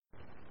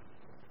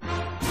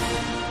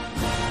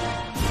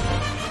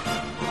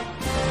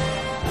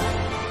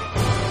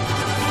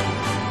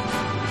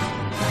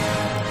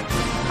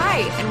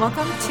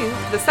welcome to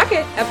the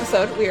second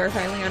episode. We are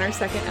finally on our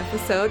second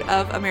episode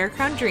of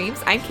Americrown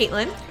Dreams. I'm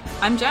Caitlin.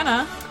 I'm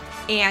Jenna.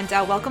 And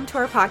welcome to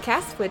our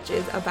podcast, which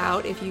is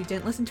about, if you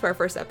didn't listen to our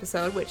first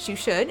episode, which you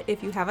should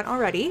if you haven't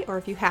already, or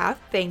if you have,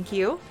 thank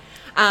you,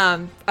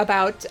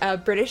 about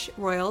British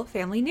royal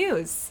family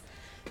news.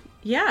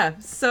 Yeah,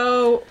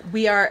 so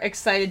we are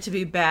excited to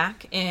be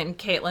back in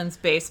Caitlin's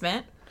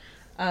basement,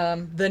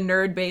 the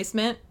nerd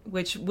basement,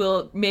 which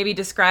we'll maybe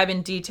describe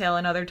in detail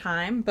another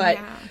time. But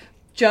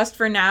just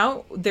for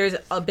now, there's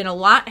been a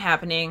lot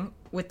happening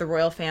with the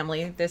royal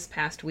family this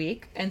past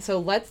week. And so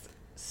let's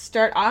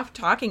start off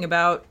talking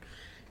about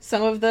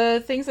some of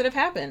the things that have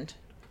happened.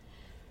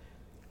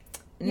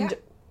 And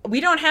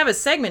we don't have a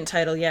segment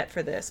title yet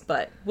for this,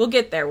 but we'll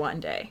get there one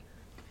day.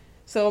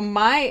 So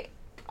I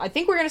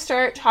think we're going to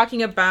start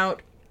talking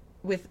about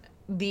with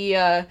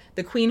the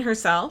Queen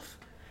herself.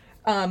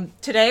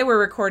 Today we're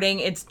recording,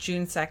 it's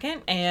June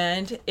 2nd,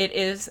 and it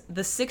is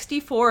the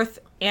 64th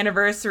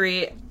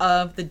anniversary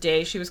of the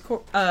day she was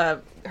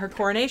her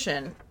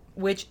coronation,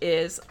 which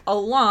is a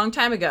long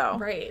time ago.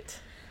 Right.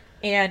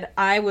 And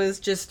I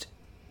was just,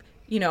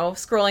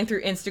 scrolling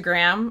through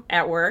Instagram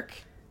at work,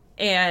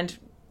 and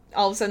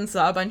all of a sudden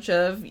saw a bunch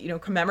of,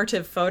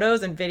 commemorative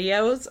photos and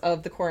videos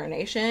of the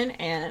coronation,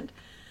 and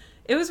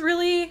it was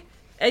really,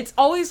 it's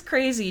always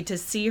crazy to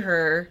see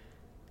her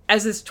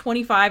as this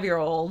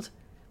 25-year-old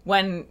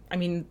when,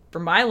 for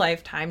my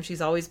lifetime,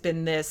 she's always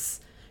been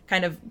this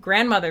kind of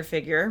grandmother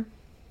figure.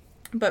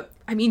 But,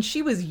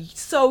 she was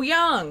so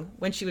young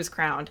when she was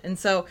crowned. And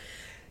so,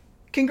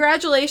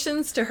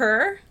 congratulations to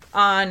her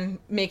on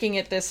making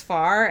it this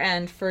far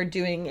and for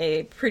doing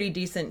a pretty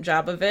decent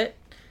job of it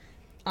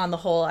on the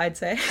whole, I'd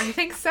say. I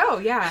think so,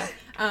 yeah.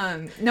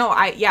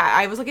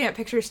 I was looking at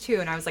pictures too,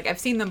 and I was like, I've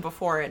seen them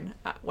before and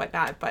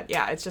whatnot, but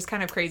yeah, it's just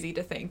kind of crazy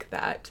to think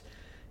that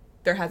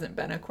there hasn't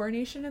been a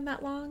coronation in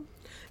that long.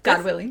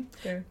 God willing,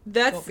 there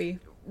won't be.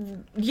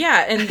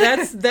 Yeah, and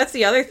that's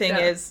the other thing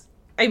is,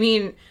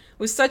 it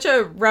was such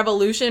a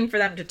revolution for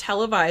them to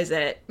televise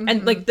it,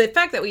 and like the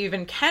fact that we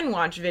even can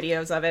watch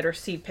videos of it or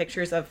see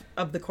pictures of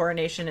the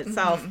coronation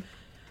itself.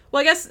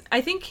 Well,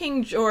 I think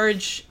King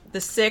George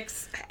VI,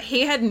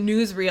 he had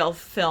newsreel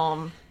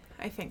film.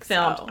 I think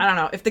filmed. So. I don't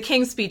know if the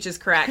King's Speech is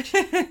correct.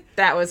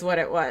 That was what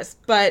it was.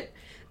 But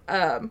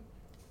the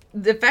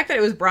fact that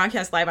it was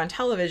broadcast live on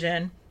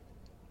television.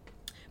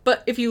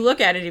 But if you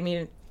look at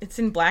it, it's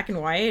in black and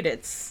white.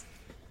 It's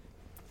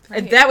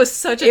that was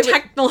such a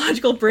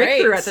technological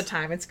breakthrough at the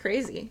time. It's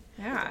crazy.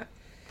 Yeah.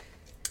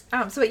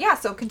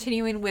 So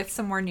continuing with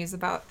some more news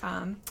about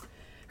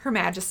Her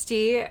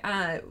Majesty,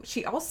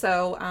 she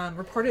also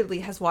reportedly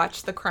has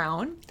watched The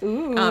Crown.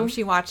 Ooh.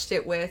 She watched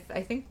it with,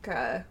 I think,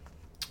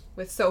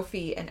 with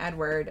Sophie and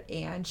Edward,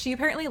 and she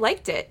apparently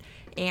liked it.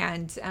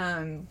 And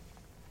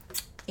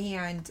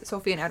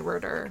Sophie and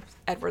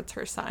Edward's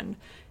her son.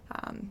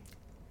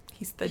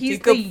 He's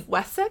Duke of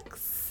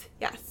Wessex.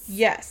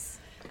 Yes.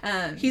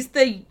 He's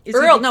the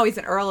Earl. No, he's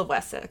an Earl of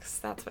Wessex.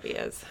 That's what he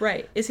is.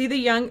 Right. Is he the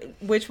young?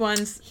 Which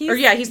ones? He's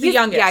the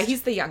youngest. Yeah,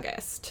 he's the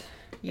youngest.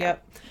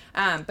 Yep.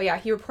 But yeah,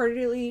 he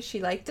reportedly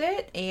she liked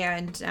it,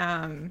 and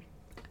I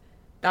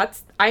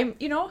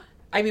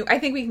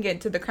think we can get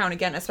into The Crown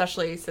again,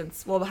 especially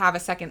since we'll have a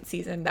second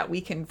season that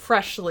we can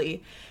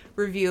freshly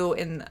review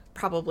in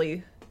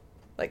probably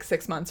like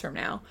 6 months from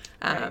now.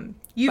 Right.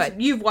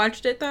 You've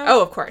watched it though?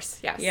 Oh, of course.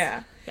 Yes.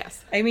 Yeah.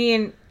 Yes.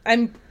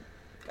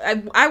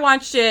 I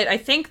watched it, I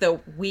think the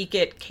week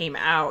it came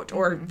out,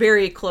 or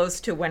very close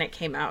to when it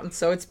came out, and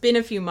so it's been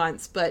a few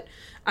months, but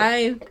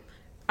I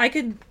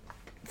could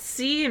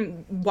see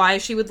why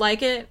she would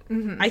like it.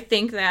 I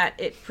think that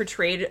it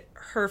portrayed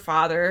her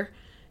father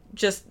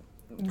just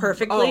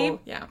perfectly. Oh,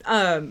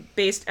 yeah.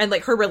 Based and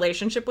like her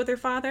relationship with her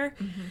father.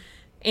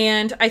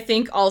 And I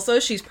think also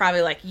she's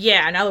probably like,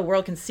 yeah, now the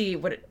world can see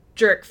what a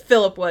jerk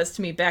Philip was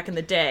to me back in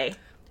the day.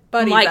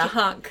 But he's a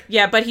hunk.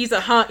 Yeah, but he's a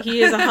hunk.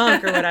 He is a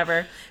hunk or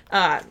whatever.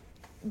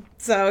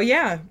 So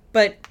yeah,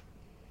 but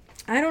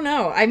I don't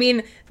know.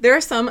 There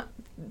are some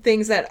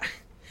things that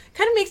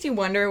kind of makes you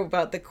wonder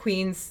about the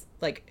Queen's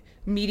like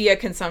media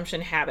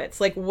consumption habits.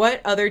 Like what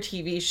other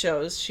TV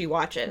shows she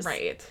watches.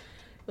 Right.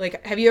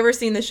 Like, have you ever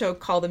seen the show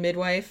called The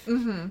Midwife?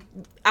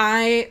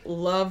 I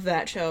love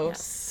that show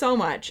so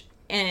much.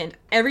 And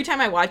every time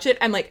I watch it,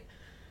 I'm like,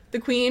 the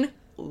Queen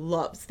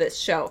loves this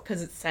show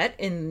because it's set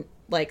in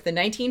like the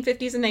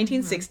 1950s and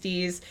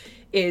 1960s.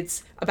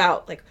 It's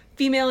about like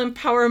female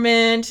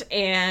empowerment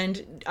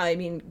and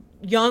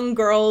young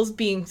girls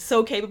being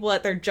so capable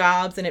at their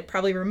jobs, and it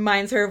probably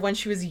reminds her of when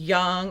she was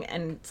young,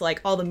 and it's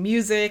like all the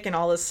music and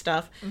all this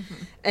stuff.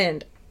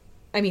 And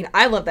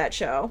I love that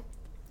show,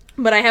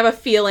 but I have a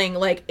feeling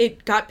like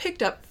it got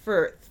picked up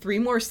for 3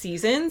 more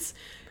seasons.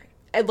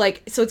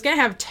 like, so it's gonna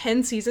have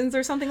 10 seasons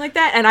or something like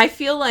that, and I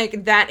feel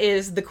like that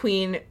is the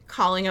Queen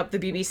calling up the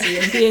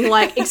BBC and being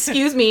like,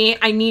 excuse me,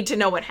 I need to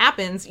know what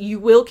happens. You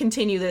will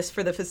continue this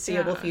for the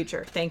foreseeable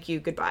future. Thank you,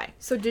 goodbye.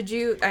 So did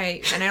you,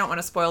 and I don't want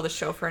to spoil the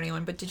show for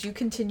anyone, but did you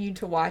continue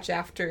to watch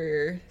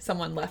after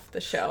someone left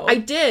the show? I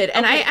did,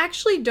 and I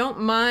actually don't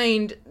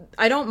mind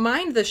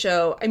the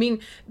show. I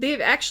mean,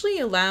 they've actually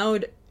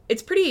allowed,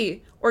 it's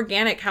pretty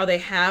organic how they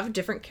have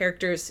different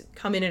characters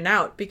come in and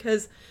out,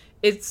 because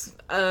it's,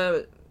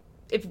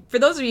 if for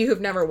those of you who've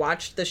never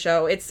watched the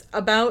show, it's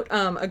about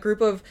a group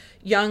of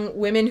young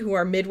women who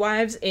are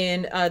midwives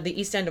in the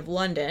East End of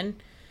London,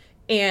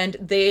 and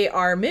they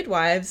are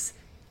midwives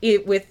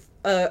with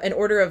an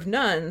order of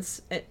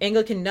nuns,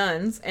 Anglican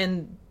nuns,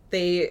 and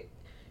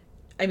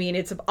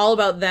it's all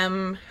about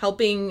them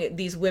helping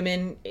these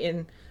women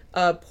in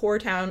a poor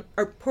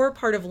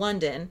part of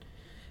London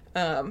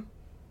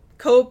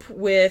cope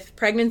with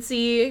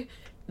pregnancy.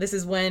 This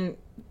is when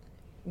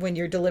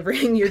you're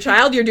delivering your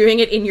child, you're doing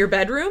it in your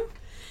bedroom.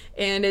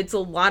 And it's a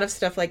lot of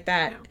stuff like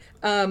that.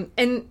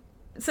 And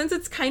since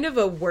it's kind of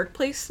a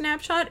workplace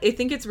snapshot, I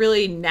think it's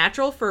really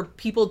natural for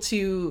people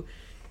to,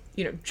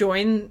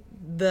 join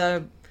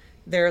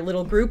their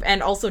little group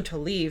and also to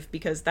leave,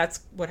 because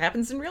that's what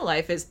happens in real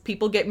life is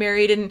people get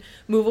married and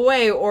move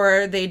away,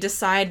 or they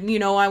decide,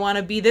 I want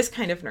to be this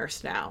kind of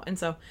nurse now. And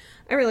so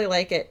I really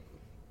like it.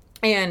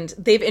 And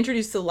they've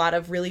introduced a lot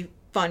of really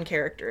fun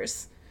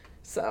characters.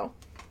 So,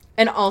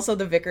 and also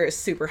the vicar is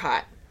super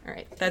hot. All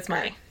right, that's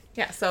my...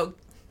 Yeah, so...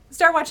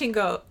 Start watching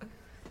Go.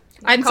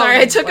 I'm sorry,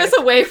 I took us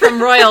away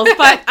from royals,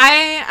 but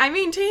I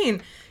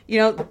maintain,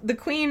 the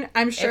Queen,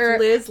 I'm sure...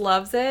 If Liz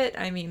loves it,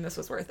 this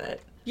was worth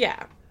it.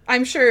 Yeah,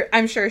 I'm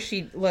sure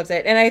she loves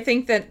it. And I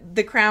think that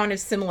The Crown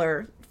is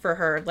similar for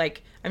her.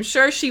 Like, I'm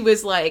sure she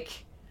was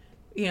like,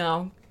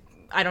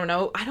 I don't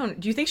know.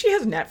 Do you think she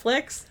has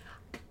Netflix?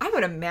 I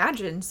would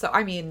imagine so.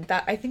 I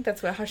think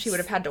that's how she would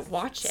have had to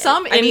watch it.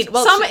 Some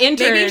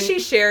intern. Maybe she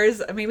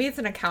shares. Maybe it's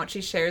an account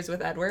she shares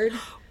with Edward.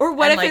 Or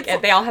what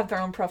if they all have their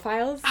own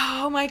profiles?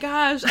 Oh my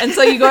gosh! And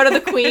so you go to the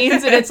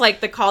Queen's, and it's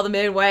like the Call the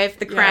Midwife,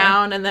 the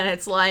Crown, and then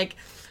it's like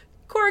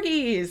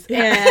corgis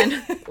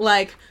and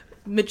like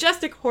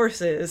majestic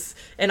horses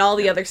and all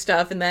the other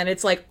stuff, and then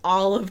it's like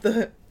all of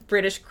the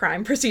British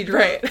crime procedure.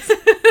 Right.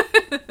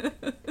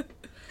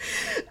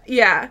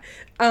 Yeah.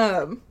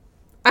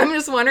 I'm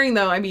just wondering,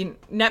 though,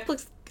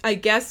 Netflix,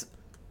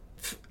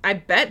 I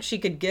bet she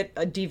could get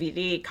a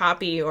DVD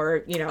copy or,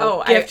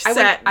 gift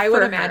set. I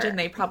would imagine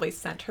they probably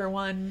sent her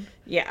one.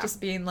 Yeah.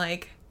 Just being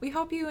like, we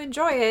hope you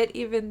enjoy it,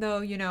 even though,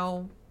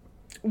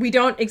 we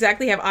don't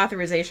exactly have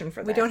authorization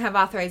for that. We don't have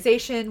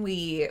authorization.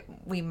 We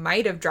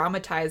might have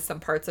dramatized some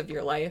parts of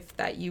your life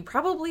that you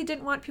probably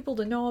didn't want people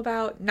to know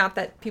about. Not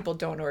that people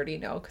don't already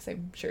know, because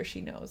I'm sure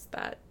she knows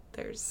that.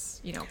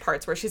 There's,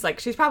 parts where she's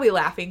probably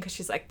laughing because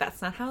she's like,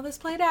 that's not how this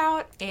played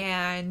out.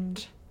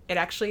 And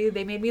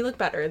they made me look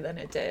better than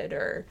it did,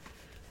 or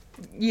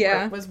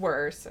it was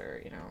worse,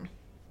 or,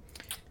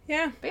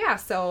 Yeah. But yeah,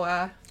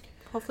 so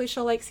hopefully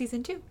she'll like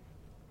season 2.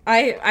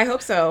 I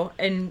hope so.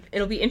 And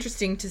it'll be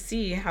interesting to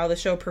see how the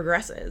show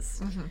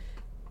progresses. Mm-hmm.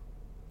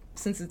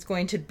 Since it's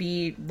going to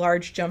be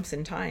large jumps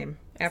in time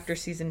after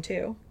season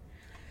 2.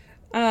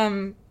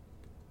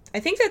 I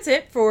think that's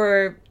it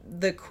for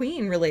the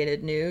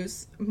Queen-related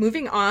news.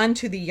 Moving on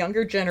to the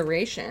younger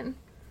generation.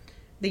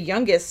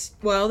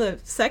 The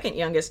second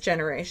youngest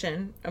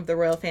generation of the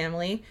royal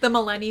family. The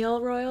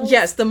millennial royals?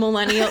 Yes, the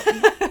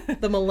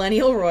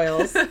millennial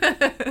royals.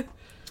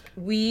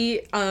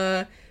 We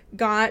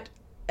got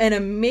an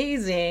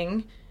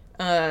amazing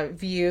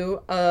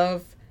view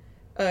of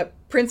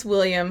Prince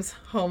William's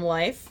home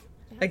life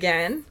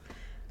again.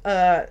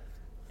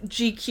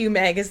 GQ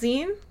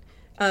magazine.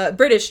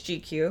 British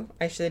GQ,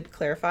 I should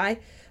clarify,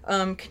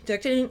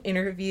 conducted an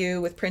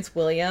interview with Prince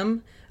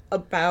William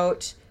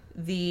about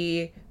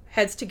the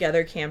Heads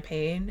Together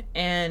campaign,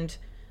 and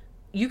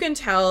you can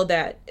tell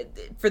that,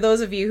 for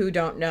those of you who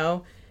don't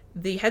know,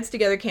 the Heads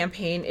Together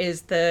campaign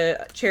is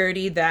the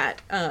charity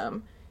that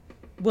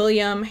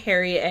William,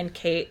 Harry, and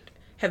Kate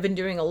have been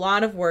doing a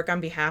lot of work on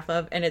behalf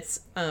of, and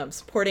it's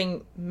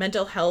supporting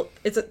mental health.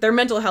 It's their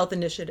mental health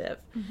initiative.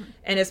 Mm-hmm.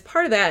 And as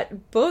part of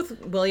that, both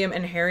William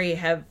and Harry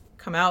have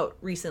come out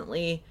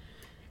recently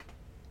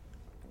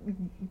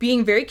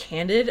being very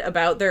candid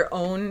about their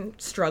own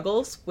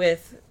struggles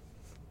with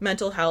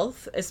mental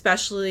health,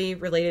 especially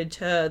related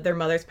to their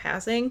mother's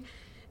passing,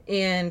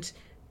 and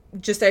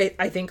just I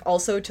think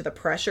also to the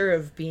pressure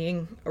of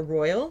being a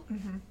royal.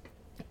 Mm-hmm.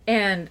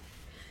 And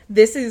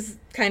this is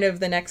kind of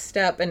the next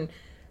step, and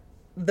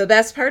the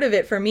best part of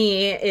it for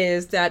me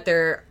is that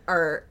there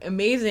are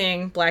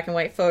amazing black and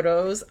white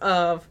photos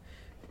of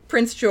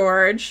Prince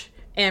George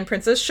and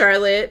Princess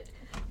Charlotte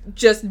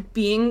just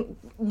being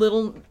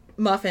little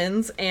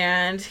muffins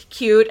and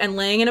cute and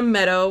laying in a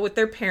meadow with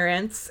their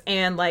parents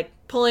and like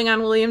pulling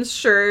on William's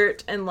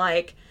shirt and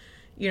like,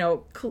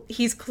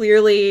 he's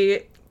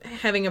clearly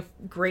having a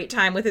great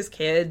time with his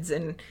kids,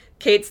 and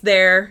Kate's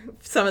there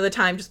some of the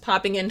time just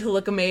popping in to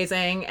look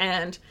amazing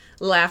and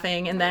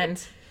laughing, and then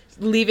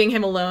leaving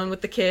him alone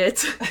with the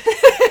kids.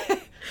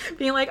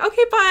 Being like,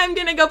 okay, bye, I'm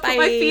gonna go put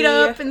my feet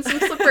up in some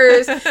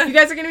slippers. You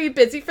guys are gonna be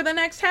busy for the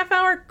next half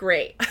hour?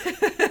 Great.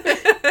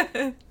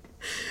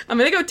 I'm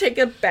gonna go take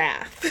a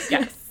bath.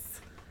 Yes.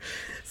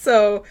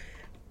 So,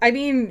 I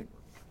mean,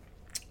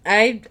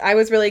 I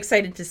was really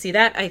excited to see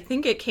that. I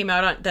think it came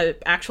out on, the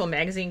actual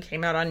magazine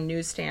came out on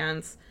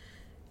newsstands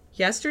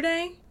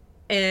yesterday,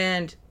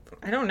 and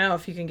I don't know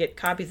if you can get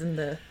copies in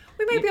the...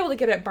 We might be able to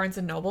get it at Barnes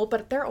 & Noble,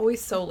 but they're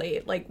always so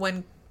late. Like,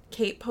 when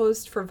Kate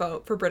posed for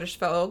British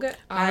Vogue,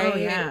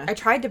 I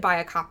tried to buy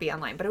a copy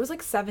online, but it was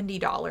like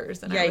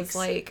 $70, and Yikes. I was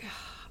like,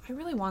 I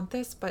really want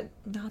this, but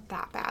not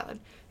that bad.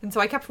 And so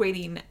I kept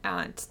waiting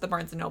at the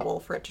Barnes & Noble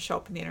for it to show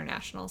up in the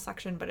international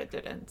section, but it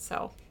didn't,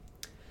 so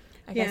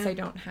I guess I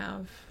don't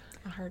have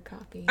a hard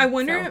copy. I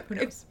wonder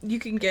if you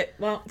can get,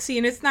 well, see,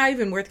 and it's not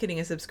even worth getting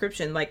a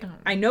subscription. Like,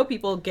 I know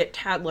people get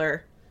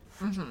Tatler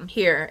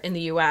here in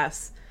the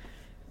U.S.,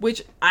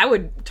 which I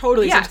would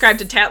totally subscribe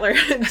to Tatler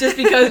just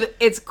because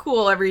it's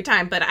cool every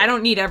time, but I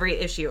don't need every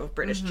issue of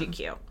British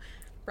GQ.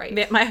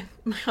 Right. My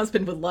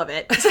husband would love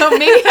it, so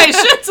maybe I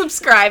should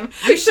subscribe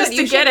just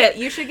to get it.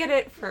 You should get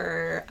it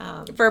for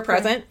a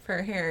present?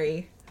 For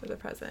Harry, for the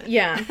present.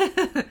 Yeah.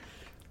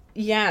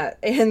 Yeah,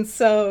 and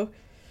so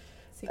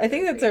I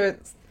think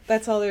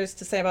that's all there is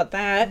to say about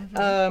that.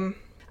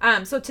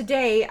 So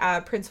today,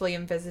 Prince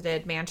William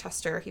visited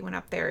Manchester. He went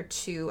up there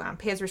to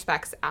pay his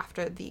respects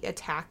after the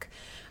attack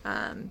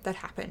that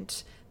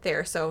happened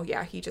there. So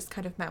yeah, he just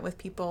kind of met with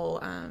people,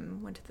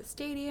 went to the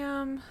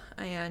stadium,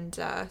 and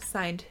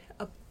signed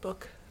a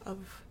book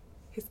of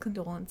his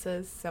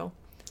condolences. So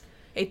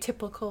a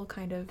typical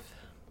kind of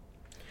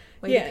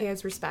way to pay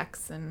his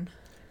respects. And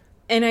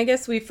I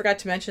guess we forgot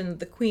to mention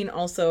the Queen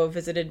also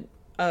visited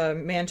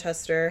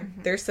Manchester.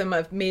 There's some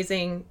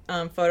amazing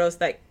photos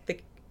that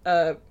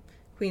the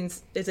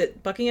Queen's, is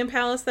it Buckingham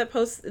Palace that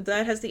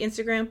has the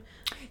Instagram,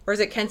 or is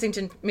it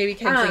Kensington? Maybe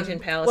Kensington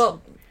Palace.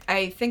 Well,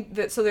 I think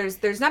that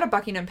there's not a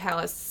Buckingham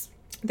Palace.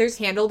 There's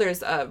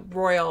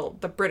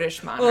the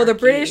British monarchy. Oh, the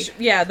British,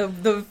 yeah,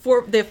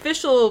 the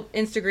official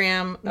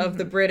Instagram of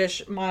the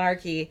British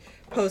monarchy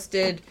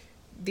posted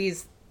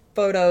these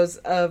photos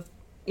of,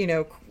 you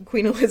know,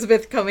 Queen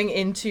Elizabeth coming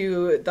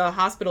into the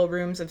hospital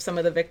rooms of some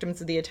of the victims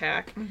of the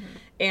attack,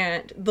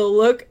 and the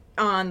look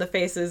on the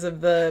faces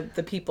of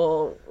the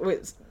people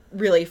was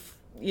really,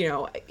 you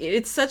know,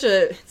 it's such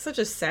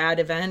a sad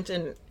event,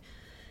 and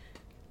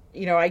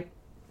you know, I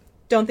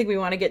don't think we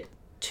want to get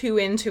too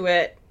into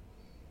it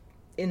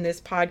in this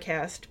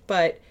podcast,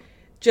 but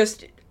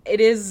just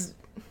it's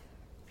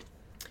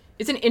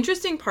an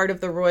interesting part of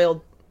the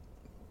royal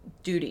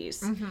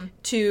duties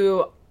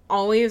to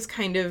always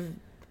kind of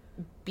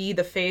be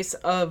the face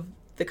of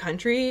the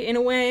country in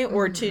a way,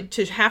 or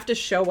to have to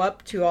show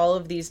up to all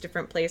of these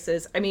different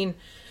places. I mean,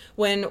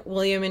 when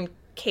William and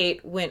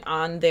Kate went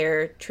on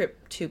their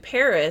trip to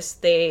Paris,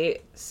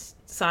 they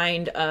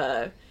signed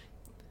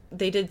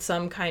they did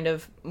some kind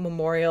of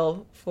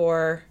memorial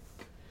for,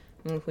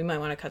 we might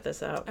want to cut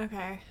this out.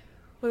 Okay.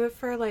 Was it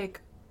for, like,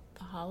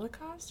 the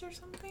Holocaust or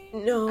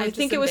something? No, I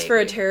think it was for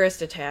a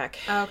terrorist attack.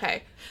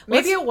 Okay.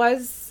 Maybe it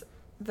was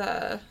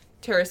the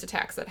terrorist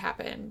attacks that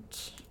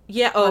happened.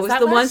 Yeah, it was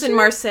the ones in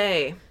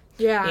Marseille.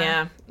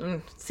 Yeah. Yeah.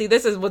 See,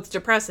 this is what's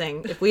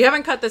depressing. If we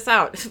haven't cut this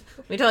out,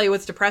 let me tell you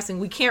what's depressing.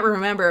 We can't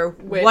remember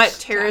what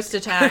terrorist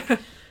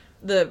attack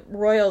the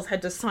royals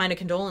had to sign a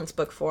condolence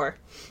book for.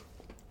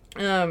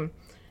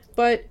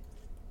 But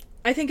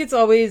I think it's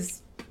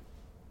always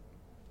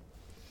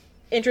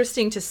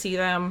interesting to see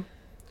them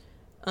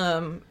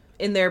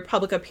in their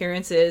public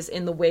appearances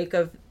in the wake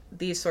of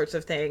these sorts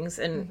of things.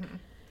 And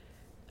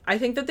I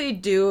think that they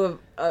do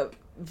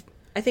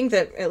I think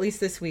that at least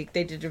this week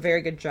they did a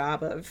very good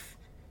job of,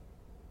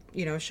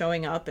 you know,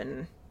 showing up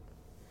and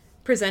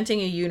presenting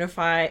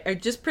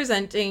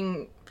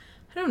presenting,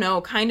 I don't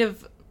know, kind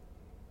of,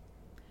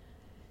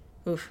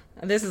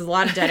 this is a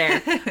lot of dead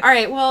air. All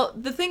right, well,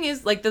 the thing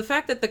is, like, the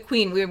fact that the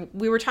Queen,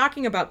 we were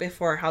talking about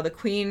before how the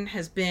Queen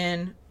has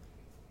been,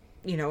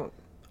 you know,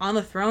 on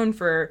the throne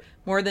for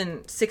more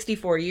than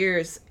 64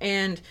 years,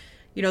 and,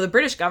 you know, the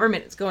British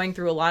government is going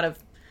through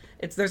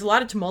there's a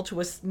lot of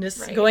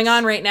tumultuousness going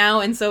on right now,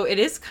 and so it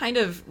is kind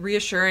of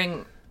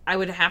reassuring, I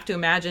would have to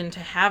imagine, to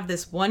have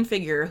this one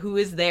figure who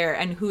is there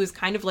and who is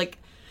kind of like,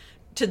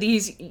 to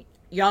these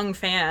young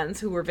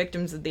fans who were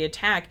victims of the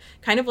attack,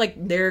 kind of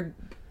like their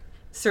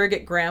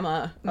surrogate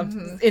grandma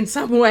in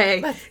some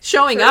way. That's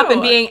showing true. Up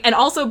and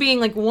also being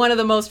like one of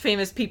the most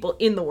famous people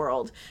in the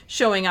world,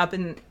 showing up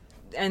and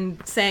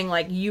saying,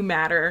 like, you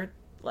matter,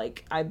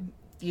 like,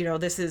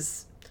 this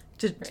is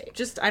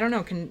just I don't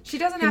know, she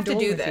doesn't have to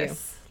do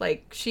this.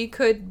 Like, she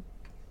could,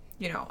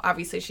 you know,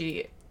 obviously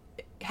she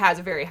has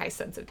a very high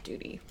sense of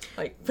duty.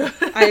 Like,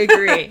 I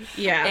agree.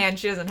 Yeah. And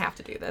she doesn't have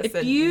to do this.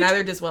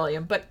 Neither does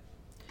William, but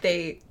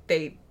they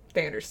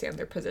understand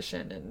their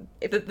position and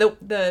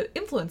the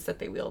influence that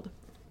they wield.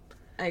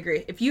 I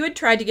agree. If you had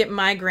tried to get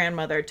my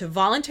grandmother to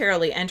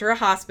voluntarily enter a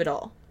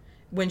hospital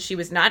when she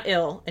was not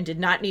ill and did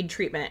not need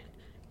treatment,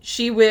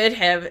 she would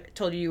have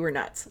told you were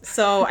nuts.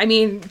 So, I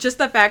mean, just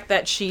the fact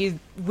that she's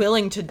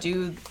willing to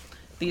do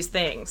these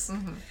things.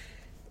 Mm-hmm.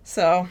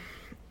 So,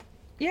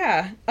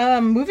 yeah.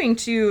 Moving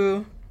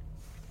to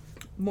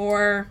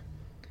more,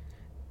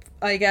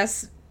 I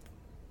guess,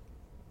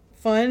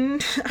 fun.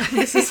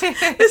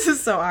 This is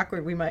so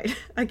awkward. We might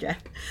again.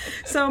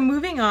 So,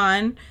 moving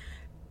on,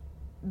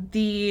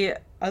 the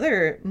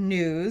other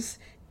news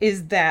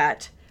is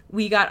that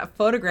we got a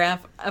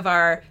photograph of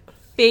our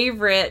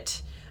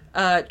favorite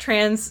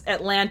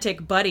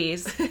transatlantic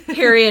buddies,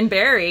 Harry and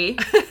Barry.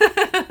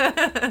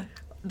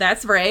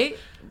 That's right.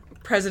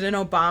 President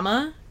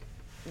Obama,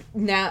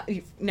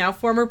 now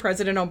former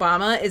President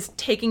Obama, is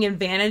taking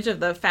advantage of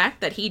the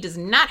fact that he does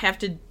not have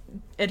to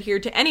adhere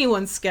to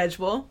anyone's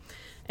schedule.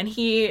 And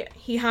he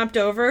hopped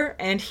over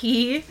and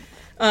he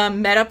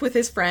met up with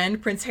his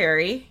friend, Prince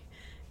Harry.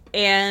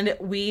 And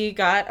we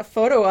got a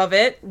photo of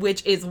it,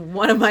 which is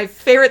one of my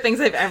favorite things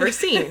I've ever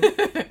seen.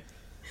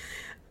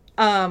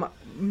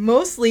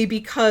 Mostly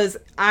because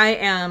I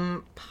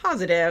am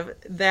positive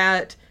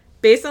that,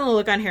 based on the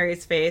look on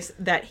Harry's face,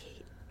 that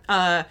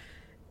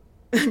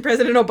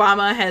President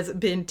Obama has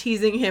been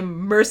teasing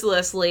him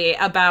mercilessly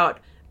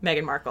about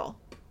Meghan Markle.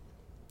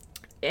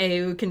 And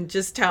you can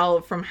just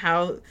tell from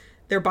how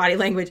their body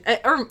language,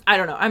 or I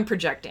don't know, I'm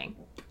projecting.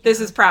 This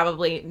is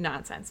probably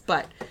nonsense,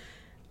 but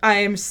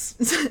we'd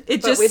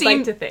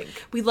like to think.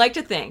 We'd like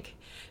to think,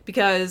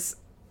 because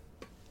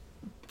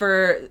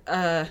for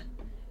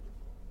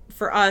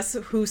us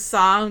who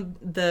saw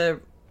the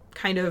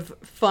kind of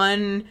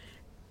fun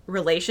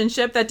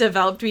relationship that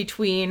developed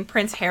between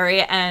Prince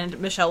Harry and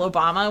Michelle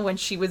Obama when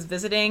she was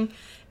visiting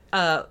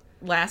was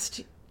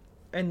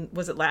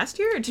it last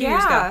year or 2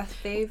 years ago? Yeah,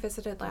 they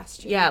visited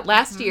last year. Yeah,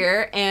 last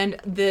year,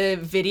 and the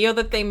video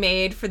that they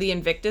made for the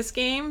Invictus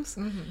Games,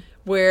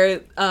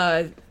 where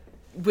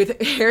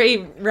with Harry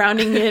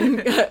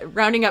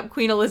rounding up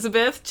Queen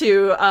Elizabeth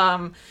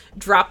to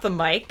drop the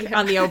mic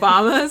on the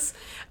Obamas.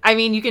 I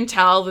mean, you can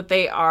tell that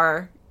they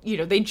are,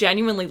 they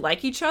genuinely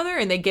like each other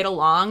and they get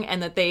along,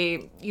 and that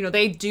they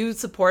do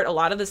support a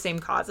lot of the same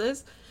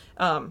causes.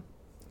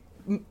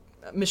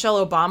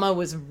 Michelle Obama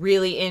was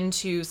really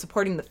into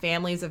supporting the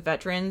families of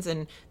veterans,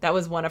 and that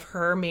was one of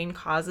her main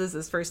causes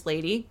as First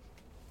Lady,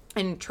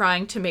 and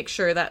trying to make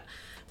sure that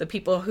the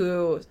people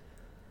who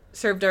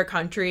served our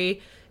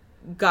country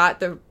got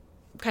the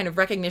kind of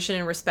recognition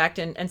and respect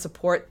and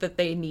support that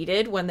they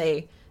needed when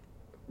they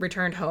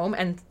returned home,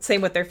 and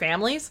same with their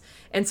families.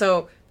 And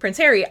so Prince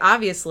Harry,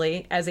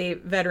 obviously, as a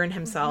veteran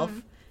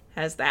himself,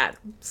 has that.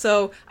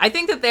 So I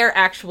think that they're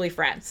actually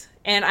friends,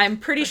 and I'm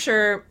pretty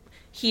sure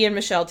he and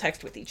Michelle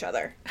text with each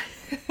other.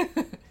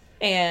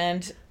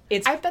 And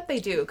I bet they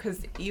do,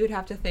 because you would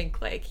have to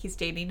think, like, he's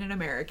dating an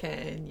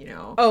American,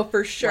 Oh,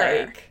 for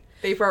sure. Like,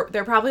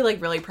 they're probably,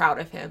 like, really proud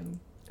of him.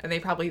 And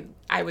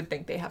I would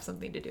think they have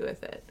something to do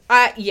with it.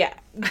 Yeah.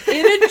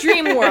 In a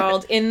dream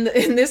world, in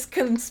this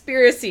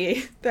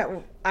conspiracy that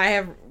I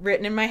have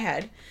written in my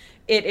head,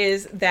 it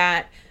is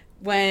that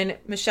when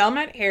Michelle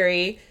met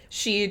Harry,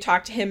 she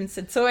talked to him and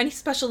said, "So, any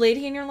special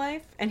lady in your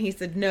life?" And he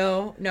said,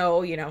 no,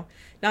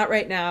 not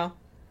right now.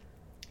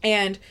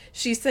 And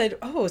she said,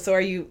 "Oh, so are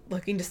you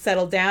looking to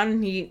settle down?"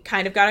 And he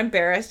kind of got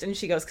embarrassed. And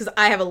she goes, "Because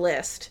I have a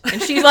list." And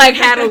she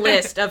had a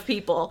list of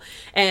people.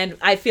 And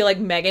I feel like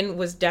Meghan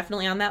was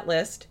definitely on that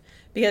list.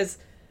 Because,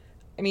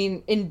 I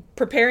mean, in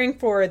preparing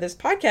for this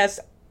podcast,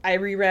 I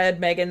reread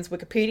Meghan's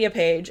Wikipedia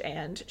page.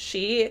 And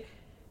she,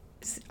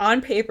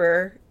 on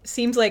paper,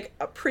 seems like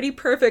a pretty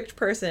perfect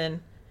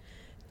person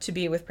to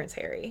be with Prince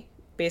Harry,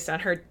 based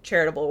on her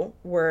charitable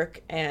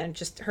work and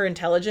just her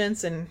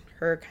intelligence and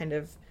her kind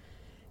of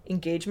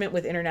engagement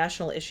with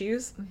international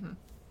issues.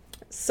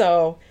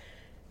 So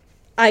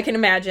I can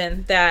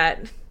imagine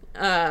that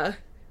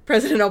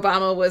President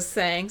Obama was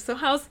saying, "So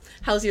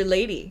how's your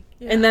lady?"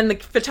 Yeah. And then the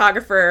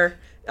photographer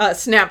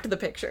snapped the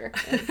picture.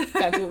 And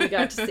that's what we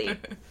got to see.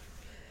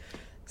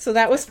 So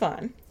that was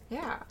fun.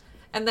 Yeah.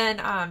 And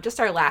then just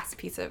our last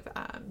piece of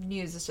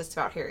news is just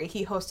about Harry.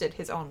 He hosted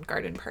his own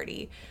garden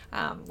party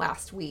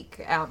last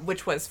week,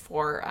 which was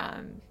for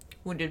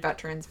wounded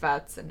veterans,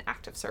 vets, and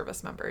active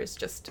service members,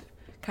 just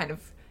kind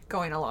of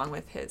going along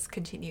with his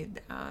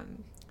continued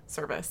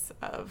service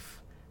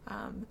of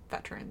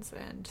veterans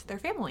and their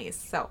families.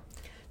 So,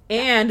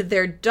 and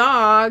their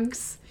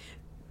dogs.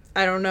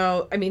 I don't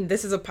know. I mean,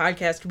 this is a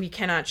podcast. We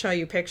cannot show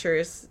you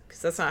pictures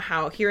because that's not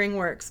how hearing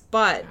works.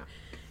 But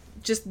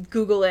just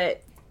Google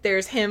it.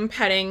 There's him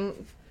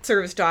petting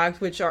service dogs,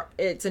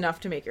 it's enough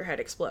to make your head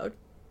explode.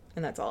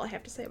 And that's all I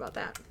have to say about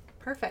that.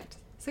 Perfect.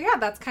 So yeah,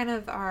 that's kind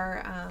of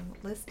our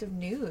list of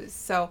news.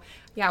 So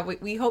yeah,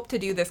 we hope to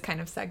do this kind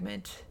of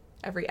segment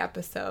every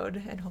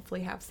episode and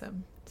hopefully have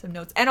some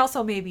notes, and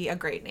also maybe a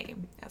great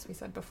name, as we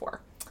said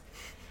before.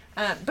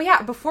 But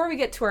yeah, before we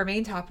get to our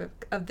main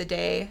topic of the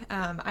day,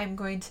 I'm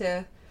going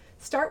to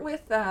start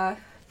with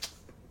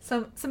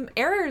some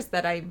errors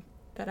that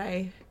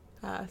I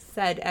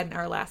said in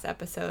our last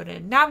episode,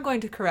 and now I'm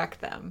going to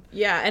correct them.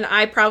 Yeah, and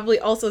I probably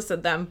also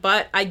said them,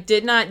 but I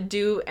did not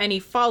do any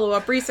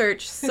follow-up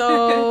research,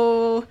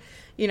 so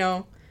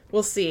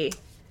we'll see.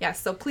 Yes,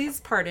 so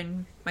please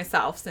pardon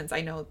myself, since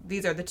I know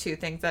these are the two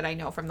things that I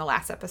know from the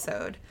last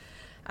episode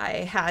I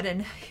had,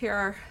 and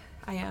here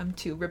I am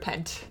to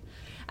repent.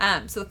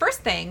 So the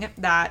first thing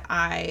that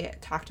I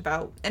talked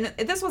about, and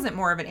this wasn't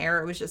more of an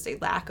error, it was just a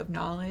lack of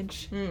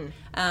knowledge,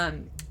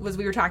 was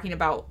we were talking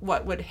about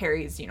what would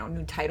Harry's,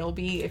 new title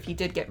be if he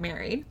did get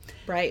married.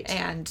 Right.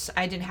 And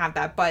I didn't have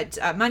that, but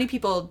many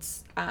people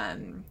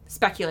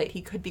speculate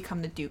he could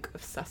become the Duke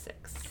of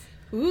Sussex.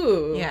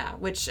 Ooh. Yeah,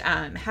 which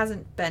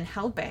hasn't been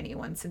held by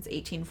anyone since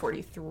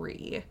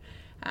 1843.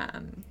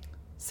 And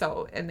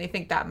they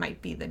think that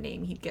might be the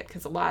name he'd get,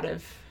 because a lot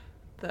of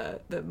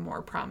the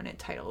more prominent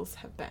titles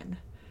have been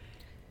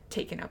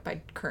taken up by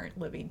current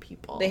living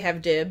people. They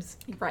have dibs.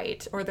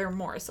 Right. Or they're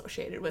more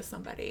associated with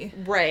somebody.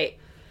 Right.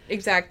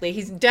 Exactly.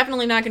 He's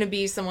definitely not going to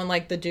be someone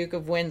like the Duke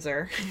of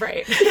Windsor.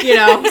 Right.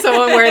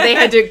 Someone where they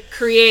had to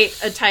create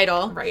a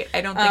title. Right.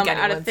 I don't think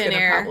anyone's going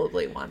to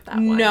probably want that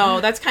one.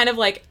 No, that's kind of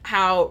like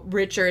how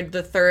Richard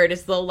III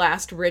is the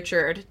last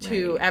Richard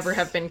to ever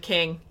have been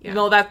king. Yeah.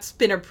 Though that's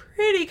been a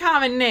pretty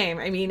common name.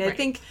 I mean, I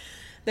think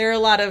there are a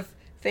lot of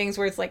things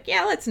where it's like,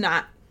 yeah, let's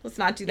not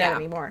do that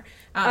anymore.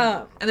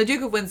 And the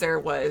Duke of Windsor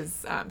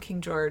was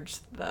King George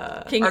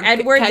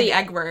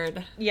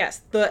Edward.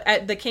 Yes,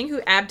 the king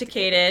who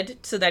abdicated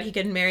so that he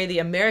could marry the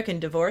American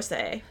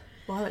divorcee.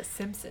 Wallace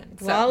Simpson.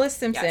 Yes,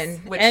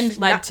 which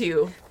led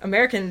to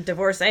American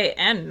divorcee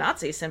and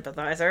Nazi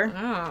sympathizer.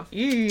 Oh.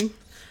 Yeah,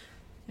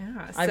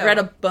 I've read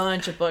a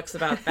bunch of books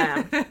about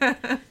them.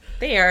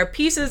 They are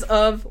pieces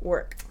of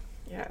work.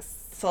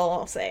 Yes. That's all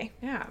I'll say.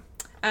 Yeah.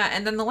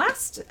 And then the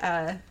last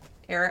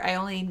error, I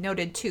only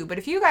noted 2, but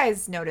if you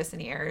guys notice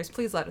any errors,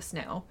 please let us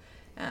know.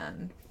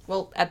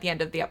 At the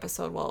end of the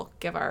episode, we'll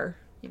give our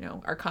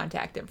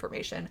contact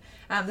information.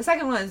 The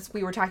second was,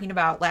 we were talking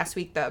about last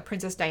week the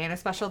Princess Diana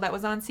special that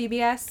was on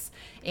CBS,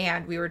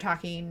 and we were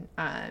talking,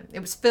 it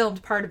was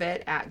filmed, part of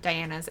it, at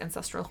Diana's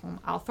ancestral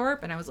home,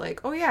 Althorp, and I was like,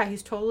 oh yeah,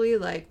 he's totally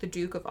like the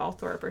Duke of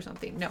Althorp or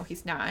something. No,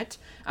 he's not.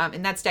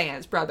 And that's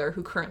Diana's brother,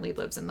 who currently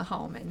lives in the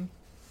home and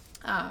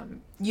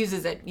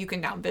uses it. You can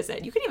now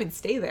visit. You can even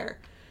stay there.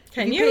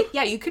 Can you?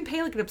 You can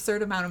pay like an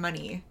absurd amount of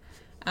money.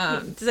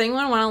 Does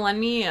anyone want to lend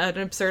me an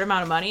absurd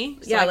amount of money?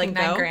 So like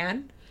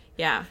 $9,000.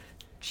 Yeah.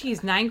 Jeez,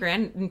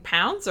 $9,000 in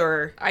pounds,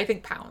 or? I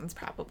think pounds,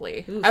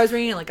 probably. Oof. I was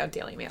reading like a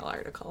Daily Mail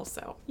article,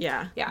 so.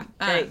 Yeah.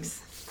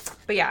 Thanks.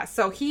 But yeah,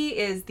 so he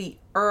is the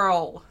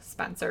Earl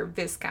Spencer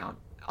Viscount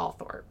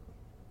Althorp.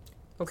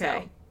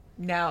 Okay. So,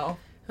 no.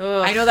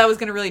 Ugh. I know that was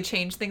going to really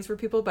change things for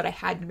people, but I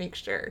had to make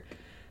sure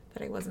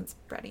that I wasn't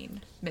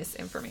spreading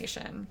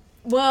misinformation.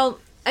 Well,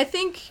 I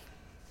think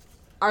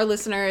our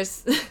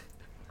listeners,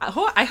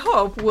 I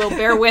hope, will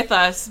bear with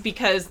us,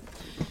 because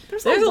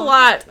there's a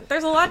lot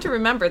to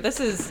remember. This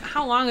is,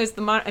 how long is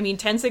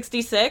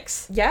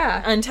 1066?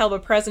 Yeah. Until the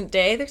present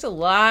day. There's a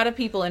lot of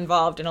people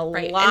involved in lot.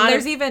 And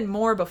there's even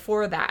more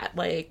before that,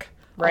 like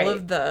all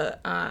of the,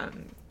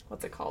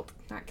 what's it called?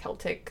 Not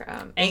Celtic,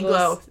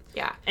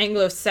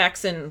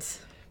 Anglo-Saxons.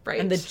 Right.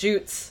 And the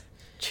Jutes.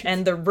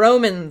 And the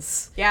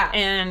Romans. Yeah.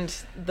 And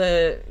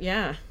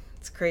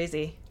it's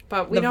crazy.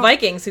 But the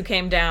Vikings who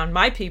came down,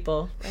 my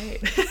people.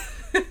 Right.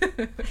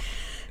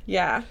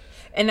 Yeah.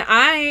 And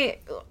I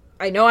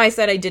know I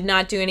said I did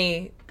not do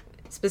any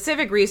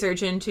specific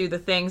research into the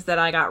things that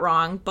I got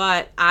wrong,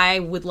 but I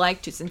would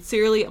like to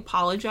sincerely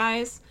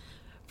apologize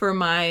for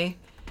my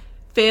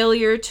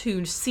failure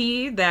to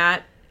see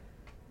that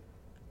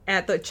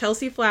at the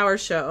Chelsea Flower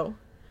Show,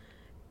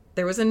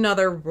 there was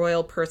another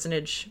royal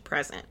personage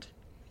present.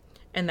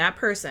 And that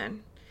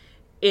person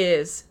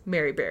is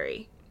Mary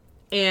Berry.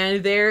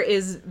 And there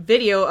is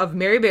video of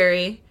Mary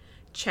Berry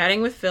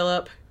chatting with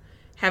Philip,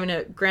 having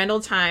a grand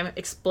old time,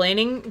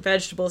 explaining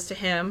vegetables to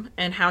him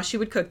and how she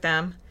would cook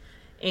them.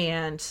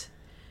 And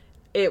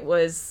it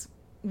was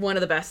one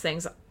of the best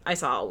things I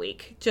saw all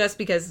week, just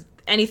because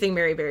anything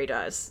Mary Berry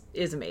does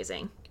is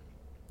amazing.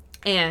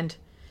 And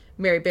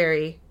Mary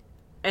Berry,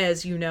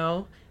 as you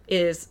know,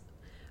 is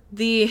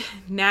the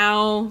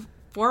now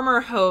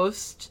former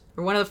host,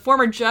 or one of the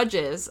former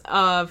judges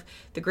of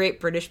the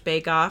Great British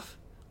Bake Off,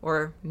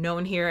 or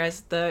known here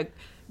as the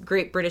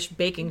Great British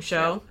Baking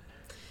Show.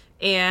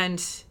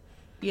 And,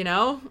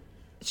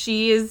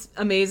 she is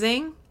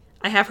amazing.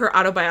 I have her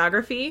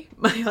autobiography.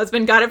 My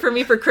husband got it for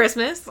me for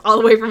Christmas, all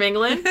the way from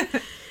England.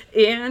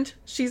 And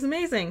she's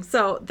amazing.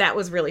 So that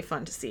was really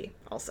fun to see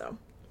also.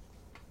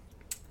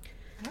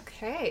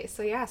 Okay,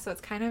 so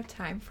it's kind of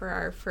time for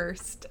our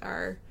first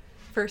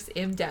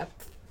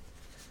in-depth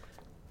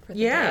for the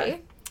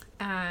day.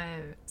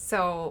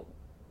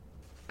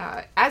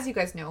 As you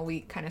guys know,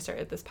 we kind of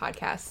started this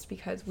podcast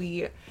because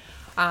we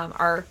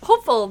are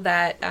hopeful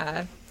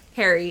that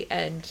Harry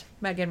and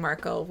Meghan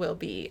Markle will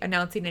be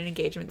announcing an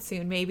engagement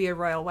soon, maybe a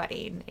royal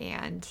wedding.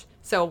 And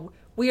so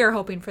we are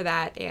hoping for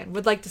that and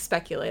would like to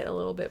speculate a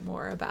little bit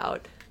more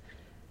about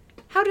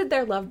how did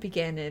their love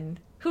begin and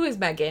who is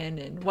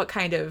Meghan and what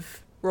kind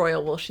of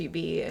royal will she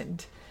be.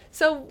 And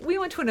so we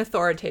went to an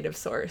authoritative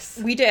source.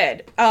 We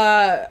did.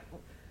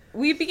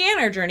 We began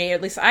our journey,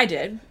 at least I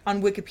did,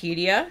 on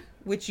Wikipedia,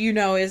 which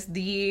is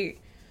the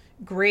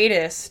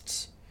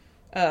greatest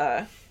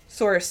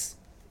source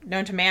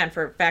known to man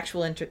for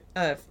factual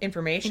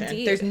information.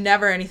 Indeed. There's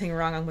never anything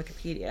wrong on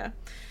Wikipedia.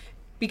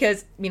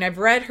 Because, I mean, I've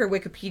read her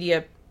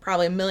Wikipedia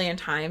probably a million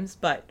times,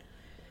 but,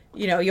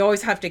 you know, you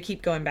always have to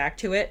keep going back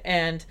to it.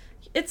 And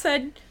it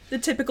said the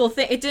typical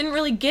thing. It didn't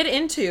really get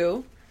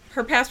into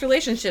her past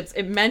relationships.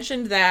 It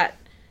mentioned that,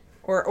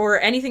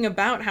 or anything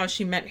about how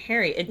she met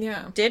Harry.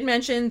 It did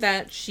mention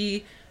that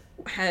she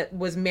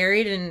was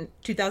married in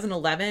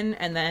 2011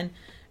 and then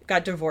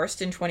got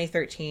divorced in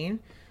 2013.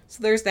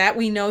 So there's that.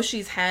 We know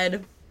she's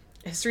had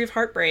a history of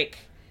heartbreak,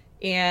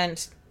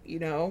 and, you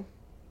know,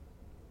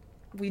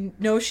 we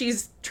know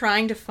she's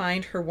trying to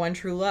find her one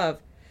true love.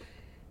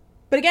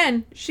 But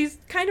again, she's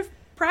kind of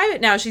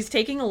private now. She's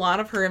taking a lot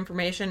of her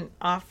information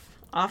offline.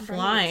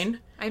 Right.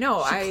 I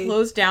know. She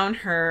closed down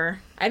her...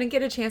 I didn't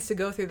get a chance to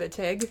go through the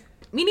TIG.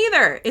 Me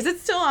neither. Is it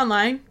still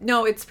online?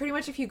 No, it's pretty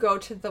much if you go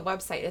to the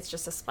website, it's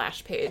just a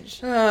splash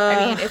page.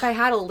 I mean, if I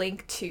had a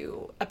link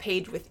to a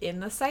page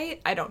within the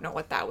site, I don't know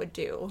what that would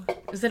do.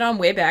 Is it on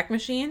Wayback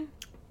Machine?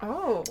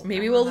 Oh,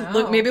 maybe we'll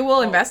look. Maybe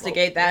we'll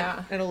investigate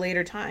that at a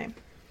later time.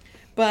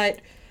 But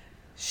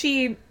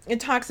her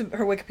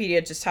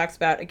Wikipedia just talks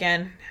about,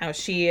 again, how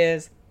she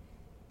is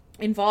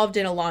involved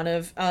in a lot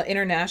of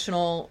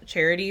international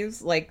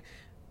charities like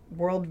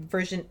World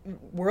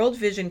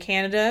Vision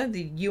Canada,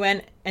 the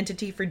UN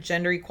entity for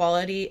gender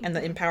equality and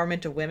the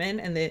empowerment of women,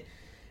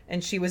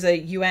 and she was a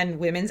UN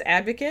women's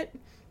advocate.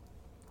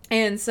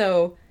 And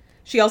so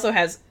she also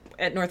has,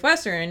 at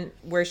Northwestern,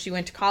 where she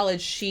went to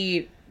college,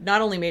 she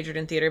not only majored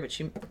in theater, but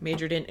she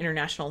majored in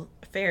international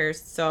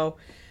affairs. So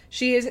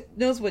she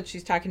knows what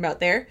she's talking about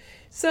there.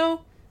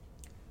 So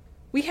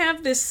we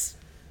have this,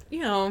 you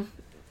know,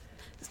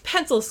 this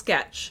pencil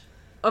sketch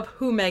of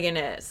who Megan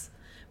is.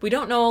 We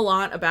don't know a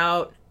lot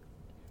about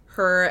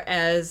her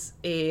as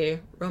a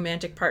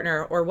romantic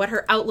partner or what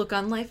her outlook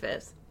on life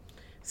is.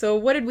 So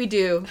what did we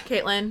do,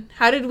 Caitlin?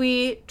 How did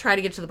we try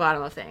to get to the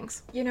bottom of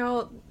things? You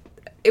know,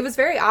 it was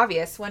very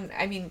obvious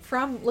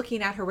from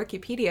looking at her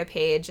Wikipedia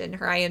page and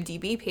her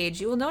IMDb page,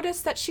 you will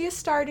notice that she has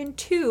starred in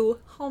 2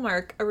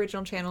 Hallmark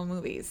original channel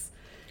movies.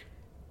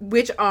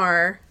 Which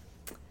are,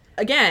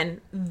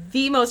 again,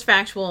 the most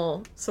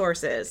factual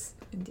sources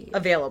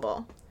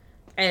available.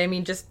 And I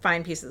mean, just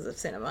fine pieces of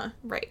cinema.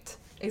 Right.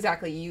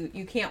 Exactly.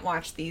 You can't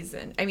watch these,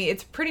 and I mean,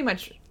 it's pretty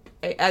much,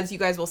 as you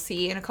guys will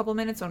see in a couple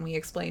minutes when we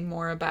explain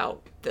more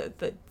about the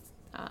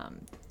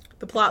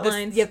plot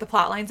lines. Yeah, the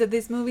plot lines of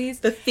these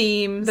movies. The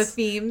themes.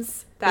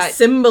 The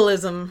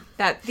symbolism.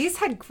 That these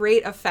had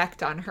great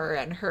effect on her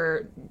and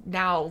her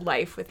now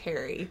life with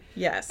Harry.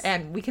 Yes.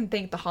 And we can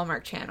thank the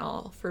Hallmark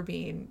Channel for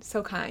being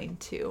so kind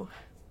to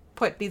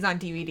put these on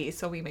DVD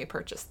so we may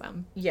purchase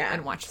them. Yeah.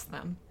 And watch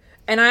them.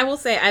 And I will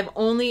say I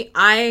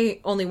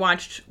only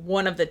watched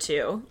one of the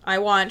 2. I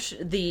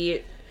watched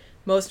the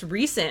most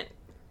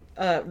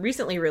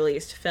recently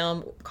released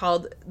film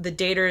called The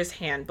Dater's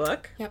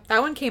Handbook. Yep,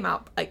 that one came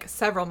out like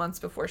several months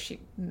before she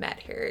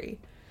met Harry.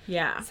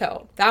 Yeah.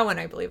 So that one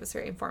I believe was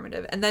very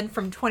informative. And then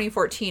from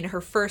 2014,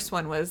 her first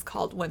one was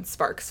called When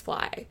Sparks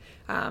Fly.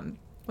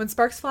 When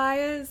Sparks Fly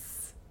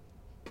is,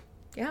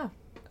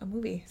 a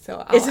movie.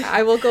 So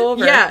I will go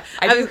over. Yeah.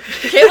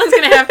 Caitlin's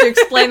going to have to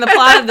explain the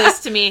plot of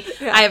this to me.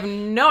 Yeah. I have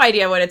no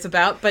idea what it's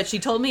about, but she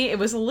told me it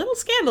was a little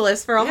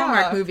scandalous for a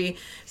Hallmark movie.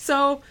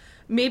 So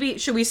maybe,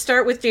 should we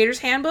start with Dater's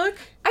Handbook?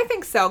 I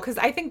think so, because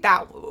I think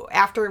that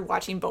after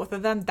watching both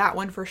of them, that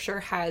one for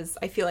sure I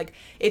feel like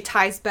it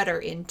ties better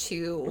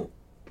into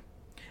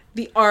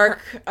the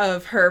arc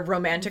of her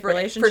romantic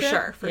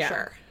relationship. For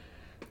sure.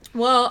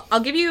 Well, I'll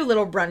give you a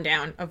little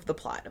rundown of the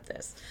plot of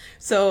this.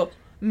 So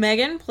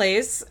Megan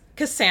plays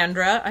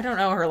Cassandra. I don't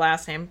know her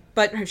last name,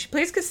 but she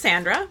plays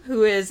Cassandra,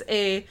 who is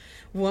a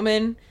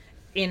woman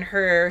in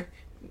her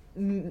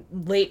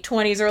late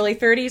 20s, early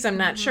 30s, I'm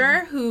not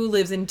sure, who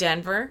lives in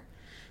Denver.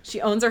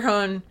 She owns her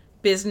own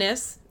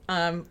business,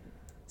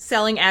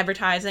 selling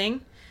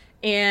advertising,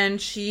 and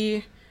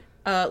she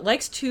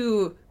likes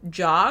to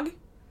jog,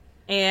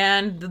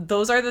 and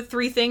those are the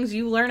 3 things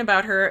you learn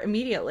about her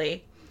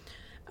immediately.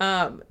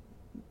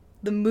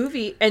 The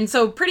movie, and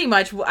so pretty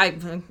much,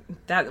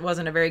 that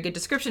wasn't a very good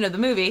description of the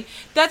movie.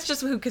 That's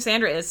just who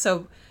Cassandra is.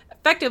 So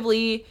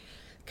effectively,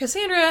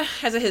 Cassandra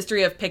has a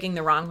history of picking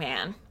the wrong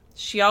man.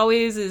 She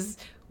always is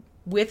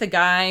with a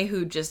guy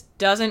who just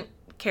doesn't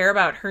care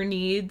about her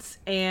needs,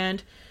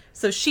 and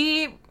so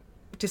she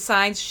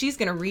decides she's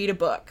going to read a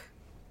book.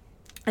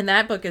 And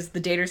that book is The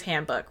Dater's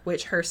Handbook,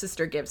 which her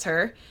sister gives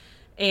her.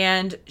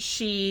 And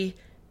she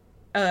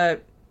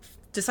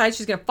decides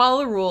she's going to follow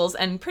the rules,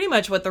 and pretty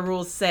much what the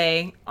rules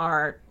say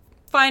are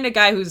find a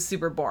guy who's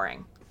super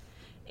boring.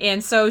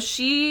 And so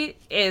she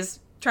is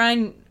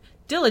trying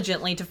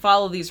diligently to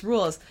follow these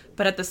rules,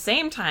 but at the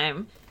same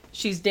time,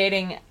 she's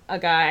dating a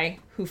guy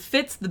who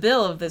fits the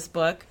bill of this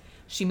book.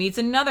 She meets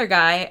another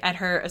guy at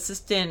her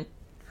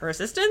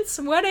assistant's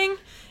wedding,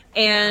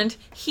 and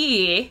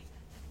he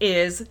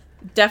is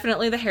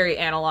definitely the Harry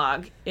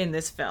analog in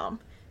this film.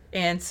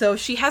 And so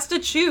she has to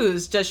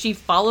choose, does she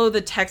follow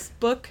the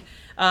textbook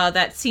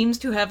that seems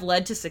to have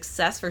led to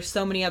success for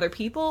so many other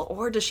people?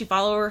 Or does she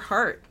follow her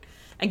heart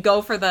and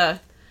go for the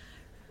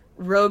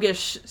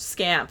roguish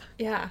scamp?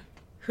 Yeah.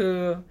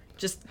 Who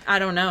just, I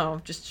don't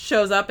know, just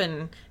shows up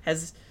and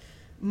is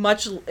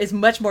much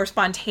more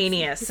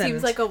spontaneous. He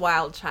seems like a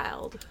wild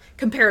child.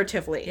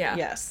 Comparatively, yeah.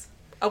 Yes.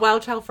 A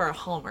wild child for a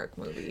Hallmark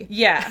movie.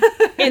 Yeah.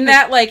 In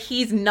that, like,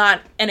 he's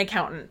not an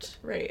accountant.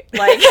 Right.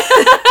 Like,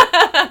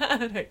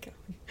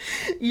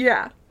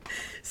 yeah.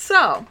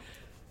 So,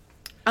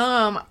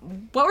 what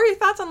were your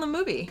thoughts on the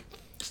movie?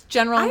 Just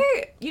general.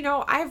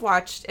 I've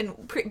watched,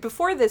 and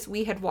before this,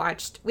 we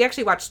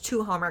actually watched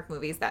 2 Hallmark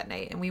movies that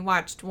night, and we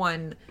watched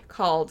one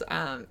called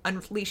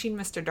Unleashing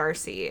Mr.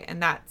 Darcy,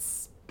 and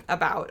that's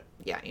about,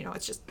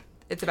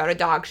 it's about a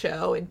dog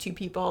show and 2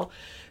 people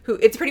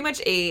it's pretty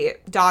much a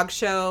dog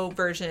show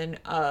version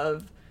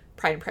of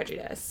Pride and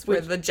Prejudice,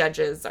 where the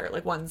judges are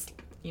like, one's,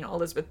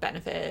 Elizabeth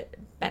Bennet,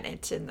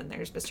 and then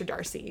there's Mr.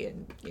 Darcy,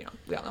 and, we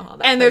all know how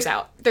that plays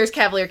out. There's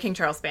Cavalier King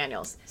Charles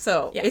Spaniels.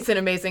 So It's an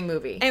amazing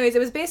movie. Anyways, it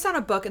was based on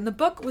a book, and the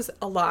book was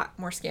a lot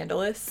more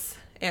scandalous,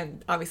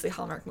 and obviously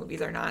Hallmark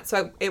movies are not,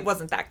 so it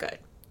wasn't that good.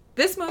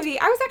 This movie,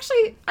 I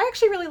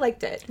actually really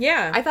liked it.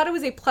 Yeah. I thought it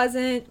was a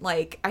pleasant,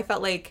 I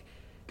felt like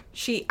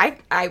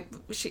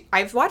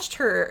I've watched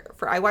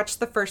I watched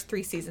the first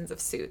 3 seasons of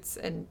Suits,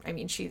 and I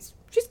mean, she's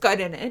good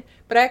in it,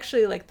 but I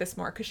actually like this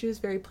more because she was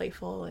very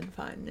playful and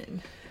fun,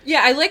 and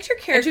yeah, I liked her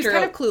character. And she was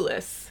kind of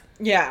clueless.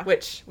 Yeah.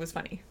 Which was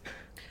funny.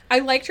 I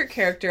liked her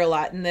character a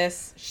lot in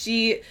this.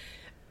 She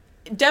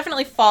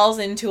definitely falls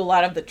into a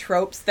lot of the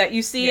tropes that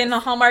you see in the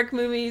Hallmark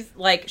movies.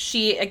 Like,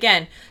 she's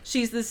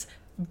this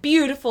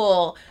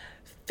beautiful,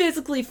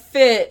 physically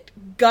fit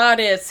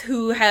goddess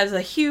who has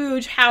a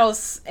huge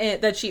house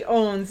that she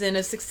owns and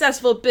a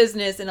successful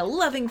business and a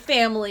loving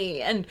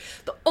family, and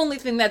the only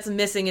thing that's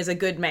missing is a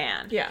good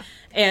man. Yeah.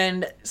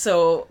 And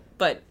so,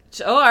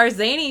 our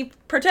zany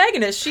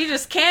protagonist, she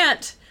just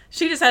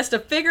has to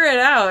figure it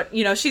out.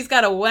 She's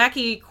got a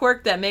wacky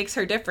quirk that makes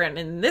her different.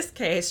 In this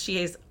case,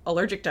 she is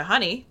allergic to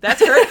honey.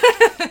 That's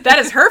her. That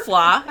is her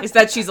flaw, is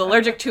that she's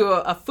allergic to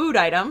a food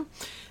item.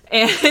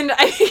 And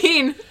I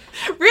mean,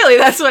 really,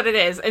 that's what it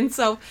is. And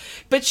so,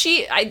 but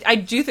I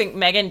do think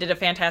Megan did a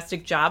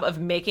fantastic job of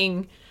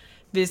making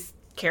this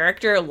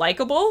character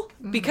likable,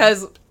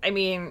 because, I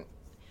mean,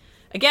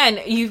 again,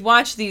 you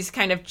watch these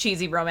kind of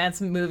cheesy romance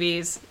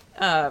movies,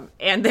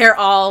 and they're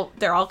all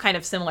kind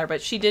of similar,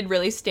 but she did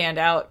really stand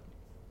out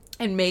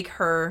and make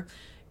her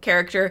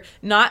character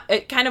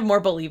kind of more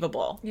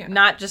believable. Yeah.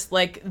 Not just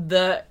like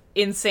the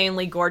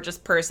insanely gorgeous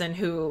person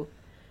who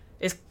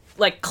is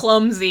like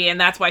clumsy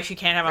and that's why she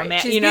can't have a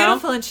man. She's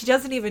beautiful and she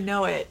doesn't even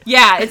know it.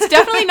 Yeah, it's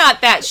definitely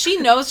not that. She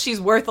knows she's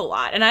worth a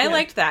lot, and I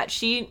liked that.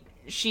 She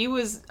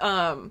was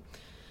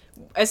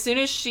as soon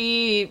as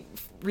she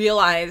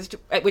realized,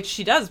 which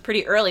she does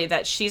pretty early,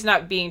 that she's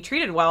not being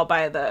treated well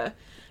by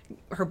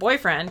her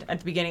boyfriend at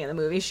the beginning of the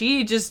movie,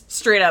 she just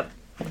straight up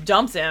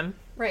dumps him.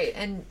 Right,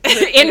 and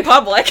in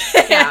public.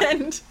 Yeah.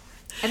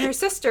 And her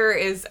sister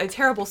is a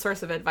terrible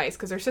source of advice,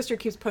 because her sister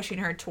keeps pushing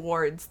her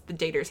towards the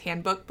Dater's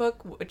Handbook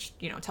book, which,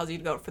 tells you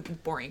to go for the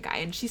boring guy.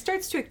 And she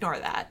starts to ignore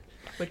that,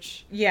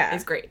 which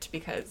is great,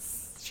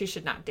 because she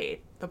should not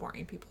date the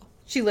boring people.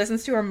 She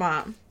listens to her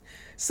mom.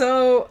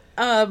 So,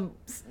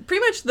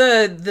 pretty much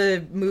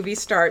the movie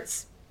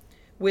starts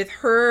with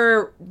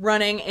her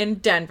running in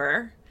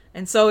Denver.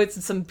 And so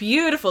it's some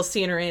beautiful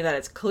scenery that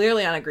it's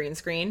clearly on a green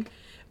screen.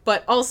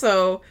 But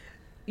also,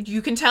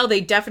 you can tell they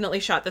definitely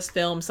shot this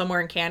film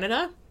somewhere in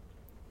Canada.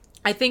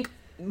 I think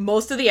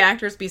most of the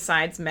actors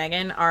besides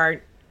Megan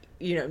are,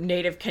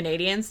 native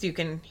Canadians. You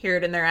can hear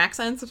it in their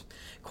accents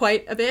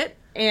quite a bit.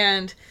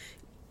 And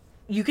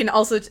you can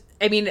also,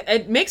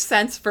 it makes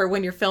sense for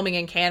when you're filming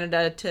in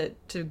Canada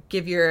to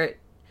give your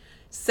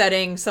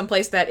setting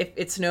someplace that if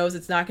it snows,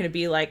 it's not going to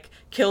be like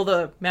kill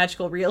the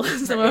magical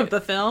realism of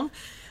the film.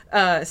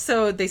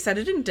 So they set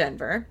it in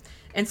Denver.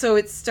 And so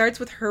it starts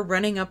with her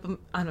running up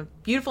on a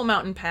beautiful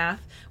mountain path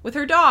with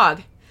her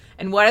dog.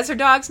 And what is her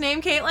dog's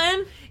name,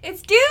 Caitlin?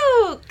 It's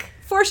Duke!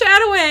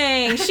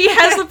 Foreshadowing! She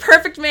has the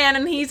perfect man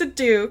and he's a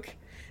Duke.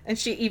 And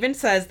she even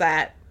says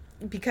that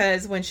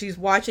because when she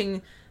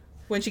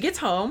gets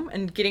home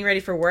and getting ready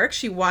for work,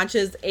 she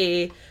watches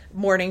a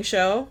morning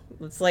show.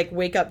 It's like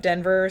Wake Up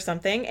Denver or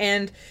something.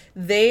 And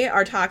they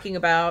are talking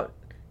about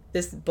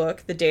this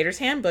book, The Dater's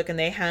Handbook. And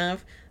they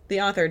have the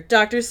author,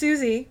 Dr.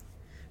 Susie,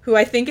 who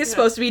I think is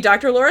supposed to be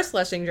Dr. Laura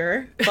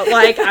Schlesinger, but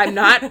I'm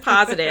not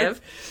positive,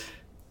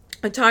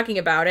 talking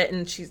about it,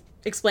 and she's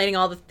explaining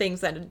all the things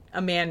that a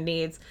man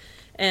needs.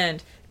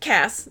 And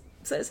Cass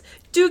says,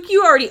 Duke,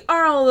 you already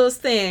are all those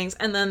things.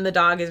 And then the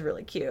dog is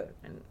really cute,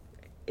 and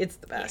it's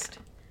the best.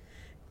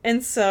 Yeah.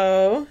 And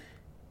so,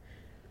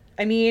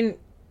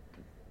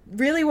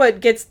 really what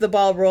gets the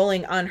ball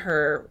rolling on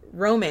her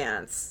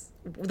romance,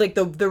 like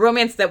the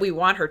romance that we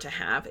want her to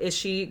have, is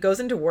she goes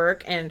into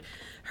work, and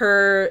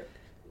her...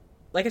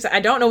 Like I said, I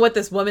don't know what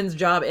this woman's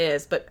job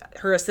is, but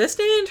her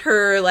assistant,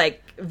 her,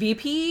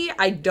 VP,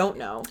 I don't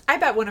know. I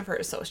bet one of her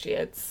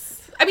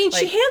associates. I mean,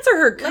 she hands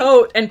her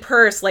coat and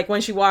purse, like,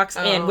 when she walks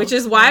in, which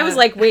is why I was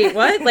like, wait,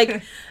 what?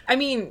 Like, I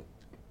mean,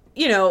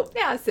 you know.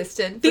 Yeah,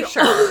 assistant, for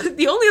sure.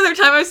 The only other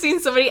time I've seen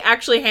somebody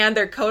actually hand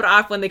their coat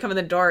off when they come in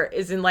the door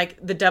is in, like,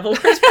 The Devil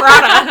Wears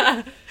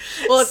Prada.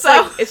 Well,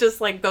 it's just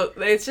like,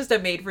 it's just a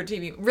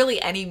made-for-TV,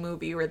 really any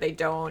movie where they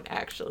don't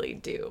actually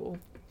do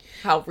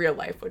how real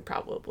life would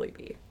probably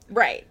be.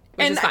 Right.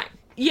 Which is fine.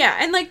 Yeah,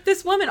 and, like,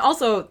 this woman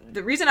also,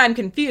 the reason I'm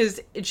confused,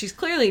 and she's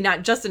clearly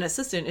not just an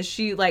assistant, is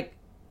she, like,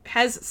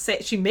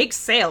 she makes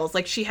sales,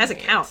 like, she has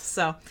accounts,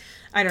 so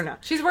I don't know.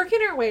 She's working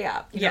her way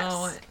up, you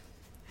know.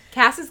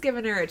 Cass has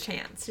given her a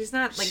chance. She's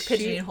not, like,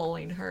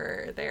 pigeonholing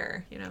her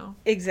there, you know.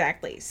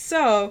 Exactly.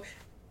 So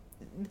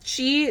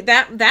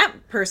that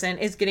person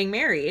is getting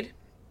married,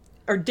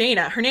 or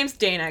Dana. Her name's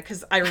Dana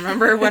because I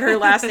remember what her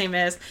last name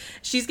is.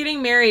 She's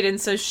getting married, and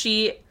so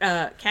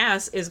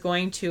Cass is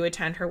going to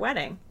attend her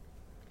wedding.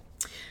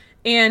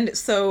 And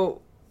so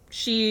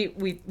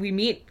we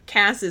meet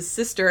Cass's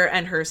sister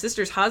and her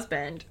sister's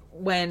husband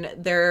when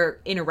they're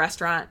in a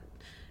restaurant.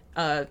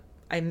 I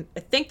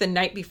think the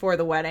night before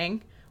the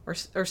wedding, or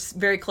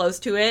very close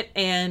to it.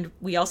 And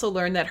we also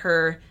learn that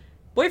her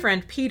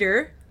boyfriend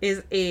Peter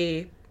is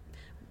a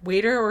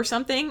waiter or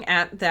something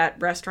at that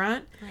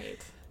restaurant. Right.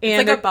 And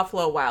it's like a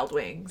Buffalo Wild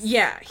Wings.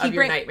 Yeah, of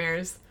your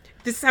nightmares.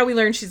 This is how we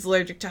learn she's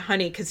allergic to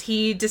honey, because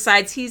he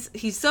decides he's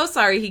so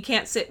sorry he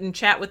can't sit and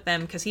chat with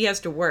them because he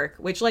has to work.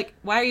 Which, like,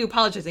 why are you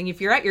apologizing?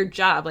 If you're at your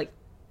job, like,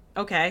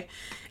 okay.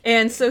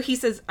 And so he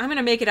says, I'm going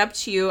to make it up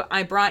to you.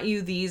 I brought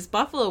you these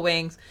buffalo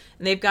wings,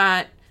 and they've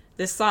got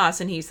this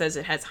sauce, and he says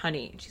it has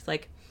honey. And she's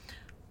like,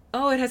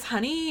 oh, it has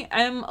honey?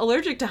 I'm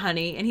allergic to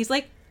honey. And he's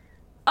like,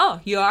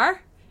 oh, you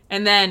are?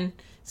 And then,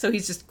 so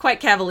he's just quite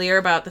cavalier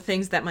about the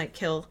things that might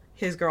kill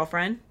his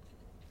girlfriend.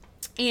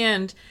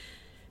 And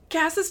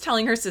Cass is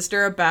telling her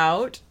sister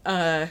about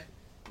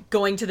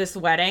going to this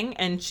wedding,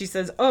 and she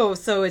says, oh,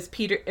 so is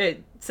Peter,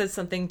 it says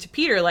something to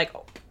Peter, like,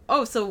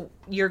 oh, so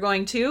you're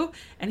going too?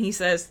 And he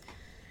goes,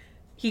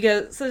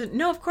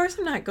 no, of course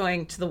I'm not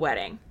going to the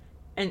wedding.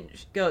 And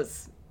she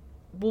goes,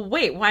 well,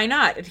 wait, why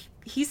not? And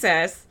he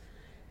says,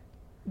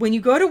 when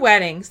you go to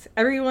weddings,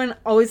 everyone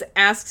always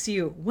asks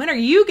you, when are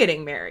you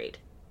getting married?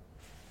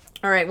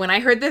 All right, when I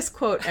heard this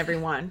quote,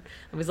 everyone,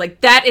 I was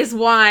like, that is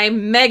why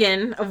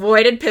Megan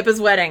avoided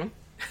Pippa's wedding.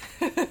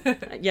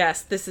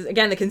 Yes, this is,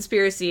 again, the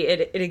conspiracy.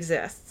 It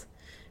exists.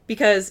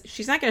 Because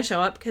she's not going to show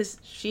up because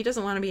she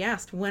doesn't want to be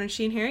asked, when is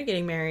she and Harry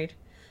getting married?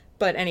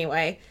 But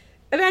anyway,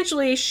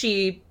 eventually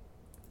she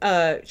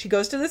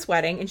goes to this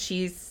wedding, and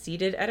she's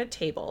seated at a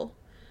table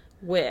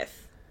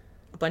with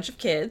a bunch of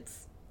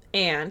kids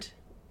and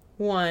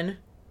one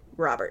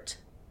Robert.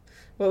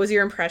 What was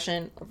your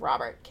impression of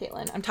Robert,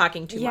 Caitlin? I'm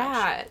talking too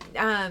much.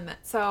 Yeah.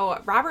 So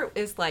Robert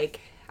is like,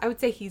 I would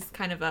say he's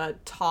kind of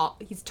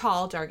he's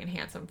tall, dark, and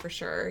handsome for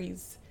sure.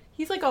 He's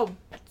like a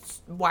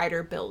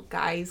wider built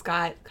guy. He's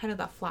got kind of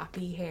the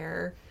floppy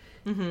hair,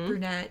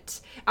 brunette.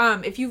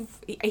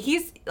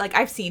 He's like,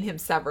 I've seen him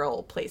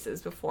several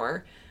places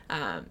before.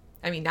 I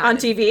mean, not on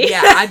TV.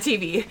 Yeah, on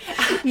TV.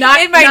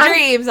 not in my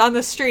dreams on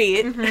the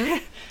street.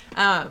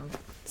 Mm-hmm.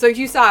 So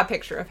you saw a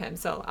picture of him,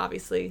 so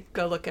obviously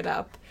go look it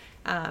up.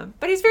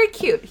 But he's very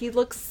cute. He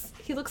looks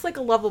like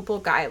a lovable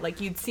guy.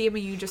 Like, you'd see him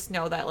and you just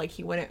know that, like,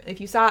 he wouldn't,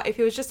 if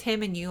it was just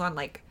him and you on,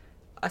 like,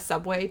 a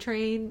subway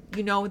train,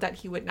 you know that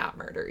he would not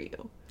murder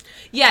you.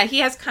 Yeah,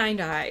 he has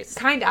kind eyes.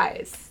 Kind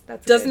eyes.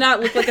 Does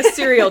not look like a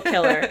serial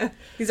killer.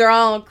 These are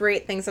all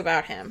great things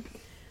about him.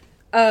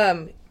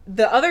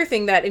 The other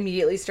thing that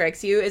immediately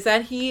strikes you is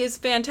that he is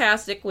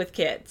fantastic with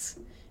kids.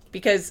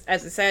 Because,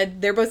 as I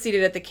said, they're both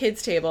seated at the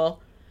kids'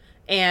 table,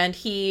 and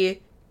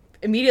he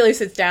immediately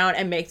sits down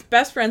and makes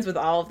best friends with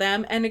all of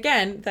them. And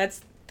again,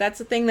 that's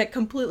a thing that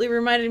completely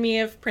reminded me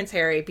of Prince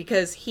Harry,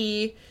 because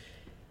he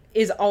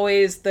is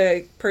always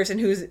the person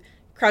who's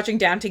crouching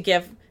down to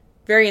give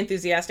very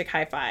enthusiastic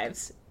high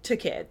fives to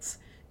kids.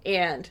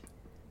 And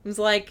it was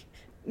like,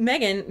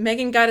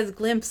 Megan got a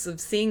glimpse of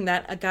seeing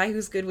that a guy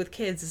who's good with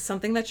kids is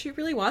something that she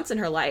really wants in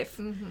her life.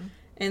 Mm-hmm.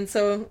 And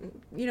so,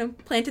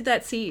 planted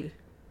that seed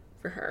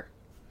for her.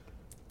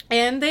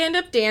 And they end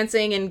up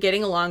dancing and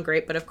getting along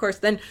great. But of course,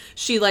 then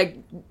she, like,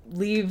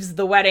 leaves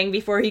the wedding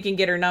before he can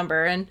get her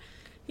number. And,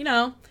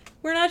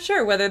 we're not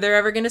sure whether they're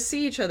ever going to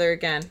see each other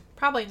again.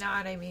 Probably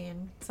not. I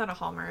mean, it's not a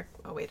Hallmark.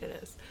 Oh, wait,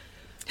 it is.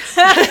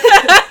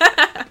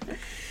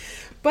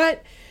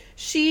 But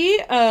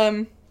she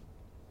talks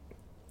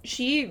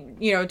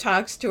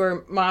to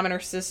her mom and her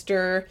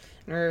sister.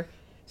 And her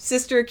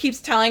sister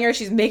keeps telling her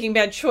she's making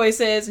bad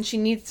choices and she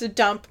needs to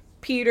dump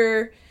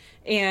Peter.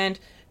 And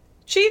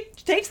she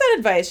takes that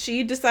advice.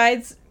 She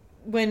decides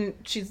when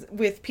she's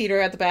with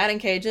Peter at the batting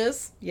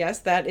cages, yes,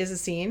 that is a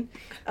scene,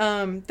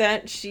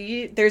 that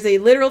there's a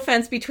literal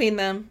fence between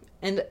them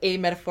and a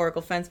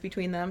metaphorical fence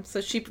between them.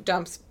 So she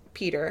dumps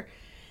Peter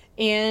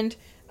and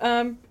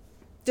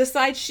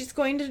decides she's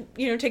going to,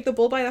 take the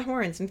bull by the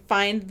horns and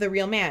find the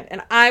real man.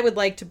 And I would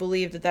like to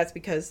believe that that's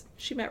because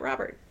she met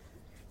Robert.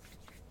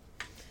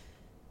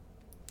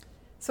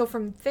 So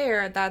from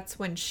there, that's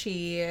when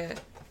she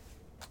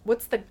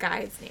What's the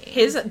guy's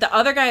name? The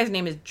other guy's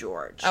name is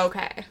George.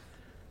 Okay.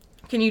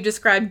 Can you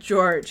describe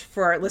George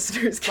for our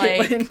listeners,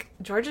 Caitlin? Like,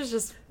 George is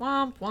just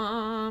womp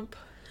womp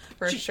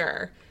for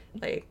sure.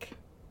 Like,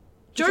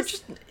 George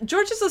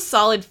is a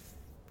solid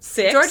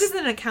 6. George is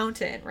an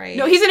accountant, right?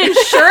 No, he's an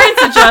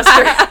insurance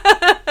adjuster.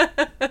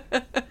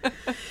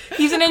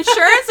 He's an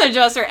insurance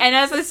adjuster. And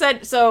as I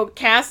said, so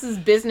Cass's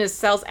business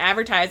sells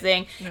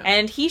advertising,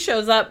 and he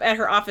shows up at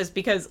her office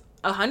because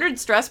 100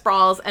 stress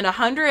balls and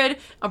 100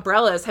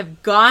 umbrellas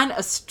have gone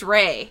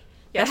astray.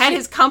 Yeah, that had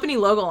his company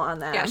logo on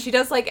them. Yeah, she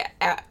does like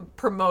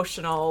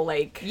promotional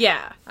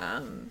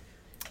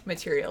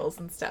materials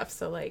and stuff.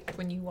 So like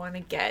when you want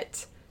to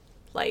get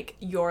like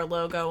your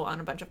logo on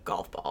a bunch of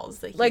golf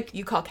balls, like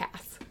you call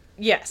Cass.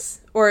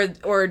 Yes, or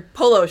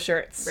polo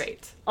shirts.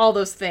 Right. All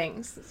those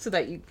things so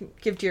that you can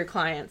give to your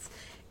clients.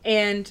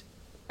 And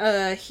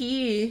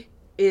he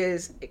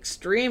is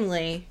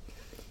extremely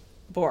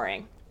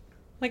boring.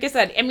 Like I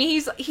said, I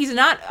mean he's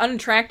not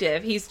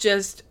unattractive. He's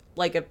just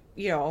like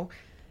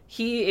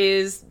he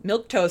is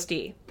milk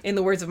toasty, in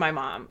the words of my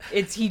mom.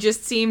 He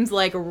just seems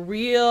like a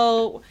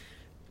real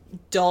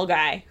dull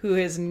guy who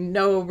has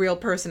no real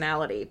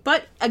personality.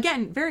 But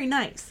again, very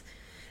nice.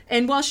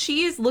 And while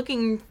she is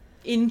looking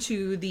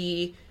into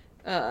the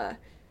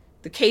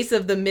case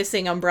of the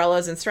missing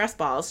umbrellas and stress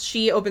balls,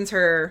 she opens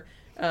her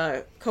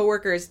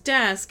coworker's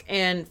desk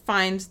and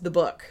finds the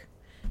book.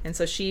 And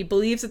so she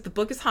believes that the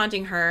book is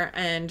haunting her,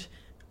 and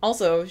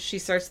also she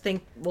starts to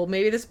think, well,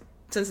 maybe since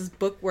this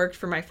book worked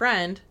for my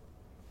friend,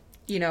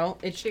 she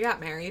got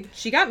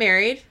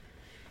married,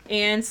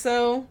 and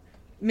so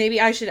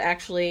maybe I should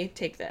actually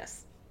take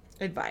this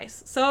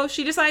advice. So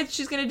she decides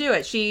she's going to do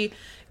it.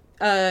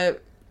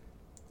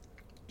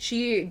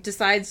 She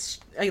decides,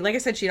 like I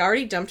said, she'd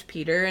already dumped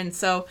Peter, and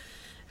so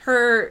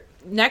her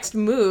next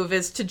move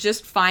is to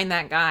just find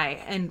that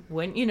guy. And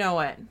wouldn't you know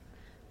it,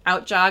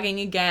 out jogging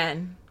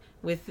again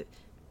with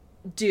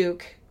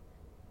Duke,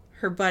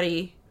 her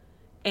buddy,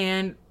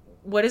 and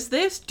what is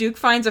this? Duke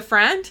finds a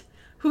friend?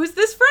 Who's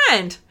this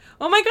friend?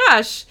 Oh my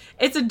gosh,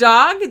 it's a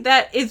dog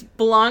that is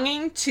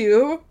belonging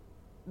to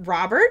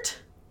Robert?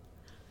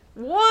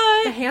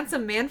 What? The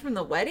handsome man from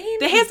the wedding?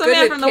 The handsome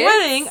man from the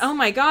wedding. Oh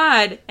my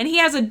god. And he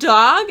has a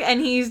dog,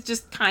 and he's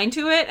just kind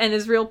to it and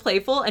is real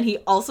playful, and he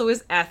also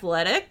is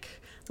athletic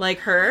like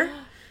her.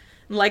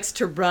 Likes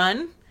to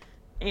run,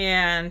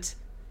 and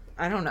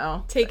I don't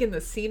know. Taking the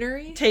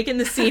scenery?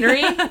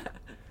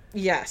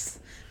 Yes.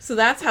 So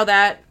that's how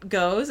that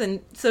goes, and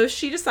so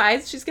she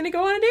decides she's going to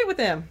go on a date with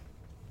him.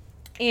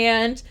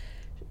 And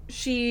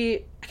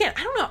I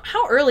don't know,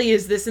 how early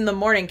is this in the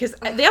morning? Because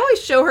they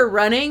always show her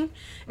running,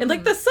 and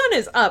like the sun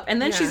is up,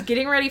 and then she's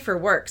getting ready for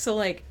work. So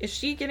like, is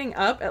she getting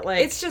up at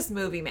like? It's just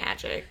movie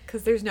magic,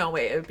 because there's no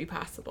way it would be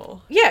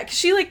possible. Yeah, because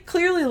she like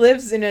clearly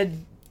lives in a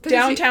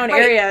downtown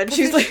area, and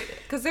she's like,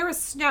 because there was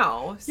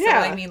snow. So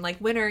I mean, like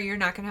winter, you're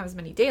not gonna have as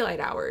many daylight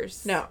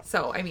hours. No.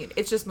 So I mean,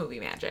 it's just movie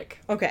magic.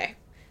 Okay.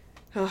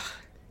 Ugh.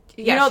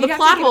 Yeah, the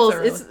plot holes.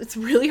 It's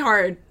really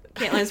hard.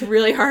 Caitlin, it's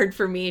really hard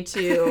for me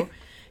to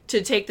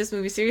take this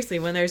movie seriously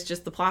when there's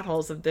just the plot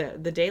holes of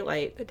the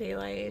daylight. The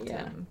daylight.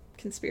 Yeah.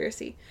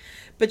 Conspiracy.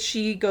 But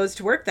she goes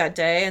to work that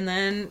day, and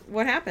then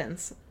what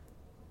happens?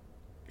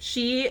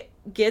 She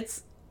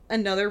gets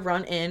another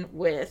run-in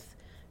with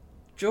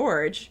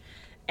George,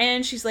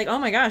 and she's like, oh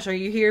my gosh, are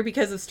you here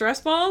because of stress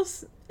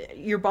balls?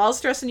 Your balls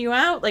stressing you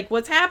out? Like,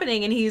 what's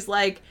happening? And he's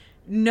like,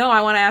 no,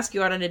 I want to ask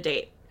you out on a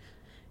date.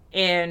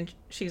 And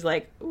she's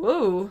like,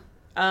 ooh,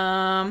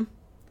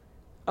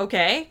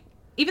 okay.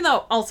 Even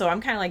though, also,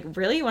 I'm kind of like,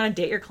 really? You want to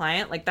date your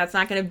client? Like, that's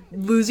not going to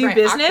lose you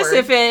business awkward.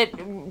 If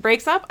it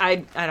breaks up? I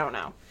don't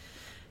know.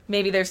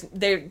 Maybe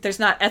there's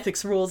not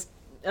ethics rules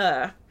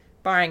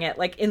barring it.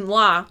 Like, in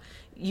law,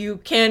 you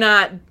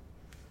cannot,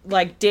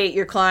 like, date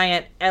your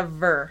client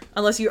ever.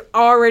 Unless you're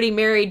already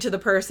married to the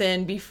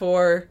person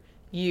before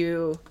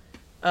you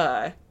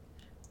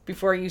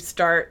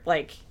start,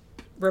 like,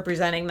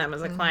 representing them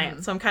as a client.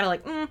 Mm-hmm. So I'm kind of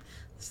like,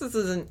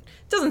 this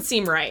doesn't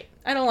seem right.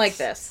 I don't like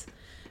this.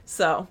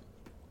 So...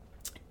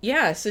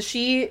 yeah, so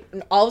she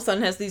all of a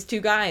sudden has these two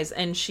guys,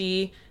 and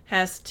she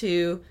has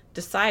to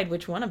decide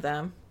which one of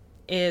them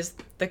is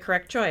the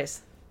correct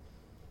choice.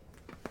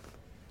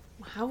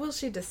 How will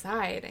she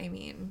decide? I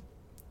mean,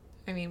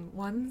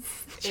 one's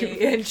an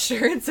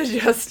insurance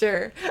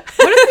adjuster.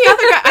 What is the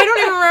other guy? I don't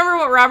even remember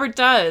what Robert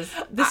does.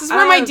 This is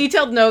where my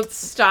detailed notes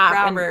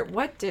stop.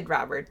 What did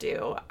Robert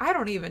do? I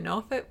don't even know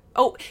if it...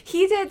 Oh,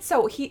 he did.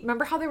 So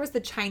remember how there was the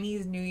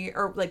Chinese New Year,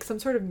 or like some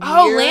sort of New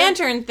Year?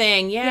 Lantern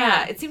thing.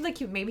 Yeah. It seemed like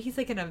maybe he's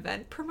like an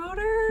event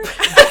promoter.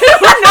 I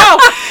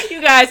don't know.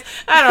 You guys,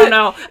 I don't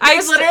know.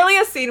 There's literally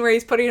a scene where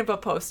he's putting up a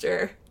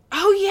poster.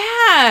 Oh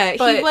yeah,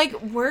 he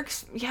like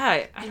works.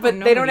 Yeah, but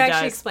they don't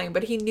actually explain.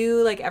 But he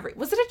knew like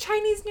was it a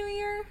Chinese New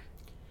Year?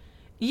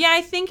 Yeah,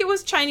 I think it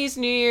was Chinese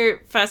New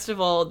Year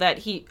festival that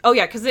he. Oh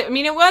yeah, because it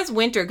was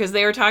winter, because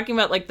they were talking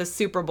about like the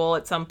Super Bowl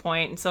at some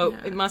point, and so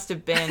it must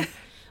have been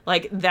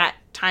like that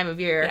time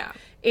of year. Yeah,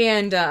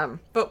 and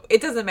but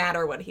it doesn't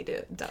matter what he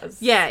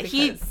does. Yeah,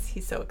 he's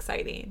so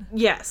exciting.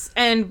 Yes,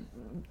 and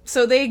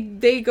so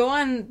they go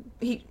on.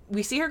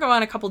 We see her go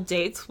on a couple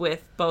dates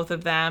with both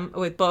of them,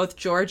 with both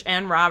George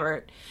and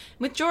Robert.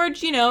 With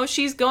George,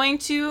 she's going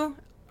to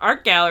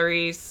art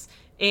galleries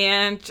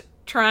and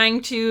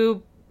trying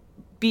to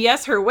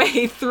BS her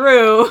way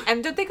through.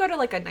 And did they go to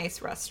like a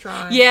nice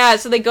restaurant? Yeah,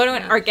 so they go to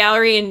an art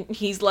gallery and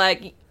he's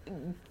like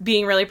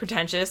being really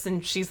pretentious,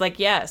 and she's like,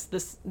 "Yes,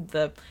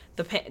 the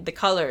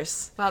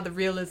colors. Wow, the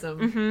realism.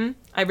 Mm-hmm.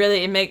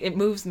 It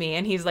moves me."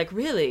 And he's like,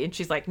 "Really?" And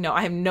she's like, "No,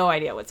 I have no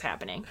idea what's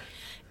happening."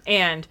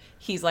 And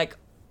he's like,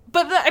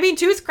 but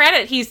to his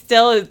credit, he's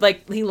still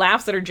like, he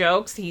laughs at her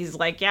jokes. He's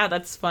like, "Yeah,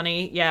 that's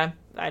funny. Yeah,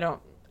 I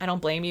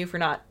don't blame you for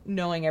not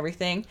knowing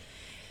everything."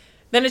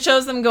 Then it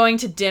shows them going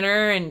to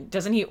dinner, and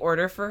doesn't he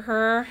order for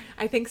her?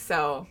 I think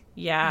so.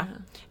 Yeah.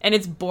 And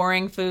it's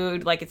boring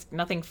food, like it's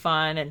nothing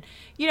fun. And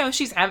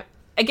she's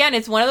again,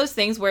 it's one of those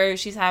things where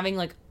she's having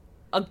like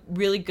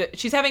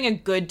she's having a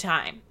good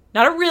time.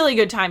 Not a really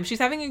good time. She's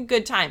having a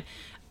good time.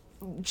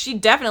 She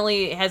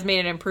definitely has made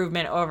an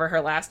improvement over her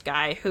last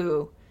guy,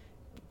 who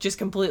just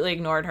completely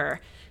ignored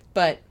her.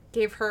 But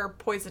gave her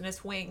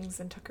poisonous wings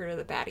and took her to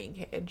the batting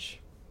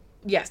cage.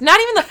 Yes, not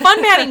even the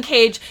fun batting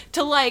cage,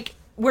 to like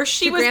where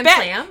she was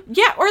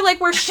yeah, or like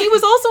where she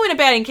was also in a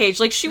batting cage.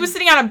 Like she was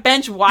sitting on a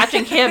bench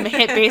watching him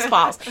hit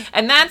baseballs.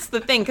 And that's the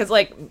thing, because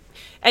like,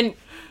 and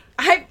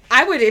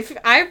I would, if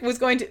I was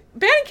going to,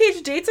 batting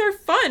cage dates are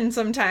fun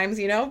sometimes,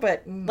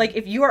 but like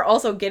if you are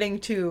also getting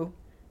to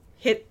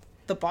hit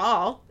the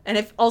ball, and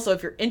if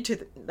you're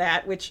into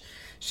that, which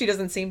she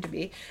doesn't seem to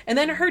be. And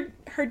then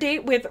her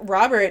date with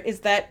Robert is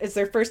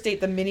their first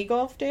date, the mini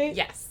golf date.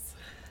 Yes.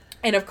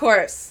 And of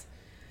course,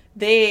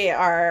 they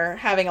are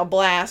having a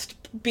blast,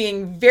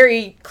 being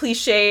very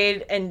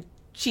cliched and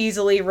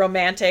cheesily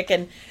romantic,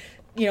 and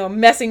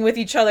messing with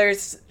each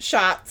other's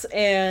shots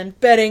and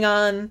betting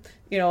on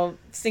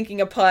sinking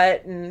a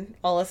putt and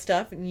all this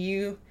stuff. And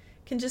you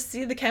can just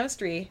see the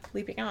chemistry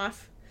leaping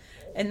off.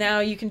 And now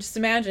you can just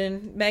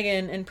imagine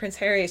Meghan and Prince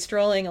Harry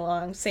strolling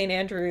along St.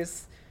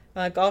 Andrews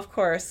golf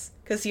course,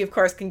 because he of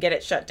course can get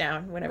it shut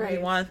down whenever he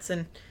wants,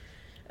 and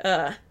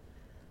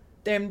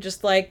them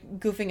just like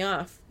goofing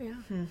off. Yeah.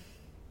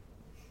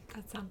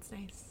 That sounds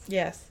nice.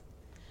 Yes.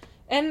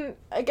 And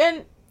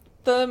again,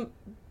 the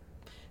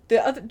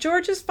other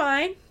George is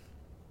fine.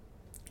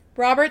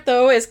 Robert,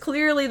 though, is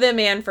clearly the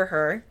man for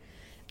her.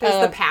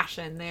 There's the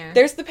passion there.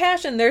 There's the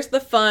passion. There's the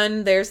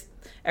fun. There's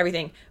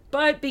everything.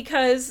 But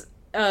because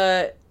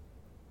so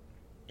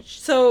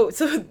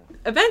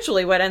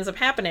eventually what ends up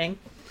happening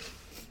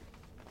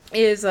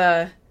is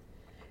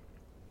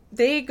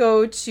they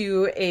go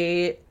to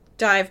a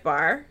dive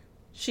bar.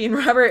 She and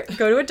Robert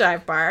go to a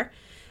dive bar,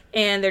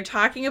 and they're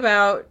talking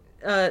about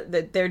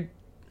that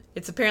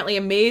it's apparently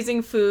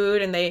amazing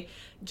food, and they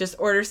just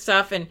order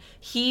stuff, and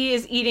he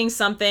is eating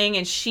something,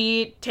 and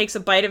she takes a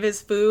bite of his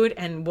food,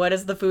 and what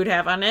does the food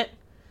have on it?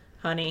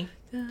 Honey.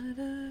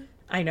 Da-da.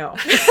 I know.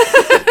 It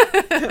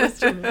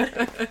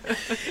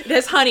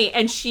has honey,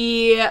 and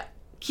she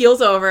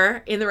keels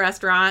over in the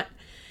restaurant,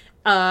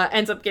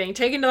 ends up getting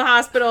taken to the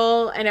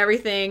hospital and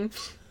everything,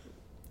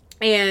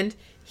 and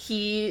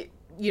he,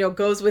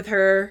 goes with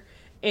her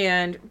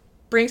and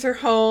brings her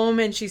home,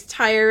 and she's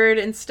tired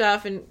and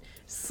stuff and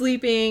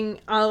sleeping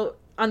out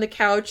on the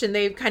couch, and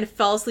they kind of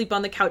fell asleep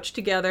on the couch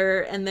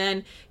together. And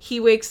then he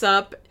wakes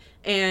up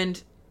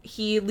and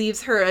he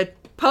leaves her a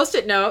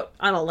Post-it note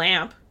on a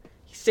lamp.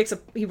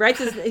 He writes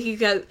his, he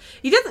doesn't,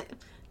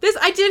 this,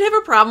 I did have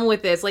a problem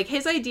with this. Like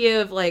his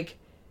idea of like,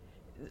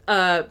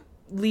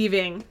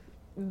 leaving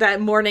that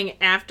morning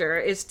after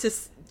is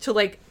to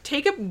like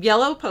take a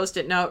yellow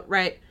Post-it note,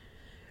 right?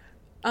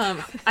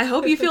 I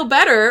hope you feel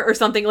better, or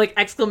something, like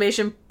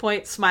exclamation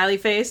point, smiley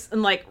face,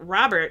 and like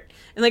Robert,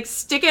 and like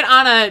stick it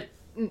on a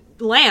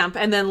lamp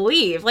and then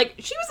leave. Like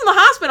she was in the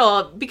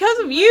hospital because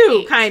of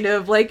you, kind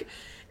of like,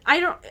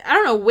 I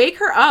don't know, wake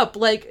her up,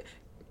 like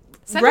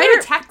send her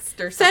a text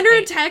or something. Send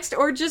her a text,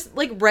 or just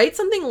like write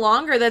something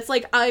longer that's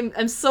like,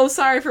 I'm so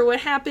sorry for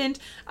what happened.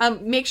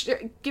 Make sure,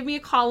 give me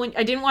a call when,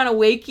 I didn't want to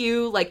wake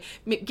you, like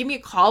give me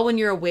a call when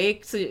you're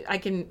awake so I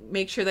can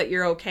make sure that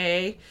you're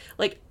okay.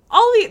 Like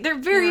there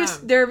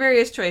are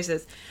various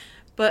choices.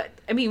 But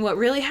I mean, what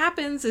really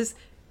happens is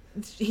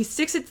he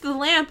sticks it to the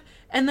lamp,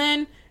 and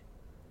then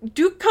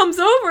Duke comes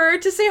over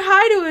to say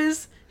hi to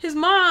his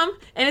mom,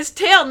 and his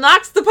tail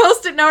knocks the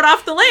Post-it note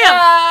off the lamp.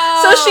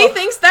 No! So she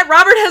thinks that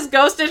Robert has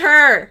ghosted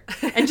her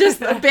and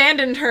just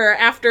abandoned her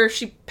after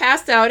she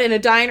passed out in a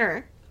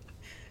diner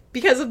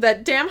because of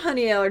that damn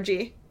honey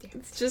allergy.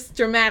 It's just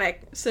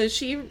dramatic. So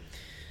she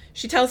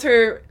tells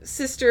her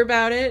sister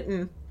about it,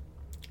 and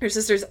her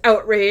sister's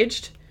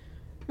outraged,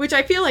 which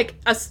I feel like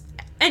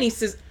any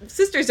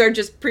sisters are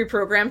just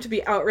pre-programmed to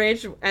be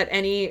outraged at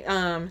any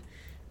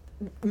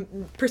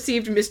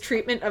perceived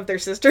mistreatment of their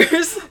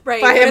sisters,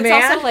 right? By but a man.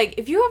 It's also like,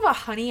 if you have a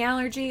honey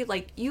allergy,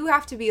 like you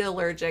have to be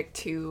allergic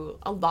to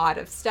a lot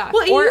of stuff.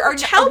 Well, or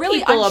tell really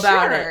people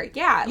about it.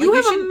 Yeah, you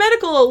have a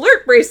medical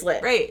alert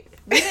bracelet, right?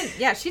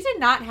 She did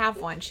not have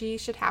one. She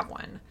should have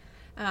one.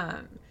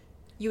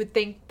 You would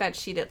think that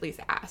she'd at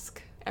least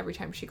ask every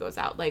time she goes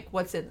out, like,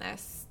 what's in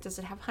this? Does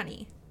it have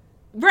honey?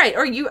 Right,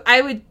 or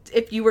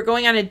if you were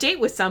going on a date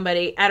with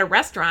somebody at a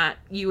restaurant,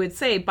 you would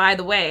say, by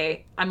the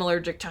way, I'm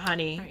allergic to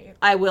honey. Right.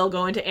 I will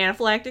go into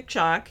anaphylactic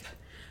shock.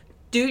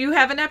 Do you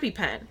have an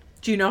EpiPen?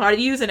 Do you know how to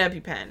use an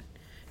EpiPen?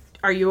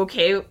 Are you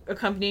okay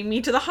accompanying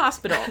me to the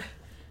hospital?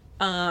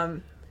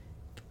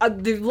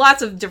 There's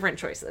lots of different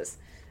choices.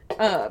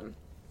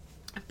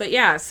 But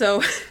yeah,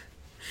 so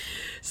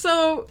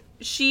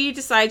she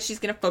decides she's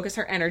going to focus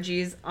her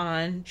energies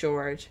on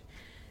George.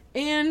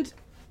 And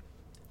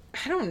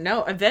I don't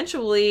know.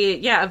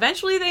 Eventually they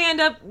end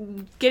up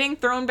getting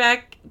thrown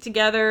back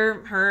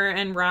together, her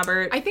and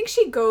Robert. I think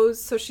she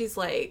goes, so she's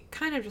like,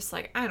 kind of just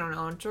like, I don't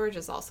know, George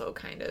is also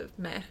kind of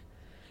meh.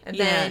 And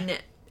then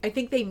I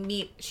think they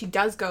meet, she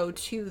does go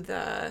to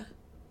the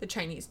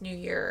Chinese New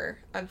Year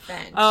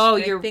event. Oh,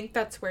 I think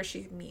that's where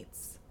she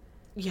meets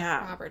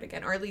Robert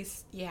again. Or at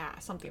least,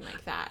 something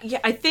like that. Yeah,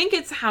 I think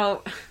it's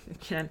how,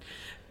 again,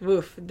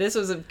 this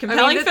was a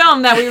compelling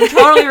film that we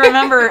totally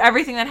remember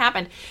everything that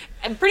happened.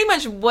 And pretty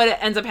much what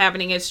ends up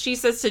happening is she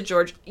says to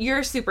George,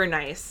 you're super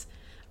nice.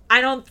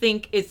 I don't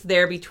think it's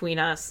there between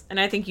us. And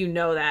I think you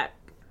know that.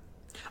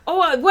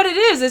 Oh, what it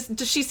is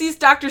she sees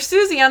Dr.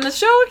 Susie on the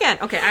show again.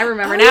 Okay, I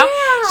remember now.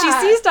 Yeah. She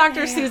sees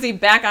Dr. Susie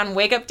back on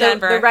Wake Up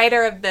Denver. The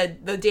writer of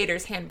the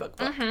Dater's Handbook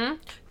book. Mm-hmm.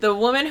 The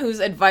woman whose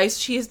advice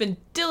she has been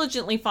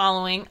diligently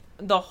following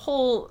the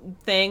whole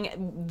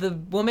thing. The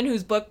woman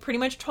whose book pretty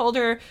much told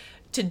her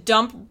to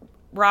dump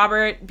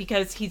Robert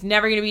because he's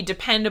never going to be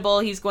dependable.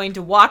 He's going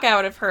to walk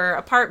out of her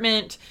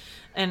apartment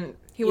and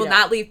he will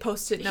not leave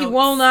Post-it notes. He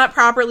will not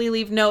properly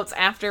leave notes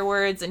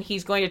afterwards, and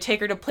he's going to take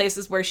her to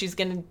places where she's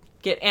going to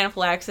get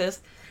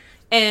anaphylaxis.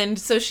 And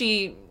so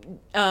she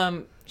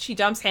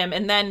dumps him,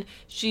 and then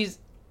she's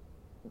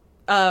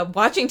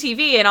watching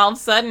TV, and all of a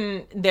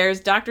sudden there's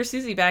Dr.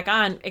 Susie back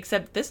on,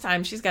 except this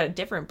time she's got a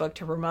different book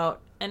to promote,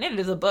 and it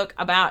is a book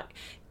about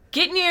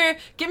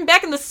getting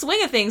back in the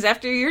swing of things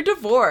after your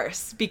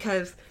divorce,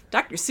 because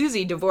Dr.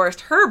 Susie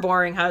divorced her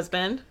boring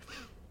husband,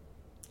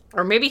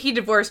 or maybe he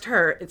divorced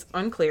her, it's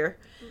unclear.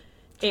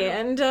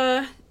 And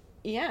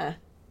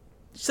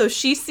so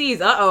she sees,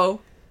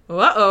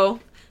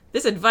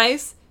 this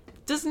advice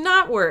does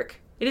not work.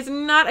 It is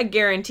not a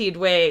guaranteed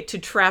way to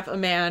trap a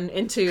man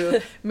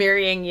into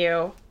marrying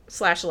you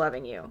 /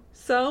 loving you.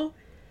 So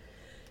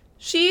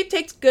she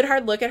takes a good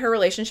hard look at her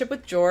relationship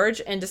with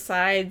George and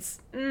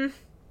decides, I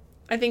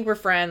think we're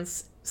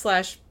friends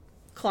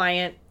 /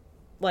 client,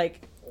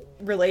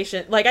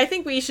 relation. I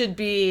think we should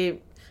be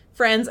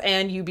friends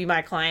and you be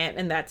my client,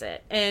 and that's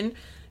it. And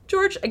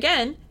George,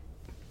 again,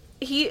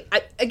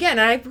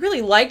 I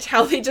really liked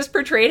how they just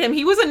portrayed him.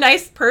 He was a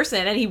nice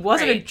person, and he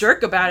wasn't a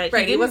jerk about it.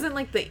 Right. He wasn't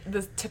like the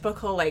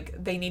typical,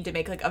 they need to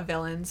make a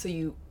villain so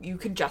you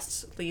can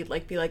justly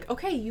be like,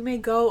 okay, you may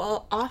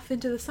go off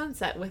into the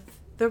sunset with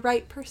the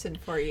right person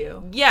for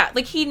you. Yeah,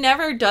 he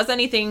never does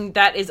anything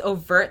that is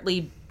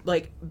overtly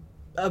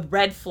a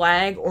red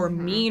flag or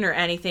mean or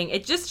anything.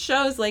 It just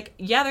shows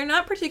they're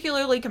not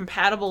particularly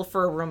compatible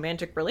for a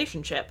romantic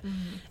relationship.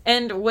 Mm-hmm.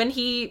 And when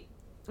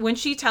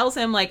she tells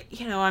him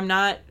I'm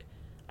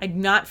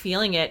not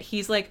feeling it,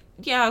 he's like,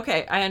 yeah,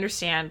 okay, I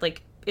understand.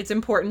 It's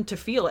important to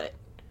feel it.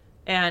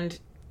 And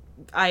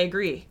I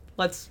agree.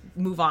 Let's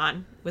move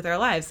on with our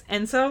lives.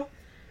 And so,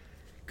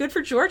 good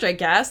for George, I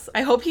guess.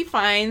 I hope he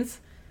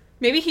finds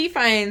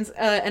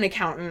an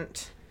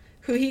accountant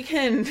who he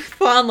can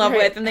fall in love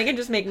with, and they can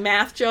just make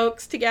math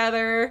jokes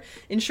together,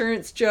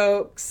 insurance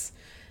jokes,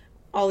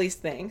 all these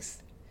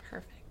things.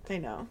 Perfect. I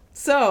know.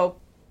 So,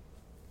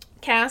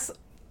 Cass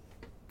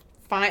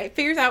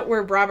figures out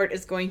where Robert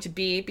is going to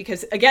be,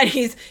 because again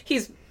he's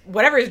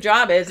whatever his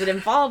job is, it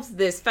involves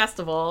this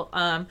festival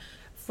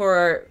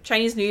for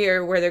Chinese New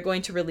Year where they're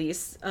going to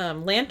release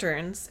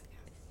lanterns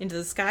into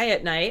the sky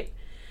at night.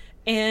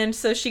 And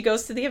so she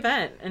goes to the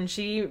event and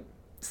she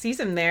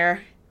sees him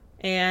there,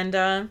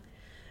 and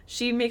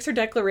she makes her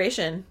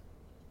declaration,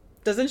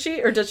 doesn't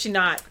she, or does she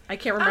not? I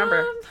can't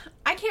remember.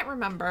 I can't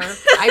remember.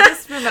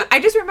 I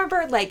just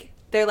remember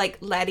they're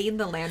letting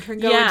the lantern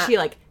go, and she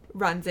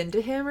runs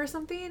into him or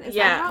something? Is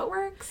that how it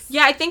works?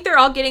 Yeah, I think they're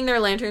all getting their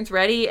lanterns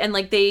ready, and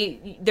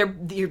they're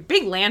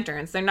big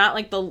lanterns. They're not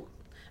I've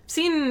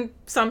seen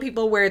some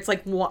people where it's a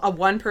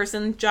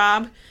one-person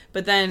job,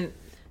 but then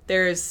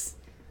there's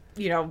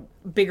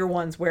bigger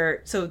ones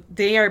where, so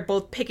they are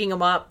both picking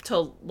them up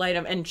to light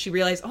them, and she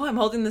realized, I'm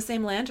holding the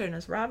same lantern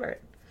as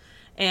Robert.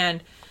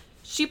 And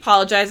she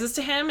apologizes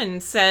to him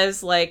and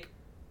says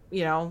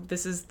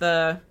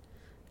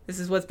this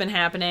is what's been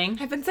happening.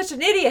 I've been such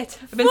an idiot.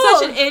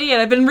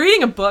 I've been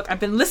reading a book. I've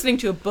been listening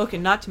to a book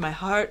and not to my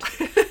heart.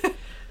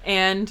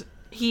 And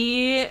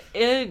he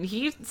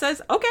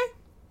says, okay,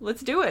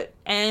 let's do it.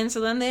 And so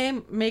then they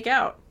make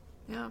out.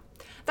 Yeah.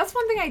 That's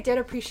one thing I did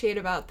appreciate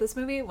about this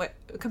movie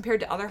compared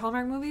to other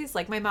Hallmark movies.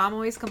 My mom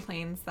always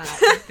complains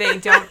that they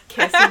don't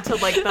kiss until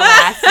the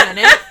last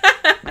minute.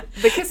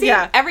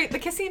 The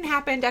kissing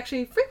happened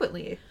actually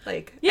frequently.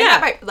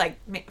 Not by,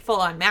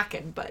 full on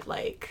macking, but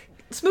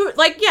smooth,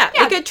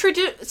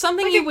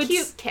 something you would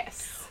cute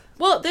kiss.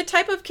 Well, the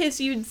type of kiss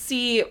you'd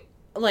see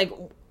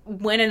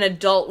when an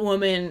adult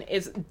woman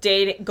is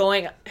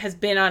has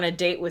been on a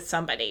date with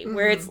somebody,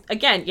 where it's,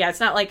 again, yeah, it's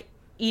not like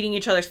eating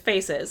each other's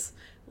faces,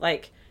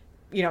 like,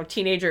 you know,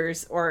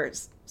 teenagers or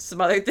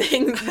some other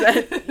things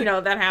that, you know,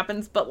 that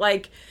happens, but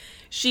like,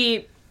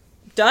 she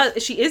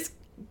is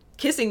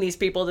kissing these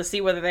people to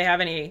see whether they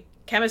have any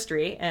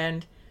chemistry,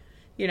 and,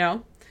 you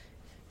know,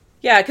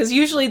 yeah, because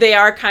usually they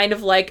are kind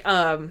of like,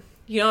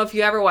 you know, if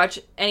you ever watch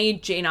any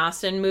Jane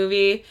Austen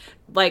movie,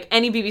 like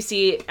any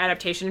BBC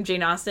adaptation of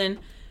Jane Austen,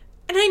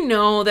 and I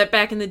know that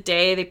back in the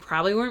day they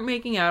probably weren't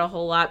making out a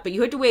whole lot, but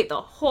you had to wait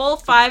the whole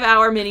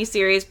 5-hour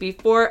miniseries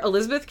before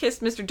Elizabeth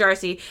kissed Mr.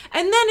 Darcy,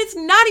 and then it's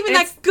not even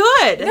that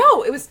good.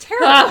 No, it was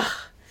terrible. Ugh.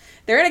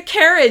 They're in a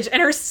carriage,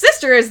 and her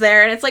sister is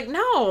there, and it's like,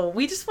 no,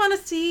 we just want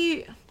to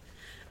see...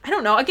 I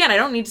don't know. Again, I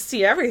don't need to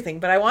see everything,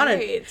 but I want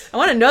to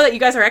know that you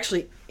guys are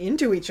actually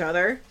into each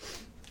other.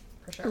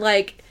 For sure.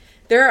 Like,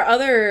 there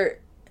are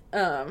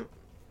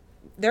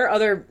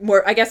other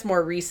more, I guess,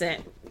 more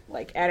recent,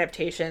 like,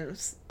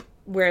 adaptations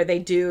where they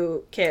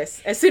do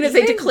kiss as soon as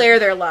they declare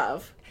their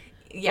love.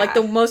 Yeah. Like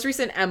the most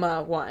recent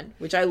Emma one,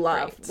 which I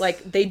love. Right.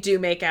 Like, they do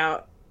make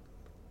out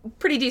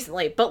pretty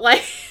decently, but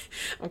like,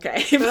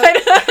 okay.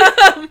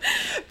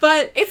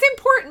 But it's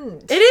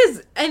important. It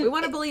is. And we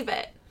want to believe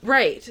it.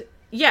 Right.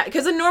 Yeah,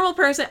 because a normal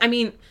person, I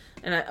mean,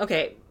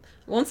 okay,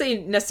 I won't say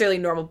necessarily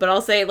normal, but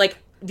I'll say, like,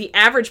 the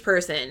average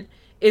person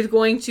is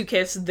going to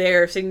kiss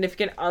their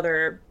significant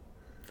other,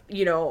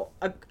 you know,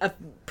 a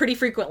pretty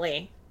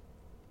frequently,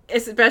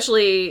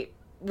 especially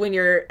when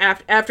you're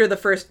after the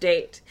first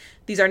date.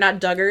 These are not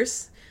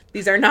Duggars.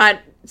 These are not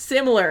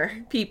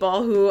similar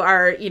people who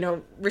are, you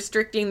know,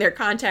 restricting their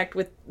contact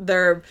with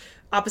their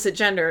opposite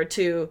gender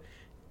to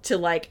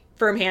like,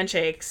 firm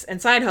handshakes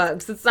and side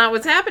hugs. That's not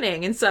what's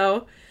happening. And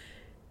so...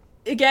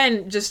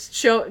 again, just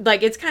show,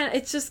 like, it's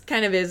just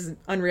kind of is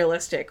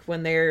unrealistic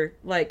when they're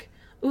like,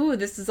 ooh,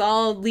 this is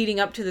all leading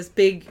up to this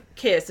big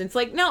kiss. And it's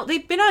like, no,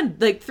 they've been on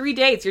like 3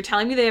 dates. You're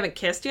telling me they haven't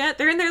kissed yet?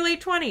 They're in their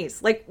late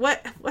 20s. Like,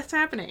 what's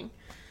happening?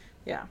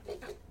 Yeah.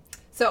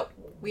 So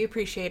we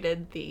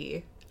appreciated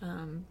the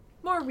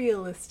more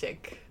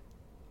realistic,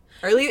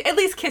 or at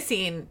least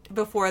kissing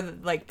before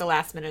the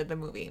last minute of the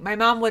movie. My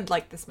mom would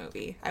like this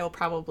movie. I will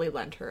probably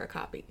lend her a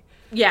copy.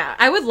 Yeah,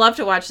 I would love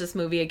to watch this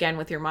movie again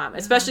with your mom,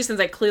 especially since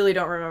I clearly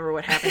don't remember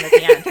what happened at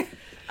the end.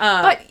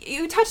 But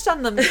you touched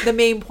on the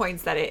main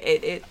points that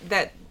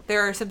that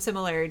there are some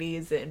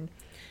similarities in.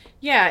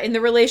 Yeah, in the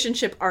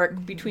relationship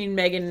arc between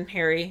Meghan and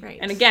Harry. Right.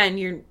 And again,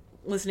 you're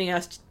listening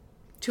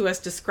to us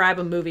describe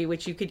a movie,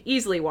 which you could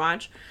easily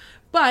watch,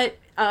 but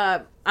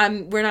we're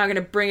not going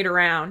to bring it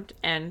around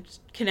and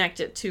connect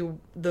it to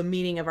the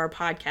meaning of our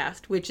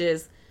podcast, which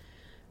is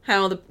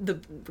how we're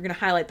going to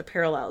highlight the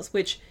parallels,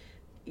 which...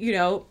 you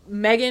know,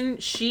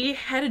 Meghan, she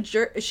had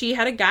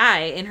a guy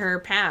in her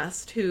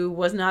past who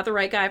was not the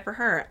right guy for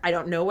her. I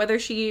don't know whether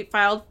she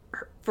filed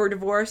for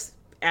divorce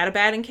at a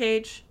batting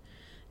cage.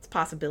 It's a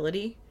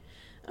possibility.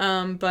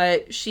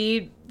 But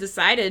she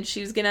decided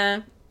she was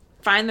gonna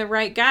find the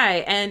right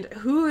guy. And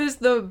who is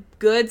the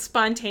good,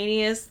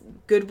 spontaneous,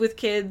 good with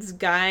kids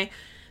guy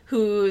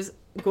who's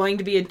going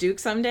to be a duke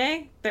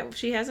someday that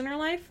she has in her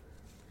life?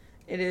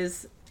 It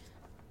is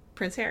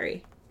Prince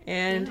Harry.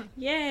 And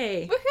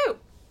yay! Woohoo!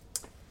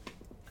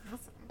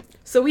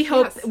 So we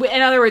hope,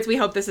 in other words, we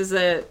hope this is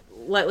a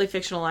lightly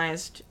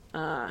fictionalized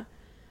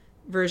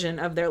version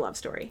of their love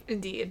story.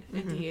 Indeed,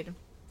 indeed.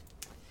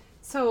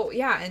 So,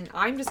 yeah, and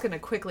I'm just going to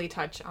quickly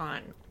touch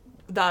on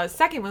the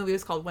second movie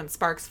was called When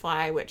Sparks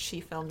Fly, which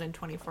she filmed in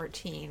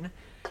 2014.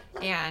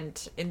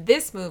 And in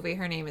this movie,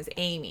 her name is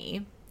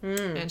Amy,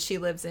 and she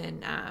lives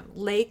in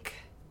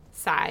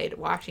Lakeside,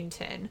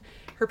 Washington.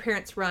 Her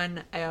parents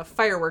run a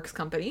fireworks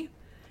company.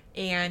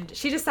 And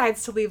she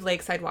decides to leave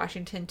Lakeside,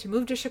 Washington, to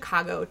move to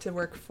Chicago to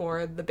work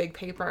for the big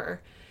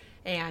paper.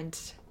 And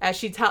as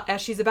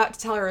she's about to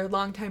tell her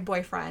longtime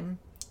boyfriend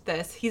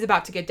this, he's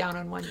about to get down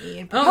on one knee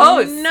and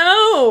propose. Oh,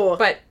 no!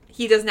 But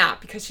he does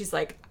not, because she's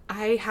like,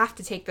 I have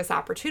to take this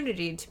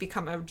opportunity to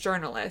become a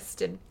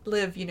journalist and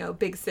live, you know,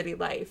 big city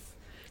life.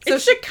 So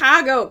it's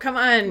Chicago. Come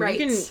on.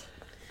 Right.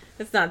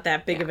 It's not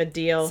that big of a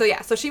deal.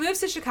 So she moves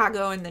to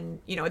Chicago, and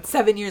then, you know, it's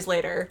 7 years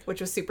later, which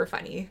was super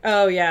funny.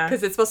 Oh, yeah.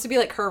 Because it's supposed to be,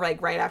 like, her, like,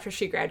 right after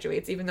she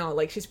graduates, even though,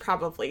 like, she's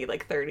probably,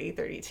 like, 30,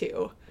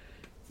 32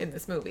 in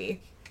this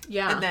movie.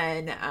 Yeah. And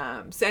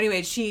then, so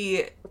anyway,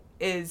 she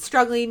is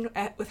struggling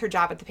with her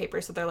job at the paper,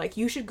 so they're like,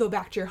 you should go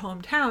back to your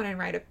hometown and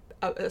write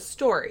a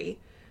story.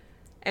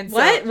 And so,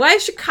 what? Why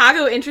is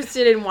Chicago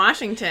interested in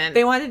Washington?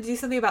 They wanted to do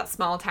something about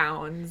small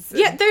towns.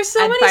 Yeah, there's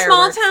so many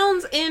fireworks. Small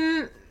towns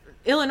in...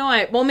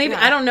 Illinois. Well, maybe,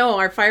 I don't know.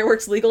 Are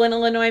fireworks legal in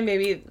Illinois?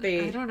 Maybe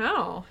they... I don't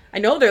know. I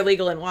know they're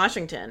legal in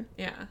Washington.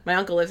 Yeah. My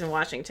uncle lives in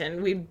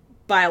Washington. We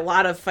buy a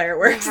lot of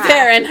fireworks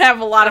there and have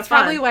a lot of fun.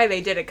 That's probably why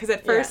they did it. Because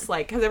at first,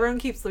 like, because everyone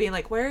keeps being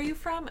like, where are you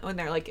from? When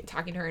they're, like,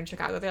 talking to her in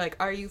Chicago, they're like,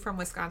 are you from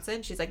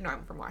Wisconsin? She's like, no,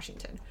 I'm from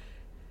Washington.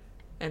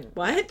 And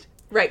what?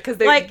 Right, because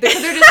they're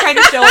just trying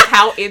to show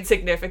how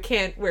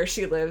insignificant where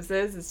she lives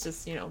is. It's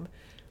just, you know,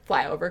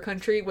 flyover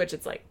country, which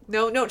it's like,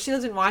 no, she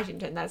lives in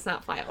Washington. That's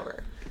not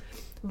flyover.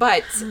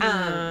 But,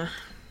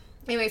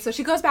 Anyway, so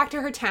she goes back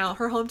to her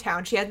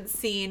hometown. She hadn't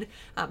seen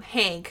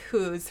Hank,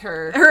 who's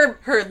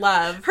her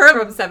love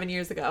from 7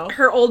 years ago.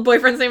 Her old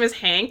boyfriend's name is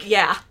Hank?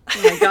 Yeah.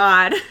 Oh my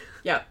god.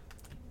 Yep.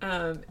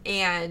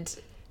 And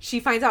she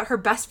finds out her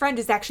best friend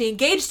is actually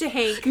engaged to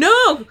Hank.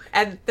 No!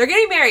 And they're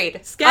getting married.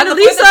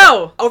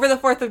 Scandalizo! Over the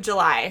 4th of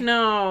July.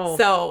 No.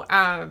 So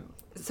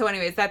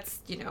anyways, that's,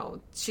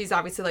 she's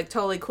obviously, like,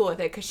 totally cool with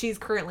it because she's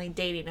currently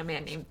dating a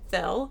man named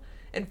Phil.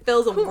 And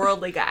Phil's a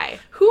worldly guy.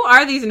 Who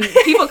are these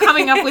people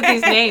coming up with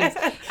these names?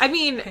 I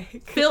mean,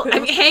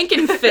 Hank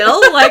and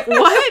Phil? Like,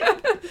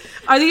 what?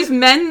 Are these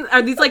men,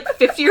 like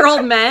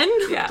 50-year-old men?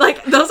 Yeah.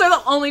 Like, those are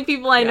the only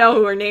people I know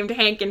who are named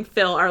Hank and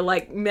Phil are,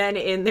 like, men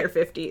in their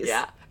 50s.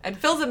 Yeah. And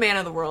Phil's a man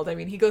of the world. I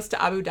mean, he goes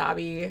to Abu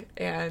Dhabi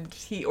and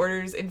he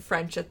orders in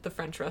French at the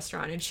French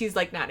restaurant, and she's,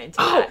 like, not into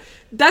that.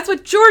 That's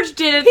what George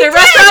did at their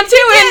restaurant,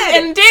 too,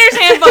 in Dater's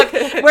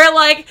Handbook, where,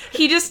 like,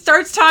 he just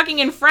starts talking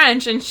in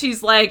French, and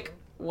she's like,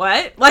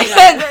 what? Like,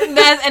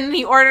 and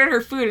he ordered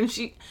her food,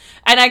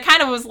 and I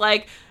kind of was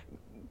like,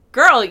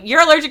 girl, you're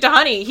allergic to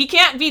honey. He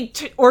can't be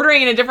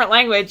ordering in a different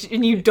language,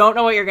 and you don't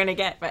know what you're going to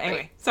get. But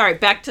anyway, sorry,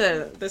 back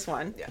to this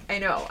one. Yeah, I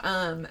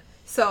know.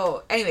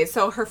 So anyway,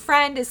 so her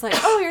friend is like,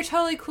 oh, you're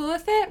totally cool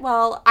with it?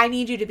 Well, I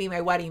need you to be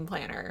my wedding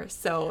planner.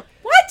 So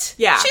what?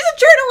 Yeah. She's a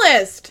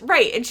journalist.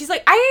 Right. And she's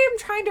like, I am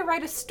trying to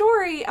write a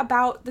story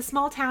about the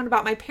small town,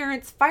 about my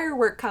parents'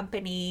 firework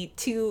company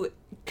to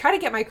try to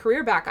get my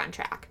career back on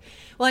track.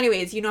 Well,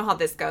 anyways, you know how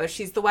this goes.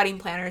 She's the wedding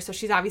planner, so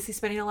she's obviously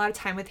spending a lot of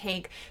time with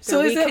Hank.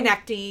 They're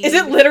reconnecting. Is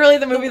it literally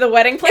the movie The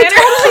Wedding Planner?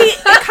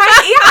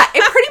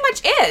 It pretty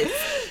much is.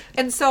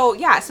 And so,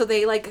 so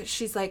they, like,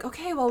 she's like,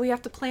 okay, well, we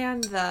have to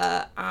plan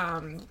the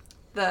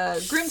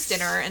groom's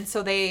dinner. And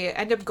so they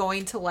end up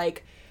going to,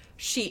 like,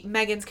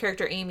 Megan's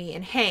character, Amy,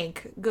 and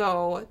Hank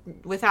go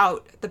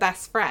without the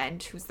best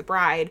friend, who's the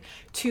bride,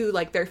 to,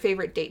 like, their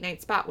favorite date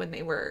night spot when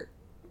they were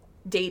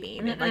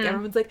dating. And, like,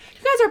 everyone's like,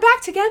 you guys are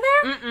back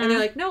together? And they're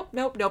like,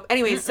 nope.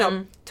 Anyways,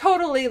 so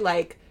totally,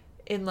 like,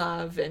 in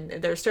love, and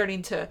they're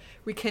starting to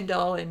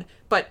rekindle,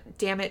 but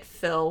damn it,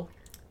 Phil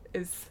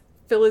is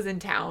in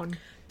town.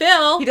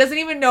 Phil? He doesn't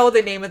even know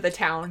the name of the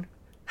town.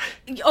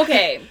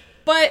 Okay,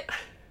 but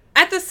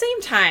at the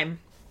same time,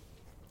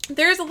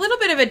 there's a little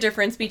bit of a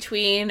difference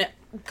between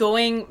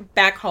going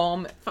back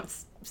home,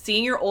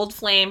 seeing your old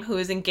flame who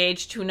is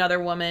engaged to another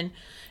woman,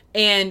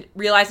 and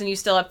realizing you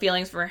still have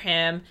feelings for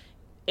him,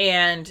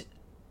 and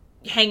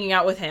hanging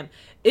out with him.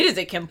 It is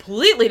a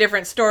completely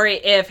different story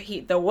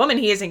if the woman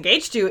he is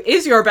engaged to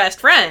is your best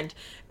friend,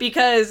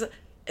 because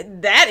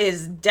that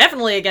is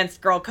definitely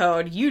against girl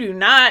code. You do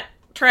not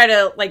try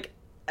to, like,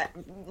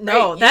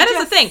 no, that is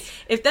the thing.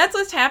 If that's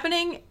what's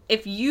happening,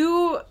 if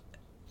you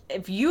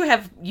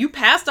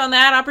passed on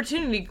that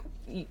opportunity,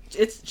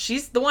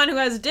 she's the one who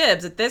has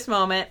dibs at this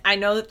moment. I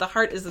know that the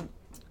heart is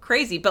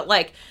crazy, but,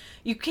 like,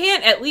 you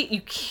can't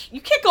you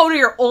can't go to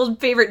your old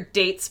favorite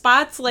date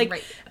spots.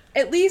 Like,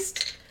 at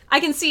least I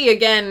can see,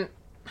 again,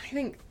 I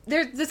think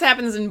this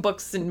happens in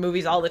books and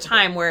movies all the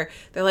time where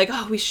they're like,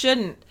 oh, we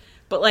shouldn't.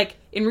 But, like,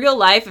 in real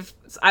life, if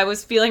I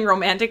was feeling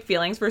romantic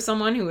feelings for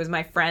someone who was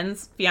my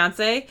friend's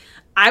fiance,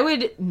 I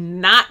would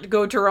not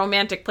go to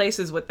romantic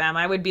places with them.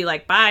 I would be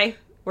like, bye.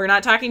 We're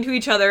not talking to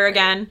each other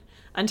again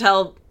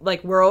until,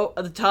 like,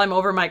 until I'm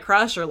over my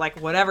crush or,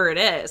 like, whatever it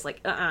is.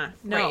 Like,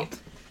 no.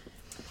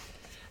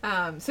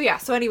 Right.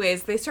 So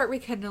anyways, they start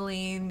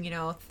rekindling,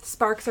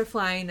 sparks are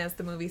flying, as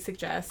the movie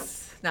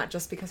suggests, not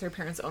just because her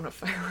parents own a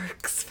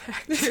fireworks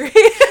factory.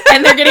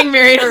 And they're getting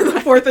married on the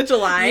 4th of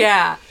July.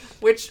 Yeah.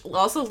 Which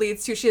also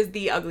leads to, she has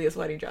the ugliest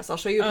wedding dress. I'll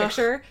show you a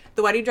picture.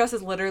 The wedding dress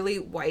is literally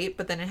white,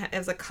 but then it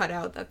has a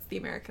cutout that's the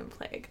American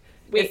flag.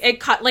 Wait,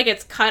 it's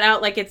cut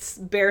out like it's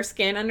bare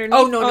skin underneath?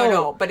 Oh,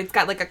 no. But it's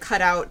got, like, a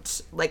cutout,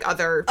 like,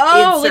 other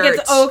insert. Like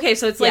it's, okay,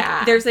 so it's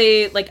like, there's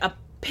a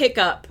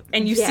pickup,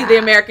 and you see the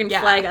American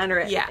flag under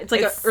it. Yeah. It's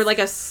like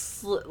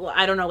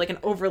I don't know, like an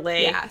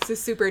overlay. Yeah, so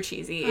super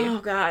cheesy. Oh,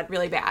 God.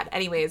 Really bad.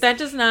 Anyways. That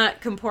does not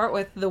comport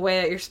with the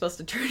way that you're supposed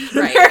to turn an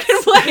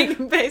American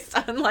flag based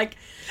on, like,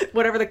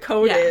 whatever the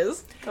code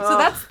is. So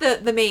that's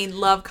the main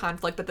love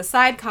conflict, but the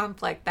side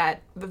conflict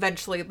that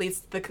eventually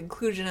leads to the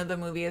conclusion of the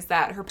movie is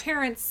that her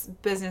parents'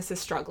 business is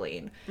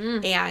struggling,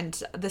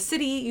 and the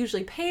city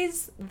usually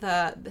pays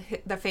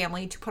the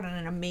family to put on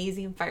an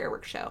amazing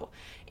fireworks show,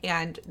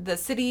 and the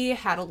city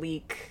had a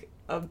leak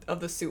of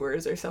the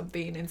sewers or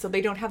something, and so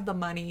they don't have the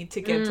money to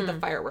give to the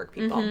firework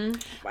people.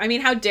 I mean,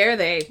 how dare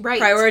they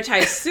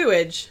prioritize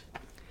sewage?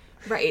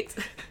 Right.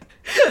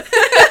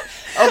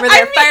 Over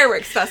their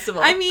fireworks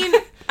festival. I mean,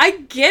 I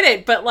get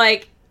it, but,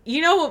 like,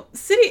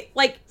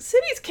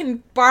 cities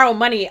can borrow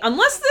money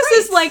unless this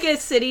is, like, a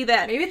city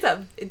that... Maybe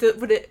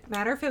would it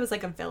matter if it was,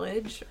 like, a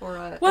village or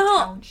a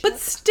township? But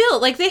still,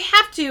 like, they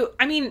have to...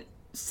 I mean,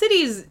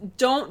 cities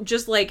don't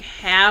just, like,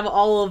 have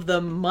all of the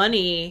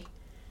money...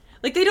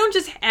 Like, they don't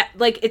just...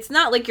 like, it's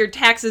not like your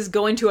taxes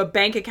go into a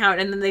bank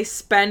account and then they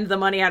spend the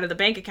money out of the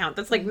bank account.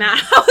 That's, like, not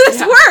how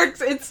this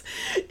works.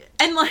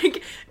 And,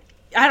 like,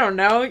 I don't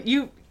know.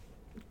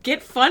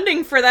 get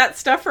funding for that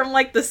stuff from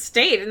like the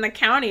state and the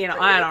county and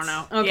I don't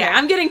know. Okay,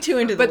 I'm getting too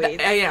into the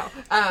weeds.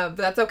 But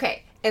that's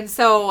okay. And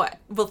so,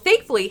 well,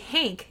 thankfully,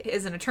 Hank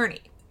is an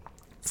attorney.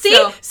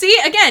 See,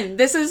 again,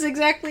 this is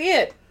exactly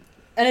it.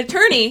 An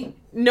attorney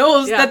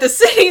knows that the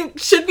city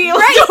should be able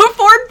to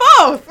afford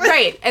both.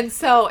 Right. And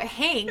so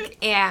Hank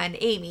and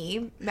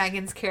Amy,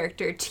 Megan's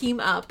character, team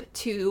up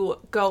to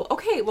go,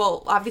 okay,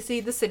 well, obviously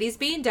the city's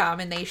being dumb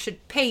and they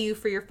should pay you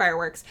for your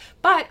fireworks.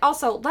 But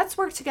also, let's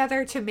work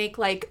together to make,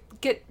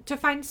 get to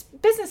find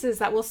businesses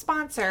that will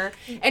sponsor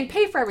and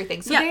pay for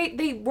everything. So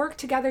they work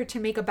together to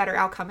make a better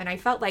outcome. And I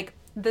felt like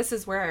this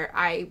is where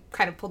I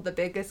kind of pulled the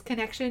biggest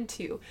connection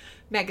to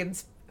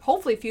Megan's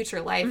hopefully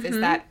future life is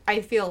that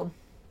I feel,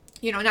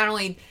 not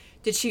only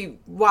did she,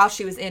 while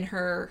she was in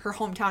her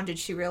hometown, did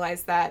she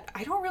realize that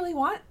I don't really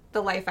want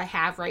the life I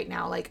have right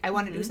now. Like, I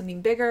want to do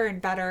something bigger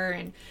and better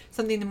and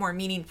something more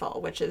meaningful,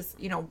 which is,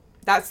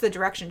 that's the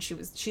direction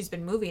she's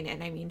been moving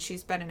in. I mean,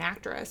 she's been an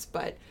actress,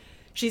 but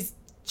she's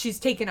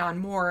taken on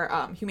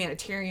more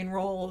humanitarian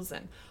roles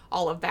and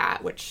all of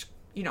that, which,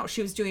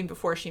 she was doing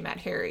before she met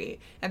Harry.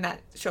 And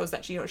that shows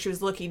that, she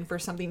was looking for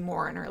something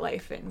more in her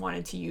life and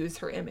wanted to use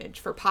her image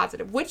for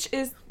positive, which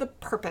is the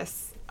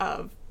purpose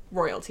of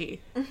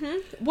royalty.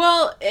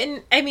 Well,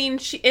 and I mean,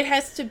 it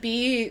has to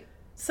be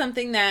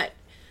something that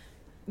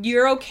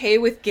you're okay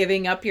with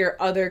giving up your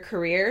other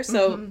career.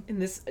 So in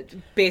this,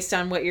 based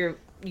on what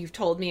you've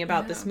told me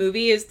about this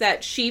movie, is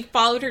that she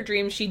followed her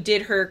dream. She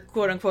did her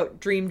quote unquote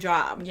dream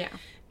job. Yeah.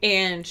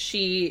 And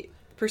she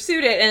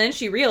pursued it, and then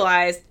she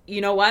realized, you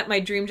know what,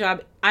 my dream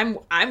job,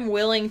 I'm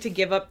willing to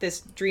give up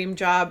this dream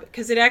job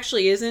because it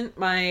actually isn't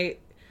my,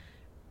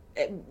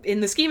 in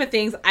the scheme of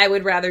things, I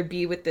would rather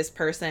be with this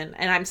person,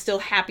 and I'm still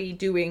happy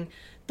doing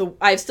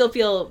I still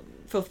feel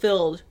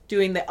fulfilled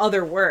doing the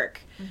other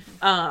work,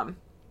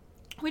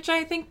 which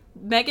I think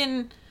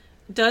Megan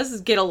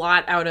does get a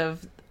lot out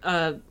of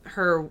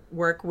her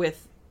work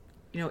with,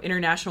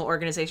 international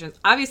organizations.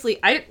 Obviously,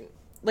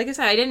 like I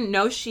said, I didn't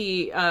know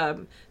she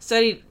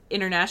studied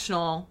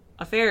international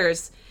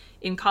affairs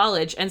in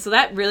college, and so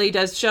that really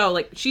does show,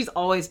 like, she's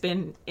always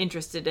been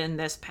interested in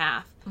this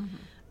path.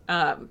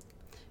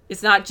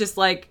 It's not just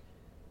like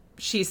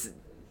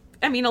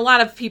a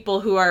lot of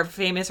people who are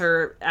famous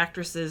or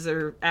actresses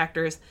or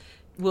actors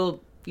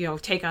will,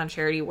 take on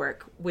charity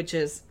work, which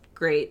is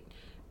great.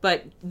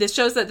 But this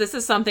shows that this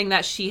is something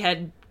that she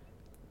had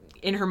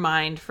in her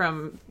mind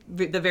from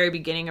the very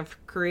beginning of her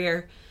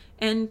career.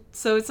 And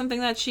so it's something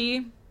that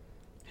she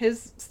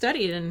has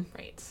studied and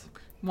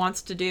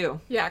wants to do.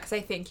 Yeah, because I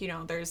think,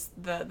 there's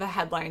the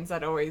headlines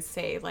that always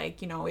say,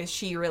 like, is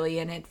she really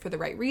in it for the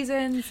right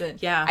reasons?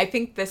 And I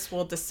think this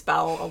will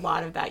dispel a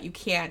lot of that. You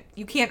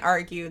can't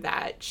argue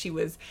that she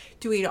was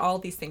doing all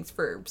these things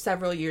for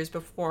several years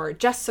before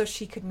just so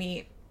she could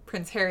meet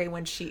Prince Harry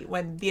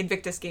when the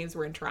Invictus Games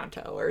were in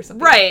Toronto or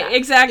something like that.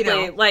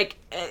 Exactly. Like,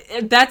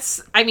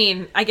 that's, I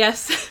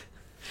guess...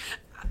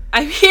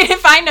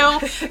 if I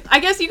know, I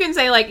guess you can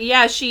say, like,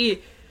 yeah,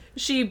 say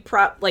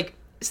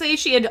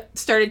she had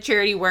started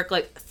charity work,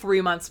 like,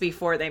 3 months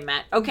before they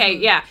met. Okay,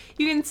 yeah.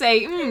 You can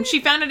say, she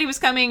found out he was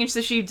coming, and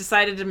so she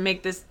decided to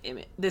make this,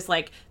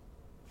 like,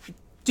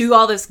 do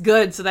all this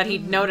good so that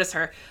he'd notice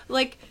her.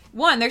 Like,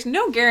 one, there's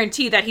no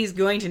guarantee that he's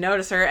going to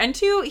notice her, and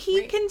two,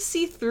 he can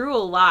see through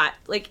a lot.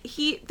 Like,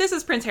 this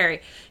is Prince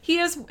Harry. He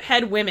has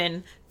had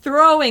women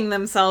throwing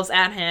themselves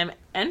at him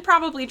and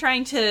probably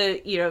trying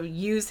to,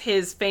 use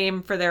his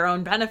fame for their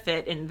own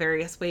benefit in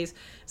various ways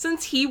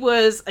since he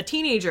was a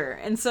teenager.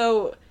 And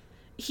so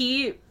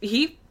he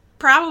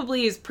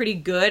probably is pretty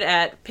good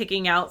at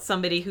picking out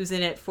somebody who's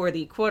in it for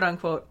the quote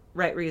unquote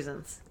right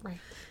reasons. Right.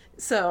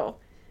 So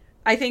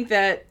I think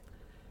that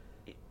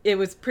it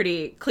was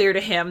pretty clear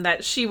to him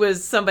that she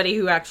was somebody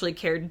who actually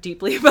cared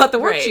deeply about the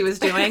work she was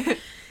doing.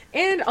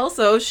 And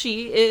also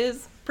she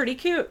is pretty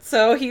cute,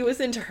 so he was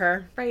into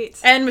her. Right.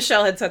 And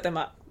Michelle had set them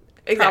up.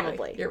 Exactly.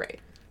 Probably. You're right.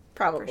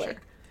 Probably.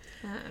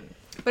 Sure.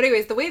 But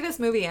anyways, the way this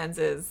movie ends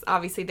is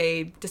obviously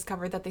they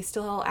discovered that they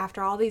still,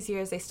 after all these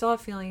years, they still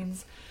have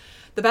feelings.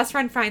 The best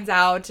friend finds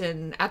out,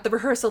 and at the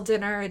rehearsal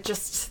dinner,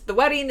 the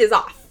wedding is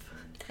off.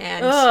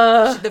 And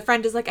the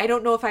friend is like, I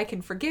don't know if I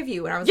can forgive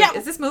you. And I was like,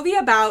 is this movie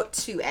about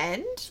to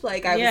end?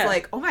 Like, I was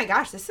like, oh my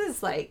gosh, this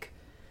is like,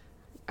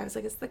 I was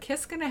like, is the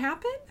kiss going to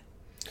happen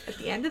at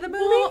the end of the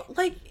movie? Well,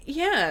 like,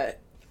 yeah.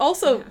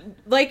 Also,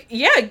 like,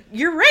 yeah,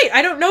 you're right.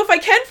 I don't know if I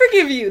can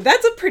forgive you.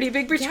 That's a pretty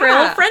big betrayal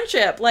of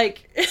friendship.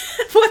 Like,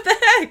 what the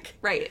heck?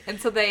 Right. And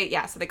so they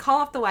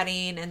call off the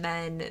wedding, and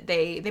then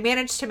they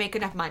manage to make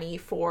enough money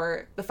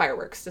for the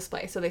fireworks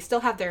display. So they still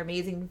have their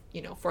amazing,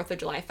 4th of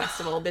July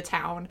festival, the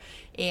town.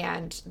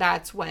 And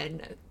that's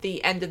when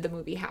the end of the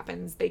movie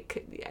happens.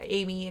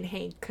 Amy and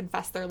Hank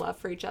confess their love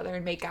for each other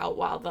and make out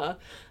while the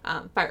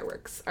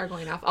fireworks are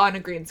going off on a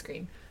green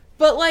screen.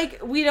 But, like,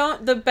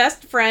 the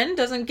best friend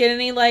doesn't get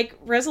any, like,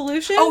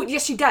 resolution? Oh,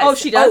 yes, she does. Oh,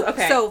 she does?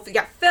 Okay. So,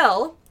 yeah,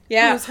 Phil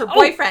who's her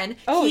boyfriend,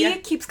 he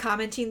keeps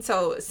commenting.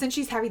 So since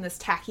she's having this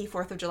tacky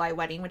 4th of July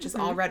wedding, which is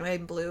all red, white,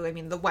 and blue, I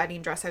mean, the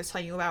wedding dress I was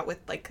telling you about with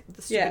like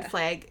the stupid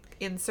flag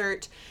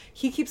insert,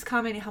 he keeps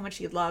commenting how much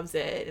he loves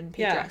it and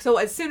patriotic. So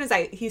as soon as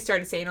he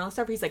started saying all this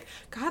stuff, he's like,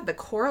 God, the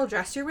coral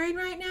dress you're wearing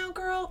right now,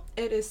 girl,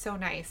 it is so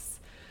nice.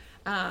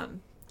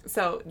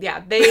 So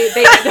yeah, they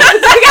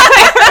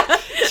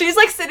she's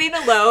like sitting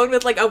alone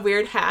with like a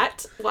weird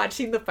hat,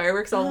 watching the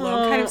fireworks all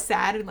alone, kind of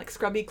sad and like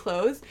scrubby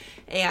clothes.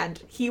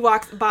 And he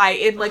walks by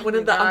in like one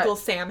of the Uncle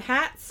Sam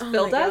hats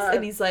Phil does,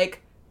 and he's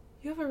like,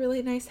 "You have a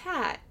really nice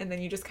hat." And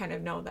then you just kind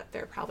of know that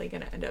they're probably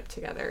gonna end up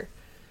together.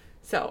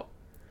 So,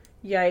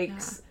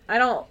 yikes! Yeah. I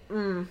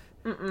don't.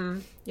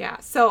 Yeah.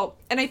 So,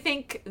 and I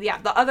think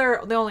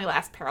the only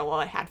last parallel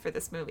I had for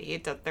this movie,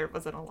 there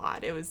wasn't a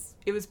lot. It was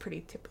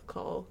pretty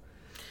typical.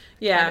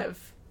 Kind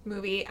of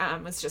movie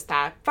was just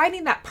that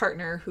finding that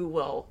partner who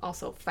will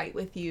also fight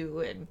with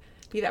you and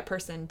be that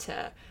person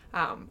to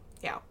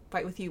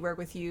fight with you, work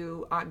with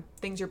you on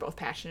things you're both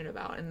passionate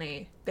about, and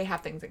they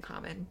have things in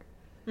common.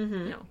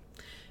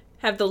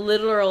 Have the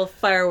literal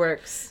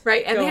fireworks,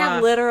 right? And they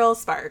have literal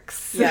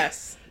sparks.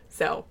 Yes.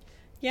 So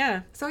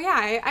I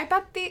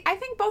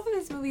think both of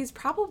these movies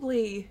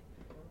probably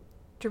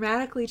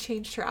dramatically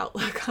changed her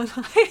outlook on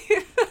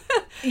life.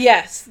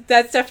 Yes,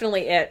 that's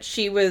definitely it.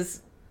 She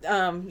was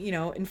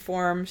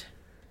informed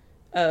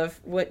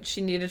of what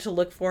she needed to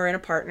look for in a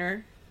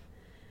partner.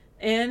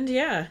 And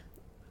I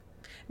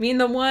mean,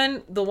 the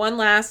one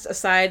last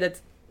aside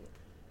that's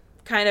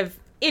kind of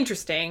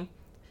interesting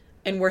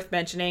and worth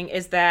mentioning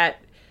is that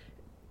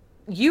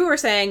you were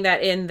saying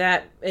that in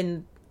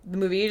the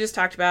movie you just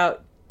talked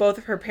about, both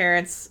of her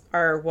parents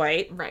are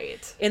white.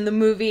 Right. In the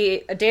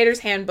movie A Dater's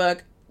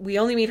Handbook, we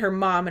only meet her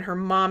mom, and her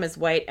mom is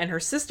white, and her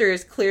sister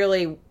is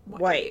clearly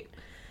white.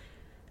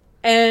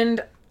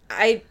 And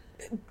I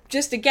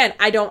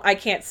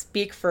can't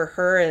speak for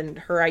her and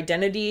her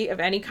identity of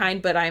any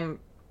kind, but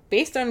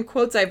based on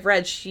quotes I've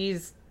read,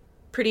 she's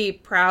pretty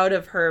proud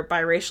of her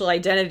biracial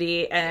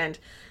identity. And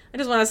I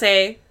just want to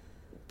say,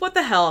 what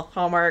the hell,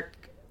 Hallmark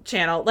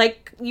Channel?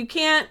 Like, you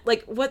can't,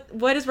 like,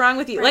 what is wrong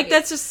with you? Right. Like,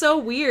 that's just so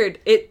weird.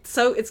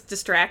 It's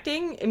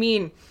distracting. I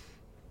mean,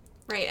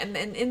 right. And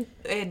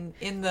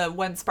in the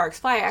When Sparks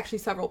Fly, actually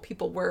several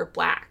people were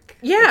black.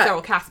 Yeah. Like,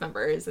 several cast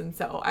members. And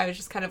so I was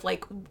just kind of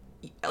like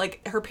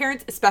her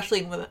parents, especially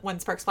in When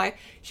Sparks Fly,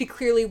 she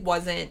clearly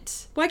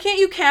wasn't. Why can't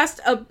you cast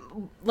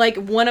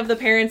one of the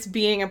parents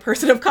being a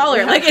person of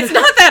color? Like, it's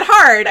not that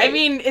hard. Right. I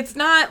mean, it's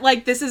not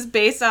like this is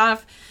based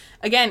off,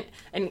 again,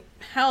 and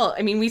hell,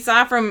 I mean, we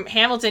saw from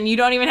Hamilton, you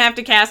don't even have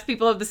to cast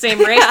people of the same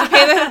race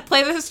to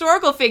play the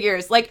historical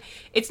figures. Like,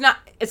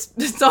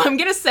 so I'm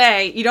gonna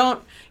say,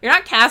 you're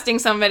not casting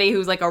somebody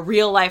who's like a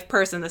real life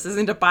person. This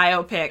isn't a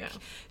biopic. Yeah.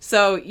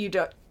 So you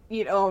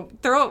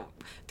don't,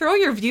 throw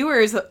your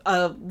viewers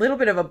a little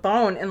bit of a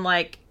bone, and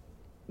like,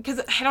 because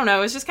I don't know,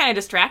 it was just kind of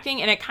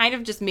distracting, and it kind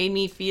of just made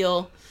me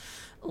feel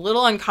a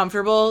little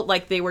uncomfortable,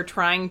 like they were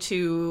trying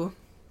to,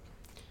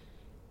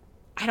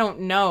 I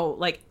don't know,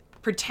 like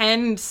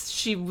pretend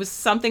she was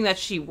something that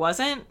she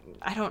wasn't.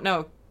 I don't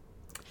know.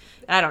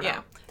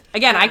 Yeah.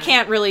 Again, I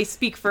can't really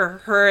speak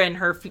for her and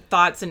her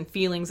thoughts and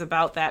feelings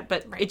about that,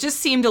 but It just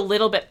seemed a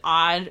little bit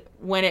odd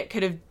when it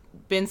could have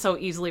been so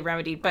easily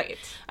remedied. But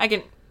I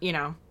can,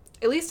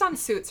 at least on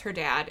Suits, her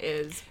dad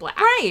is black.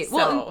 Right. So,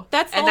 well,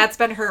 that's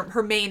been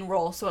her main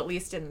role. So at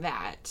least in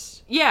that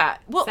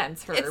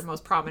sense, her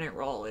most prominent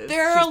role is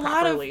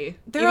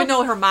even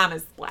though her mom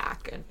is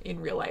black and in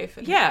real life,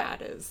 and her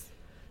dad is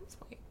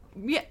white.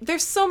 Yeah,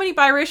 there's so many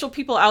biracial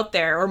people out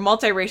there, or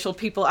multiracial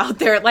people out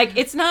there. Like,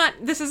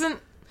 this isn't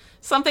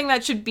something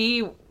that should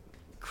be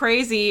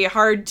crazy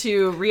hard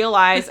to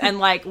realize. And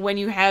like, when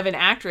you have an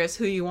actress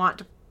who you want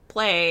to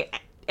play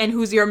and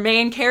who's your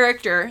main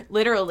character,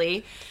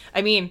 literally,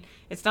 I mean,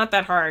 it's not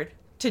that hard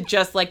to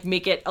just like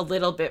make it a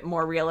little bit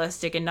more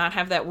realistic and not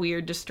have that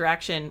weird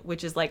distraction,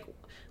 which is like,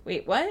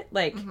 wait, what?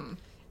 Like,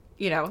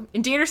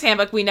 in Dater's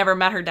Handbook, we never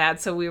met her dad,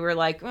 so we were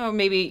like, oh,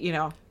 maybe,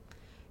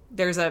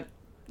 there's and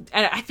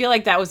I feel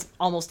like that was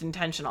almost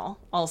intentional.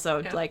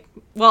 Also,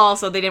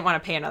 also they didn't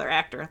want to pay another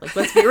actor. Like,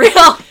 let's be real.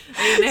 I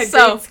mean, they had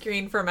green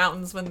screen for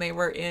mountains when they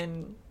were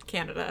in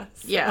Canada.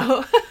 So. Yeah,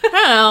 I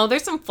don't know.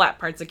 There's some flat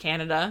parts of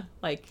Canada,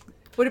 like.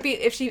 Would it be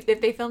if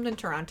they filmed in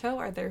Toronto?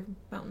 Are there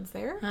mountains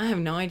there? I have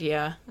no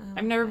idea.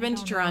 I've never been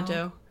to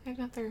Toronto. I've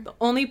not there. The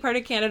only part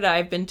of Canada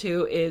I've been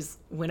to is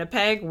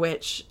Winnipeg,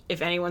 which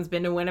if anyone's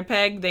been to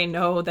Winnipeg, they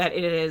know that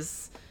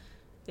it's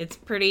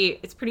pretty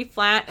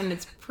flat and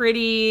it's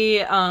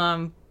pretty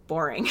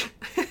boring.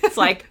 It's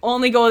like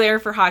only go there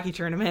for hockey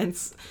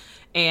tournaments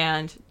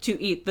and to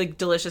eat the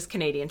delicious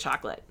Canadian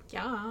chocolate.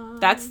 Yeah.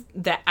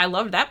 I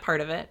loved that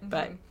part of it,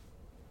 but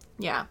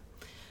yeah.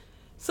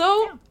 So,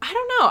 I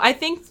don't know. I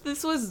think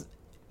this was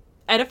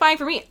edifying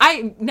for me.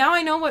 Now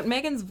I know what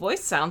Megan's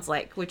voice sounds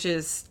like, which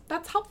is...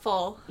 That's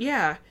helpful.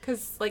 Yeah.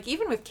 Because, like,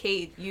 even with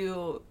Kate, she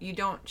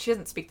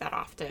doesn't speak that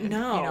often.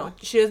 No.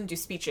 She doesn't do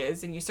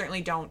speeches, and you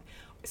certainly don't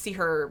see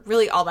her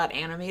really all that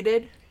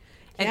animated.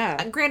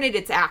 And granted,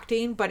 it's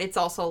acting, but it's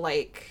also,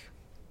 like...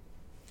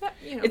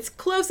 It's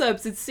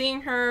close-ups. It's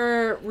seeing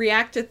her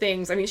react to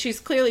things. I mean, she's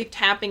clearly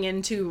tapping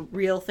into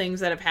real things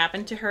that have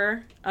happened to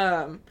her,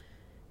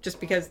 just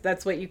because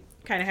that's what you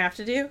kind of have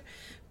to do.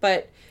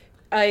 But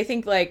I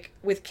think, like,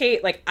 with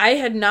Kate, like, I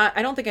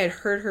don't think I'd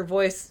heard her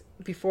voice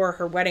before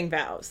her wedding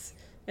vows.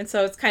 And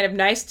so it's kind of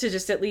nice to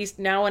just at least,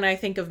 now when I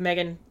think of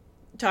Meghan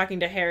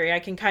talking to Harry, I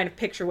can kind of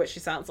picture what she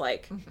sounds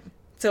like. Mm-hmm.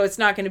 So it's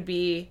not going to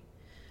be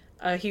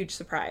a huge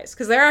surprise.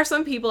 Because there are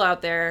some people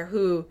out there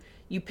who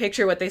you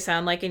picture what they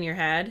sound like in your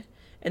head,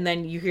 and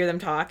then you hear them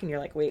talk, and you're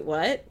like, wait,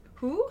 what?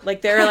 Who?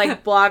 Like, there are,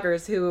 like,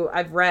 bloggers who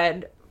I've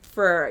read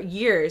for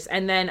years,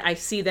 and then I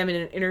see them in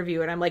an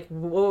interview, and I'm like,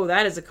 whoa,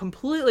 that is a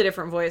completely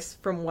different voice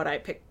from what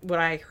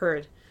I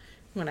heard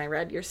when I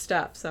read your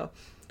stuff. So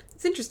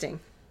it's interesting.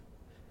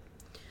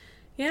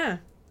 Yeah.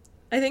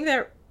 I think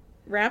that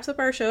wraps up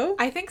our show.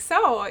 I think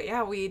so.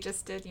 Yeah, we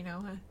just did,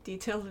 a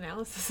detailed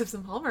analysis of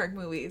some Hallmark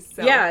movies.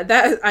 So. Yeah,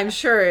 that I'm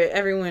sure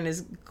everyone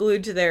is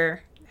glued to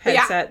their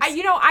headsets.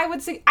 Yeah,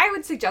 I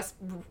would suggest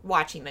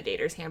watching The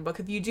Dater's Handbook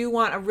if you do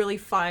want a really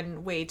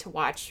fun way to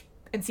watch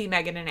and see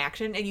Meghan in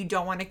action, and you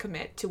don't want to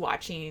commit to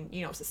watching,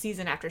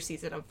 season after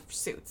season of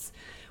Suits,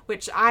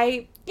 which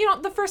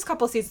the first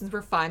couple seasons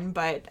were fun,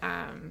 but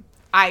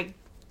I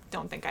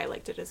don't think I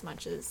liked it as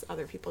much as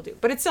other people do.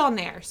 But it's still on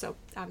there, so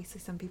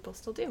obviously some people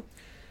still do.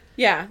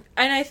 Yeah,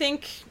 and I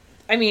think,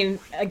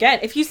 again,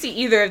 if you see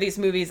either of these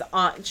movies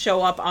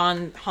show up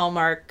on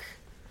Hallmark,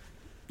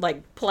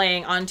 like,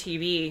 playing on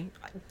TV,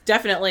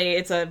 definitely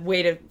it's a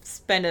way to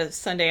spend a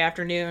Sunday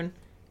afternoon.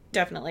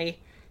 Definitely.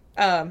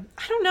 I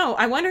don't know.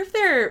 I wonder if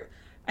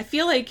I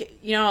feel like,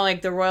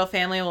 like the royal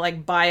family will,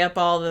 like, buy up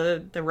all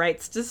the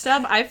rights to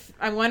stuff.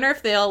 I wonder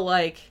if they'll,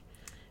 like,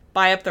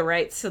 buy up the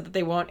rights so that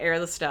they won't air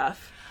the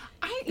stuff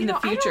in the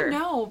future. I don't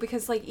know,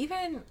 because, like,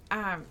 even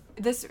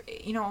this,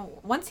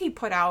 once he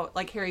put out,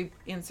 like, Harry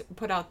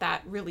put out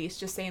that release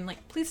just saying,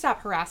 like, please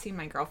stop harassing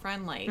my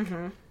girlfriend, like,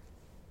 mm-hmm.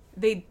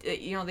 They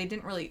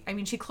didn't really,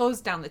 she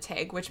closed down the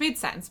tag, which made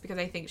sense, because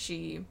I think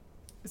she,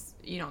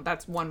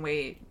 that's one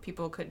way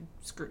people could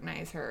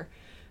scrutinize her.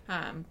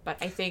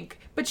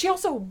 But she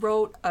also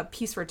wrote a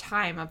piece for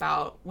Time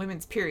about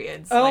women's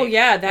periods. Oh,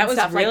 yeah, that was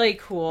really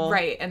cool.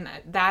 Right, and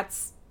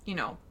that's,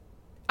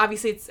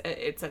 obviously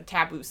it's a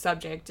taboo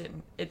subject,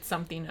 and it's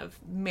something of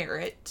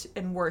merit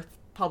and worth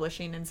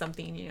publishing, and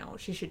something,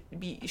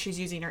 she's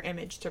using her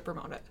image to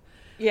promote it.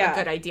 Yeah. A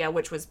good idea,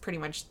 which was pretty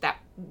much that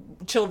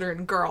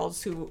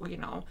girls who,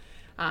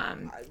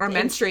 are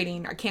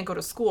menstruating or can't go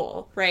to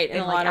school. Right. In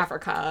a lot of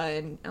Africa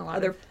and a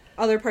lot of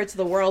other parts of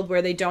the world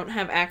where they don't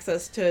have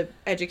access to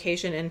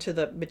education and to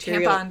the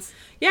material. Tampons.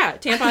 Yeah,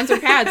 tampons or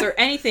pads or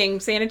anything,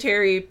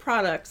 sanitary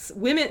products,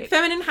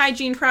 feminine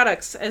hygiene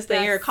products, as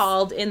they are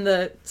called in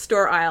the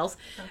store aisles.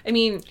 A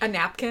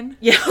napkin?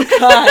 Yeah, oh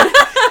God.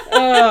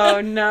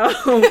 Oh,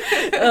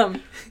 no.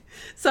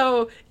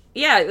 So,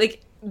 yeah,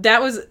 like,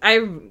 that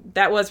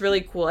was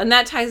really cool. And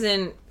that ties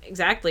in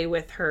exactly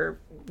with her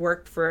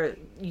work for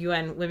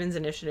UN Women's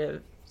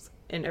Initiative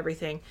and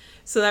everything.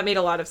 So that made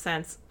a lot of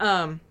sense.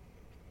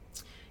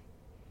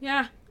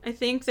 Yeah, I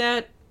think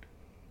that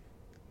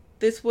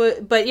this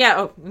would... But yeah,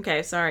 oh,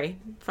 okay, sorry.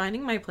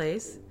 Finding my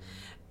place.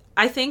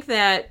 I think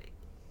that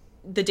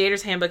The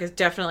Dater's Handbook is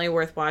definitely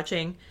worth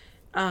watching.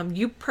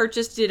 You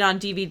purchased it on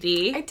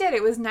DVD. I did.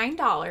 It was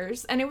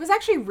 $9, and it was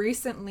actually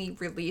recently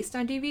released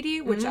on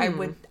DVD, which I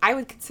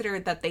would consider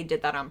that they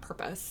did that on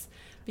purpose.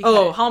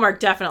 Because, Hallmark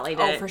definitely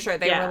did. Oh, for sure.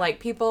 They were like,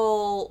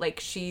 people, like,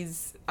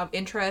 she's of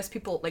interest.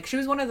 People, like, she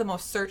was one of the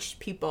most searched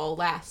people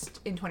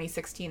in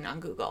 2016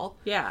 on Google.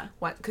 Yeah.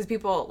 Because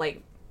people,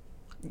 like,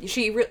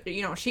 she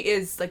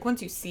is, like,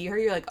 once you see her,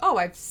 you're like, oh,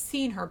 I've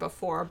seen her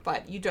before,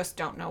 but you just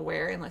don't know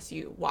where unless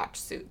you watch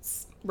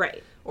Suits.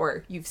 Right.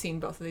 Or you've seen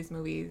both of these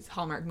movies,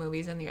 Hallmark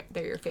movies, and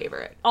they're your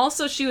favorite.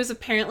 Also, she was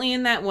apparently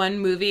in that one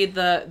movie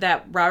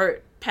that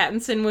Robert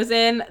Pattinson was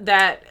in,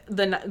 that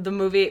the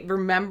movie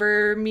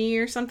Remember Me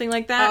or something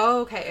like that.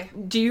 Oh, okay.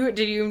 Did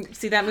you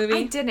see that movie?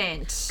 I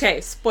didn't.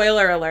 Okay,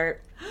 spoiler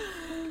alert.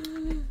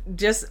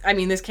 This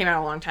came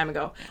out a long time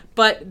ago.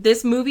 But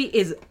this movie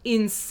is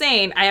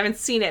insane. I haven't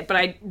seen it,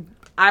 but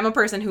I'm a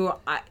person who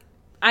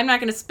I'm not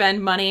going to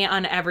spend money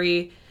on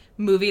every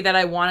movie that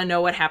I want to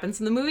know what happens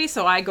in the movie,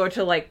 so I go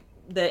to, like,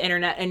 the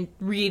internet and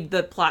read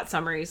the plot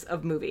summaries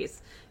of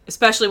movies,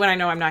 especially when I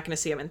know I'm not going to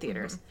see them in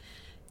theaters. Mm-hmm.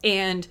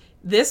 And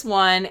this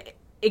one,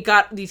 it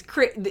got these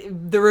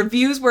the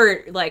reviews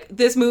were like,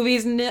 this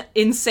movie's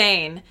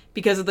insane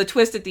because of the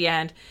twist at the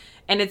end.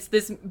 And it's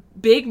this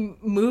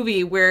big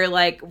movie where,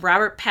 like,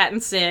 Robert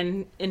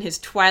Pattinson in his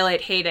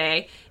Twilight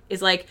heyday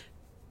is, like,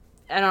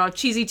 I don't know,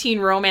 cheesy teen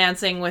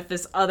romancing with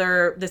this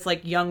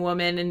like, young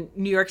woman in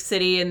New York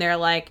City, and they're,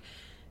 like,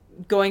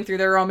 going through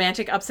their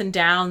romantic ups and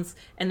downs,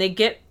 and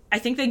I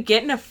think they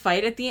get in a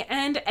fight at the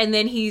end, and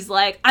then he's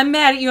like, I'm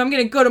mad at you, I'm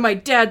gonna go to my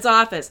dad's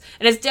office.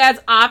 And his dad's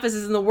office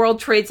is in the World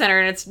Trade Center,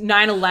 and it's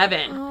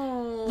 9/11.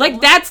 Oh. Like,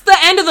 that's the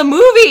end of the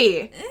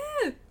movie!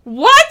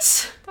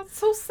 What? That's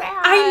so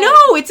sad. I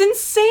know, it's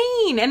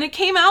insane! And it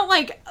came out,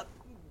 like,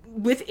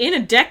 within a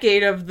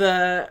decade of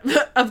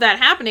of that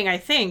happening, I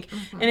think.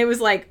 And it was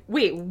like,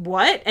 wait,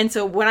 what? And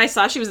so when I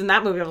saw she was in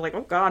that movie, I was like,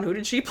 oh god, who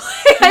did she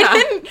play? I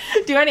didn't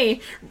do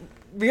any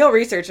real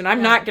research, and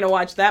I'm not gonna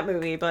watch that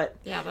movie. But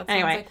yeah, that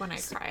anyway. sounds like When I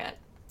Cry It.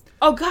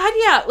 Oh god,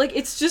 yeah, like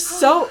it's just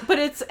so, but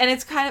it's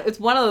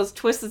one of those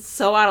twists that's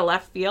so out of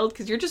left field,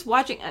 because you're just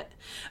watching it.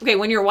 Okay,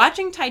 when you're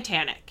watching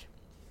Titanic,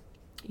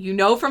 you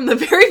know from the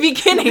very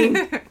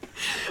beginning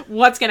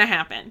what's gonna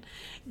happen.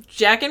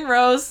 Jack and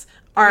Rose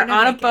are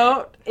on a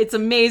boat. It's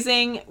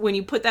amazing when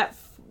you put that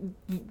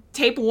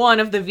tape 1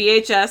 of the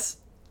VHS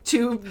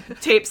 2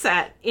 tape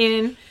set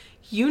in.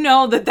 You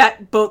know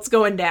that boat's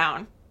going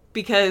down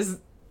because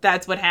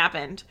that's what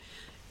happened.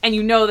 And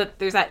you know that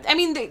there's that. I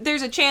mean,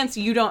 there's a chance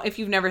you don't, if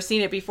you've never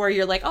seen it before,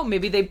 you're like, oh,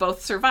 maybe they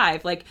both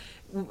survive. Like,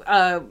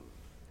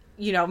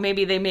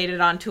 maybe they made it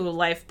onto a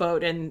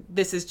lifeboat and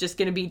this is just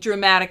going to be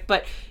dramatic.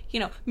 But,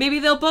 maybe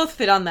they'll both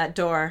fit on that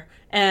door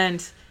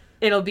and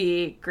it'll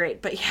be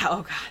great. But yeah,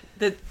 oh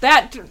god.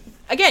 That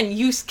again,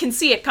 you can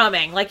see it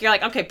coming. Like, you're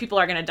like, okay, people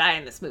are going to die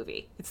in this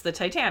movie. It's the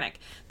Titanic.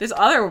 This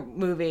other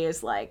movie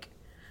is like,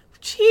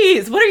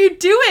 jeez, what are you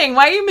doing?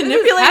 Why are you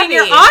manipulating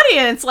your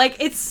audience? Like,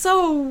 it's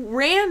so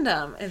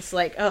random. It's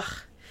like, ugh.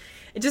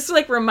 It just,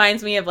 like,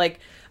 reminds me of, like,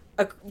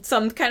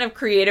 some kind of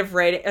creative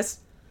writing,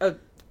 a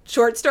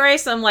short story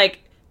some, like,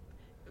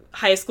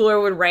 high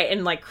schooler would write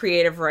in, like,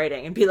 creative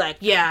writing and be like,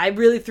 yeah, I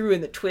really threw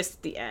in the twist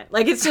at the end.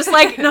 Like, it's just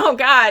like, no,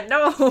 God,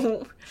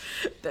 no.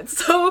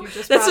 That's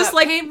just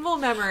like painful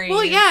memories.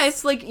 Well, yeah,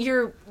 it's like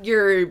you're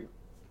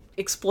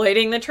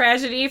exploiting the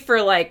tragedy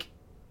for, like,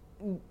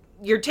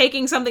 you're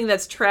taking something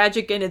that's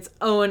tragic in its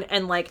own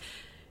and, like,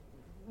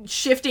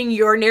 shifting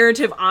your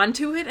narrative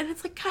onto it. And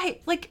it's like, guy,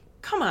 like,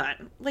 come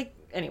on. Like,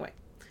 anyway.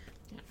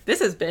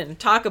 This has been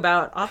Talk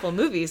About Awful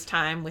Movies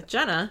time with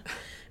Jenna.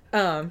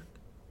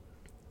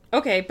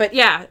 Okay, but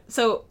yeah.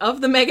 So,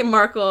 of the Meghan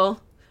Markle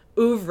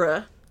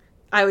oeuvre,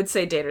 I would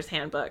say Dater's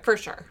Handbook. For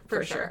sure.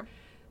 For sure.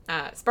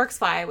 Sparks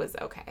Fly was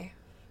okay.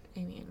 I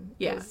mean,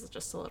 it was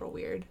just a little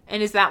weird.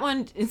 And is that one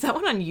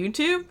on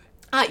YouTube?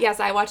 Yes,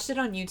 I watched it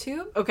on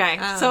YouTube. Okay,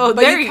 so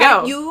there you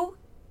go. You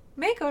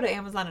may go to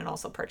Amazon and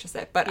also purchase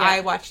it, but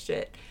I watched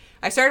it.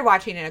 I started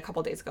watching it a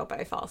couple days ago, but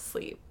I fell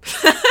asleep.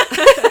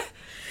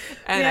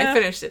 And I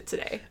finished it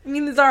today. I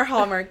mean, these are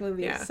Hallmark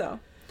movies, so.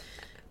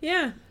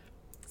 Yeah.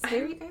 So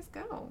there you guys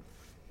go.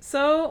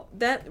 So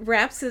that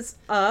wraps us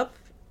up.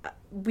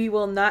 We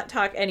will not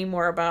talk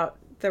anymore about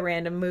the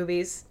random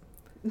movies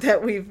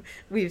that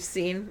we've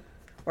seen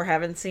or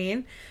haven't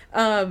seen.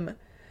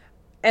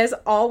 As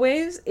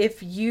always,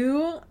 if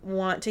you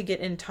want to get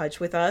in touch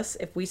with us,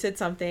 if we said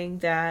something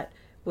that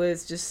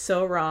was just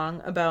so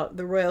wrong about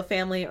the royal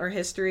family or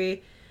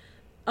history,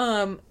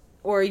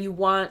 or you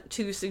want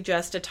to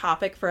suggest a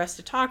topic for us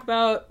to talk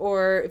about,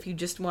 or if you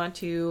just want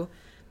to,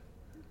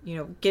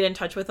 get in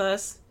touch with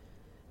us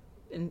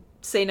and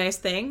say nice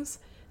things,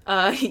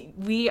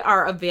 we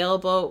are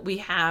available. We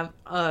have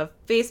a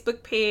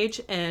Facebook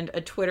page and a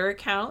Twitter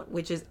account,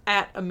 which is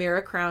at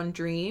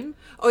AmeriCrownDream.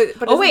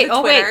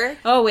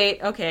 Oh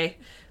wait, okay.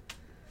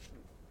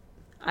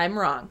 I'm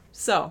wrong.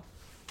 So,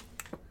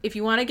 if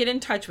you want to get in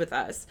touch with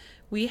us,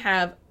 we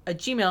have a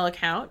Gmail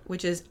account,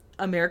 which is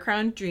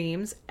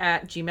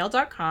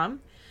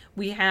AmeriCrownDreams@gmail.com.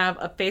 We have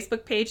a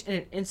Facebook page and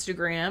an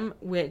Instagram,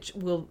 which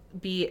will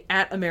be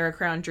at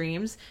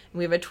AmeriCrownDreams. And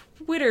we have a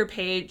Twitter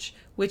page,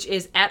 which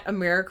is at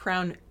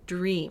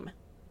AmeriCrownDream,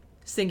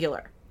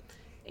 singular.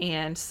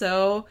 And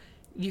so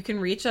you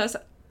can reach us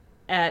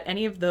at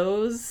any of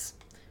those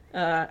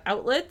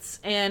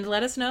outlets and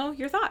let us know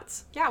your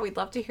thoughts. Yeah, we'd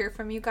love to hear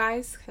from you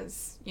guys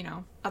because,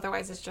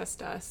 otherwise it's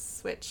just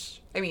us,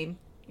 which, I mean,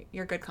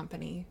 you're good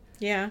company.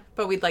 Yeah.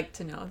 But we'd like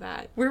to know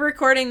that. We're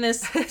recording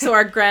this so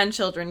our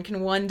grandchildren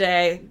can one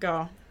day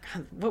go,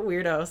 God, what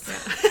weirdos.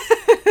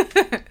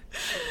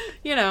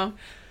 Yeah.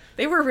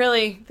 They were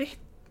really,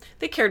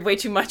 they cared way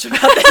too much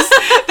about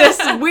this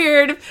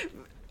weird,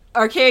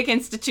 archaic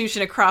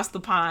institution across the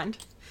pond.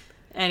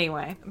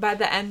 Anyway. By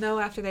the end, though,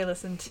 after they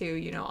listen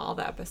to, all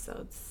the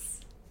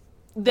episodes,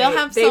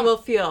 they will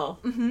feel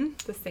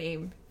the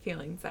same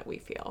feelings that we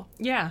feel.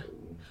 Yeah.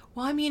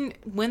 Well, I mean,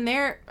 when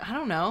I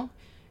don't know,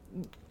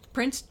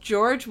 Prince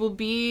George will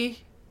be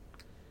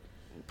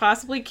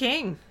possibly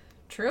king.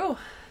 True.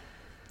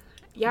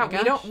 Yeah,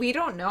 we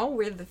don't know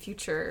where the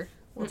future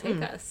will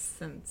take us,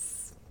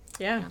 since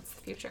that's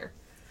the future.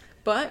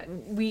 But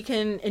we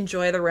can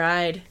enjoy the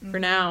ride for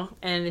now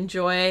and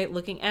enjoy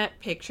looking at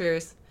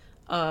pictures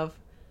of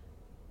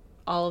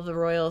all of the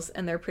royals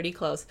and their pretty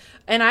clothes.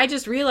 And I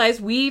just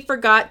realized we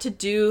forgot to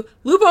do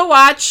Lupo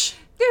Watch.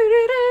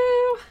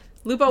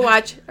 Lupo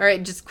Watch. All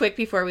right, just quick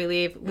before we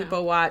leave.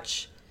 Lupo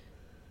Watch.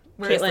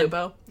 Where's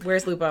Lupo?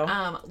 Where's Lupo?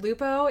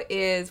 Lupo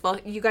is, well,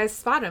 you guys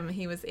spot him.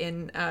 He was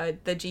in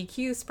the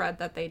GQ spread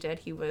that they did.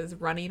 He was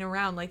running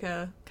around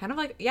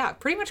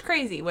pretty much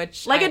crazy,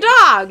 which... Like a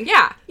dog!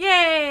 Yeah.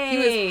 Yay! He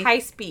was high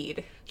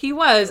speed. He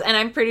was, and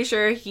I'm pretty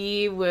sure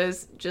he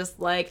was just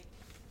like,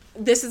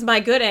 this is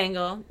my good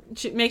angle.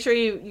 Make sure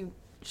you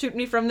shoot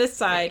me from this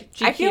side.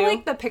 GQ. I feel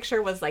like the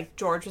picture was like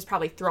George was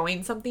probably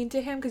throwing something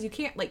to him because you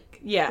can't like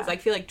because I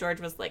feel like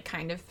George was like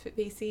kind of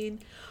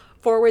facing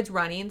forwards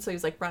running, so he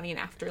was like running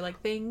after like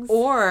things.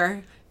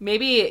 Or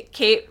maybe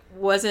Kate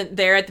wasn't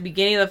there at the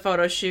beginning of the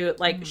photo shoot.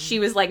 Like she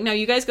was like, "No,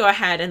 you guys go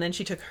ahead," and then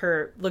she took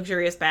her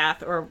luxurious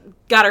bath or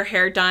got her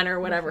hair done or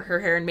whatever, her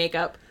hair and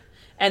makeup.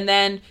 And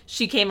then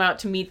she came out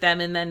to meet them,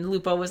 and then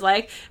Lupo was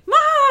like,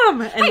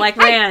 "Mom!" and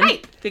ran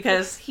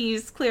because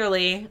he's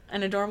clearly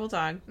an adorable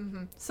dog.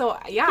 Mm-hmm. So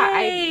yeah,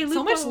 Yay,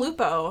 so much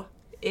Lupo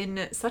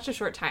in such a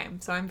short time.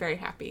 So I'm very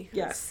happy.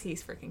 Yes,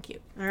 he's freaking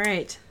cute. All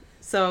right,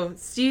 so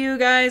see you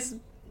guys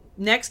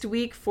next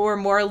week for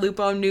more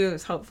Lupo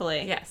news.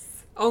 Hopefully,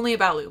 yes, only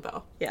about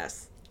Lupo.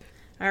 Yes.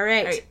 All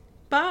right. All right.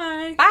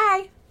 Bye.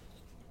 Bye.